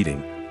luxury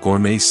seating,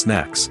 gourmet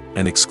snacks,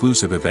 and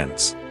exclusive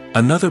events.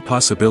 Another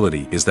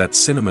possibility is that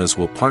cinemas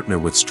will partner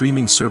with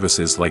streaming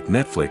services like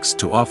Netflix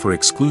to offer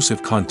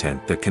exclusive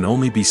content that can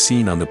only be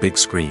seen on the big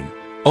screen.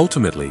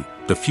 Ultimately,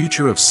 the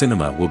future of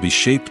cinema will be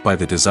shaped by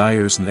the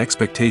desires and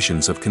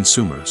expectations of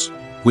consumers.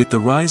 With the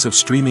rise of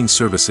streaming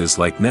services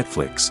like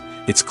Netflix,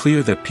 it's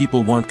clear that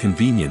people want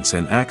convenience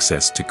and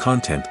access to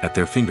content at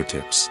their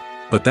fingertips.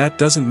 But that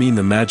doesn't mean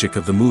the magic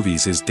of the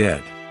movies is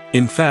dead.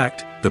 In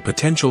fact, the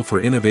potential for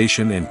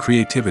innovation and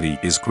creativity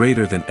is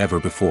greater than ever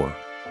before.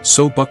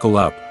 So buckle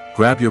up,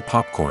 grab your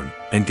popcorn,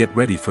 and get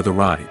ready for the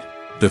ride.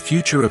 The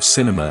future of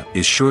cinema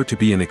is sure to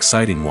be an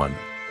exciting one.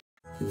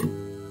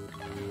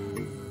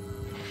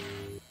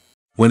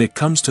 When it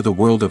comes to the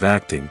world of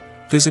acting,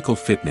 physical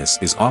fitness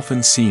is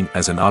often seen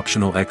as an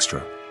optional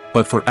extra.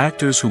 But for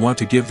actors who want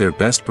to give their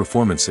best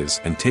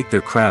performances and take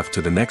their craft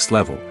to the next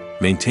level,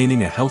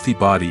 maintaining a healthy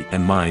body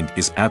and mind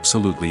is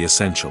absolutely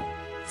essential.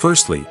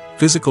 Firstly,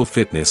 physical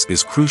fitness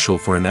is crucial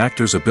for an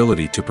actor's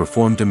ability to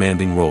perform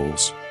demanding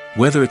roles.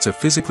 Whether it's a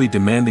physically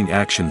demanding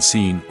action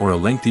scene or a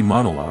lengthy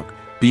monologue,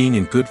 being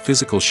in good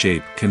physical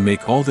shape can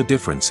make all the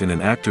difference in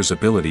an actor's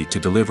ability to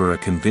deliver a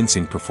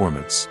convincing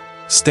performance.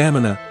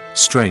 Stamina,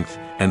 strength,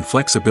 and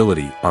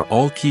flexibility are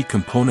all key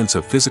components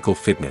of physical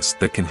fitness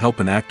that can help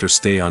an actor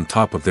stay on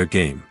top of their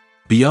game.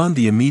 Beyond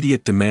the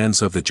immediate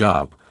demands of the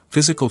job,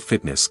 physical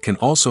fitness can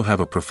also have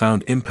a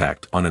profound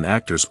impact on an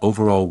actor's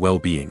overall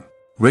well-being.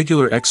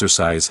 Regular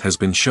exercise has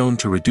been shown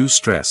to reduce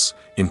stress,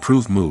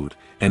 improve mood,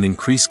 and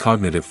increase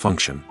cognitive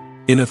function.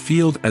 In a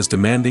field as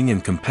demanding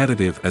and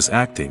competitive as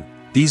acting,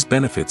 these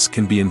benefits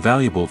can be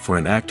invaluable for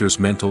an actor's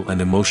mental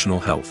and emotional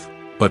health.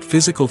 But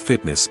physical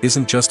fitness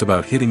isn't just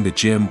about hitting the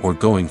gym or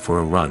going for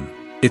a run.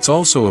 It's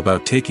also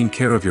about taking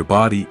care of your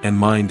body and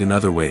mind in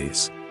other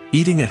ways.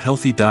 Eating a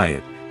healthy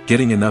diet,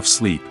 getting enough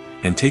sleep,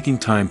 and taking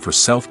time for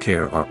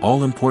self-care are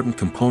all important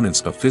components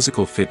of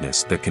physical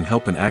fitness that can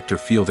help an actor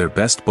feel their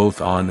best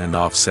both on and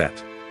off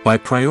set. By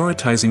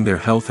prioritizing their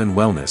health and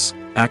wellness,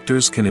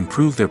 actors can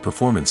improve their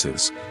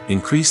performances,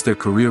 increase their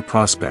career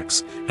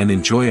prospects, and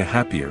enjoy a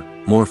happier,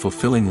 more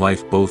fulfilling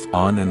life both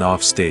on and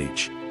off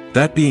stage.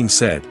 That being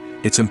said,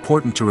 it's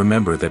important to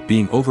remember that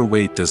being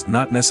overweight does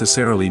not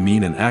necessarily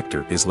mean an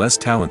actor is less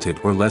talented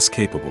or less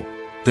capable.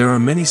 There are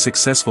many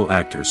successful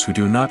actors who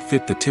do not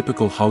fit the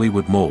typical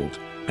Hollywood mold,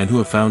 and who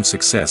have found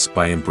success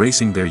by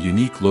embracing their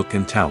unique look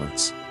and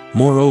talents.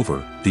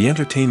 Moreover, the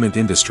entertainment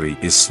industry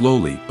is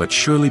slowly but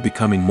surely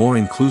becoming more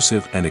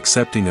inclusive and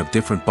accepting of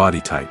different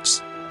body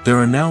types. There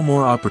are now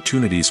more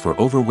opportunities for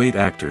overweight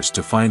actors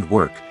to find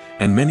work,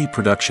 and many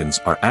productions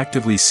are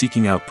actively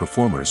seeking out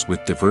performers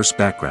with diverse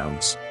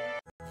backgrounds.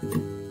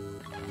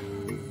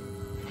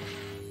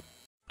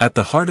 At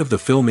the heart of the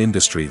film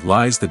industry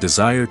lies the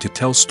desire to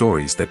tell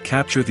stories that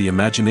capture the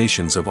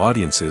imaginations of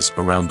audiences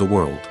around the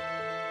world.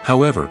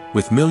 However,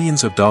 with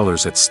millions of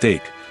dollars at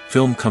stake,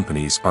 film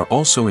companies are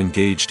also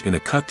engaged in a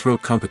cutthroat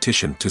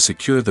competition to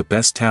secure the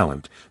best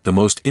talent, the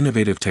most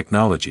innovative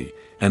technology,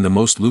 and the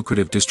most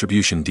lucrative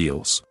distribution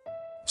deals.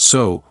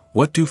 So,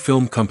 what do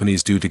film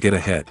companies do to get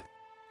ahead?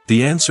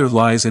 The answer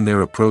lies in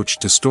their approach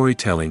to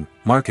storytelling,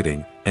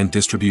 marketing, and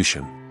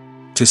distribution.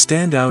 To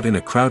stand out in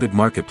a crowded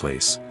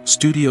marketplace,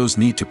 studios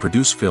need to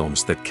produce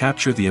films that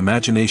capture the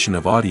imagination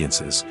of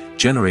audiences,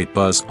 generate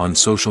buzz on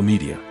social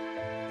media.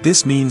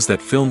 This means that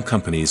film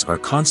companies are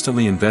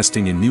constantly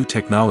investing in new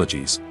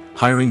technologies,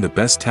 hiring the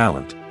best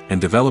talent,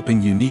 and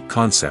developing unique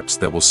concepts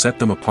that will set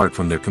them apart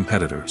from their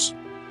competitors.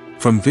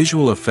 From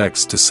visual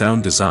effects to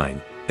sound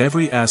design,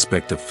 every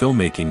aspect of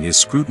filmmaking is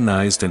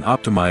scrutinized and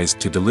optimized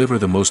to deliver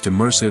the most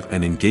immersive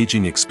and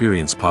engaging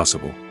experience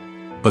possible.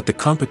 But the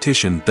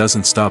competition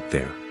doesn't stop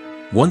there.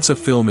 Once a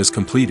film is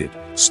completed,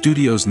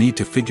 studios need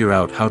to figure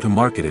out how to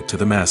market it to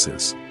the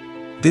masses.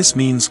 This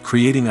means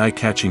creating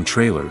eye-catching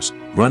trailers,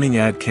 running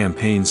ad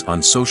campaigns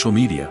on social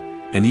media,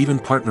 and even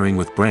partnering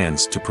with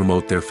brands to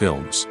promote their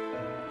films.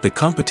 The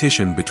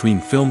competition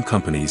between film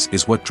companies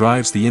is what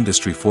drives the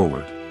industry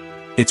forward.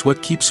 It's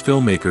what keeps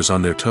filmmakers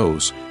on their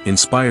toes,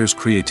 inspires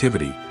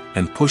creativity,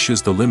 and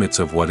pushes the limits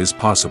of what is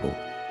possible.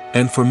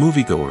 And for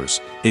moviegoers,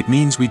 it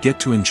means we get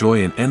to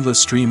enjoy an endless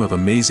stream of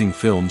amazing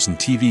films and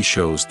TV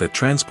shows that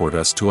transport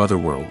us to other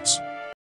worlds.